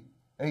HIV,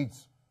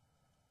 AIDS,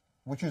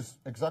 which is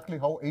exactly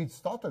how AIDS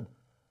started.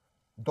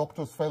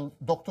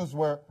 Doctors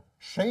were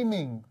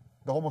shaming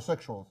the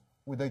homosexuals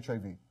with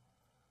HIV.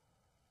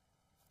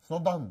 It's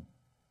not done.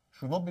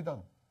 Should not be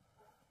done.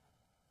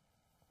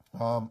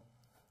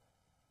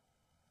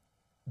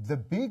 The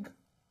big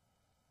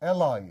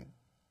ally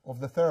of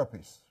the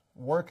therapist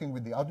working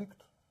with the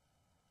addict,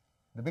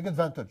 the big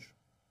advantage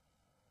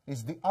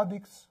is the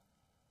addict's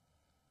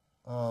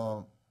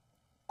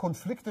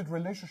conflicted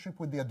relationship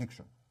with the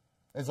addiction.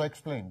 As I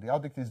explained, the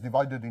addict is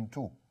divided in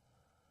two.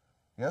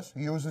 Yes,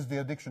 he uses the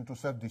addiction to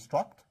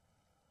self-destruct,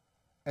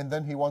 and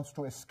then he wants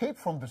to escape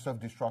from the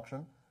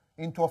self-destruction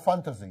into a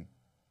fantasy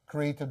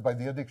created by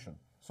the addiction.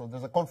 So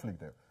there's a conflict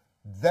there.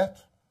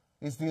 That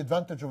is the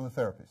advantage of the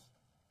therapist.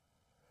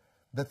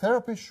 The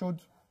therapist should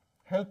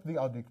help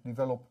the addict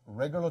develop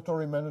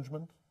regulatory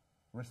management,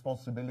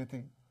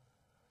 responsibility,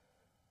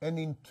 an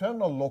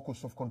internal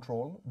locus of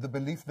control, the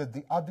belief that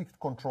the addict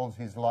controls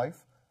his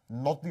life,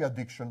 not the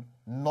addiction,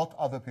 not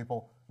other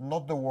people,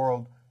 not the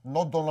world,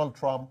 not Donald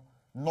Trump,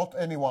 not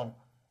anyone.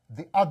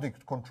 The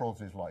addict controls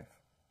his life.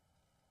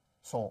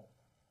 So,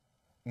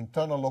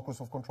 internal locus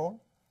of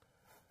control,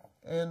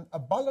 and a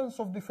balance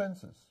of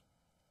defenses.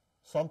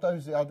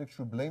 Sometimes the addict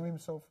should blame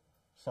himself,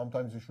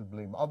 sometimes he should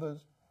blame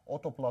others,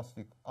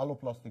 autoplastic,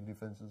 alloplastic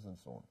defenses, and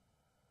so on.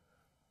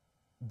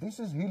 This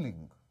is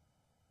healing.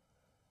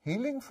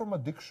 Healing from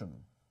addiction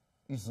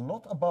is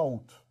not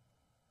about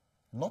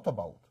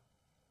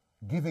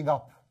giving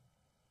up,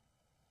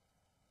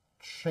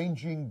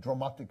 changing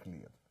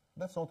dramatically.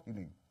 That's not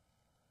healing.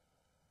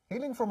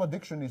 Healing from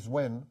addiction is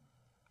when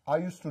I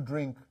used to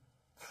drink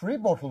 3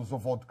 bottles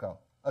of vodka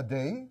a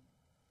day,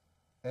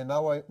 and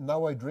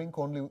now I drink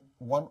only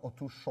 1 or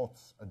 2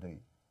 shots a day.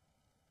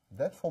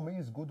 That for me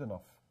is good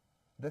enough.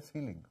 That's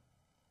healing.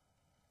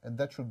 And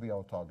that should be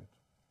our target.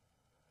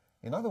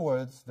 In other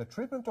words, the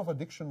treatment of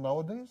addiction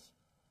nowadays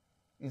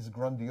is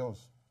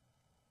grandiose,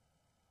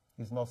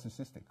 is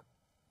narcissistic.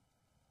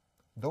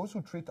 Those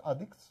who treat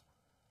addicts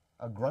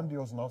are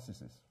grandiose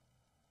narcissists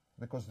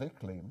because they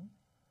claim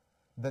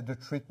that the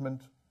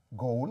treatment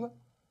goal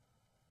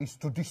is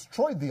to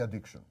destroy the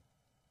addiction.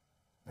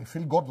 They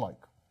feel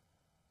godlike.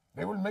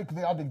 They will make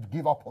the addict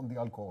give up on the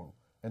alcohol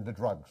and the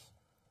drugs.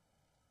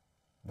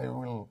 They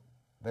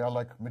are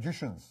like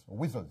magicians,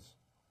 wizards.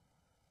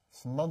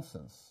 It's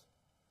nonsense.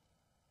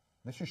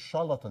 This is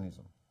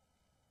charlatanism,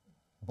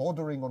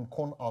 bordering on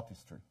con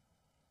artistry.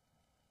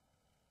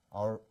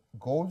 Our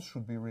goals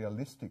should be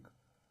realistic,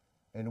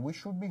 and we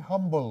should be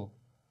humble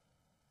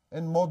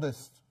and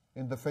modest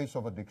in the face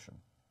of addiction,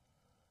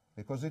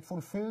 because it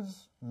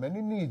fulfills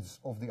many needs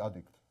of the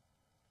addict,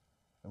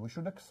 and we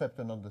should accept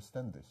and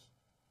understand this.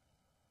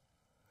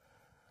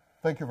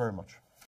 Thank you very much.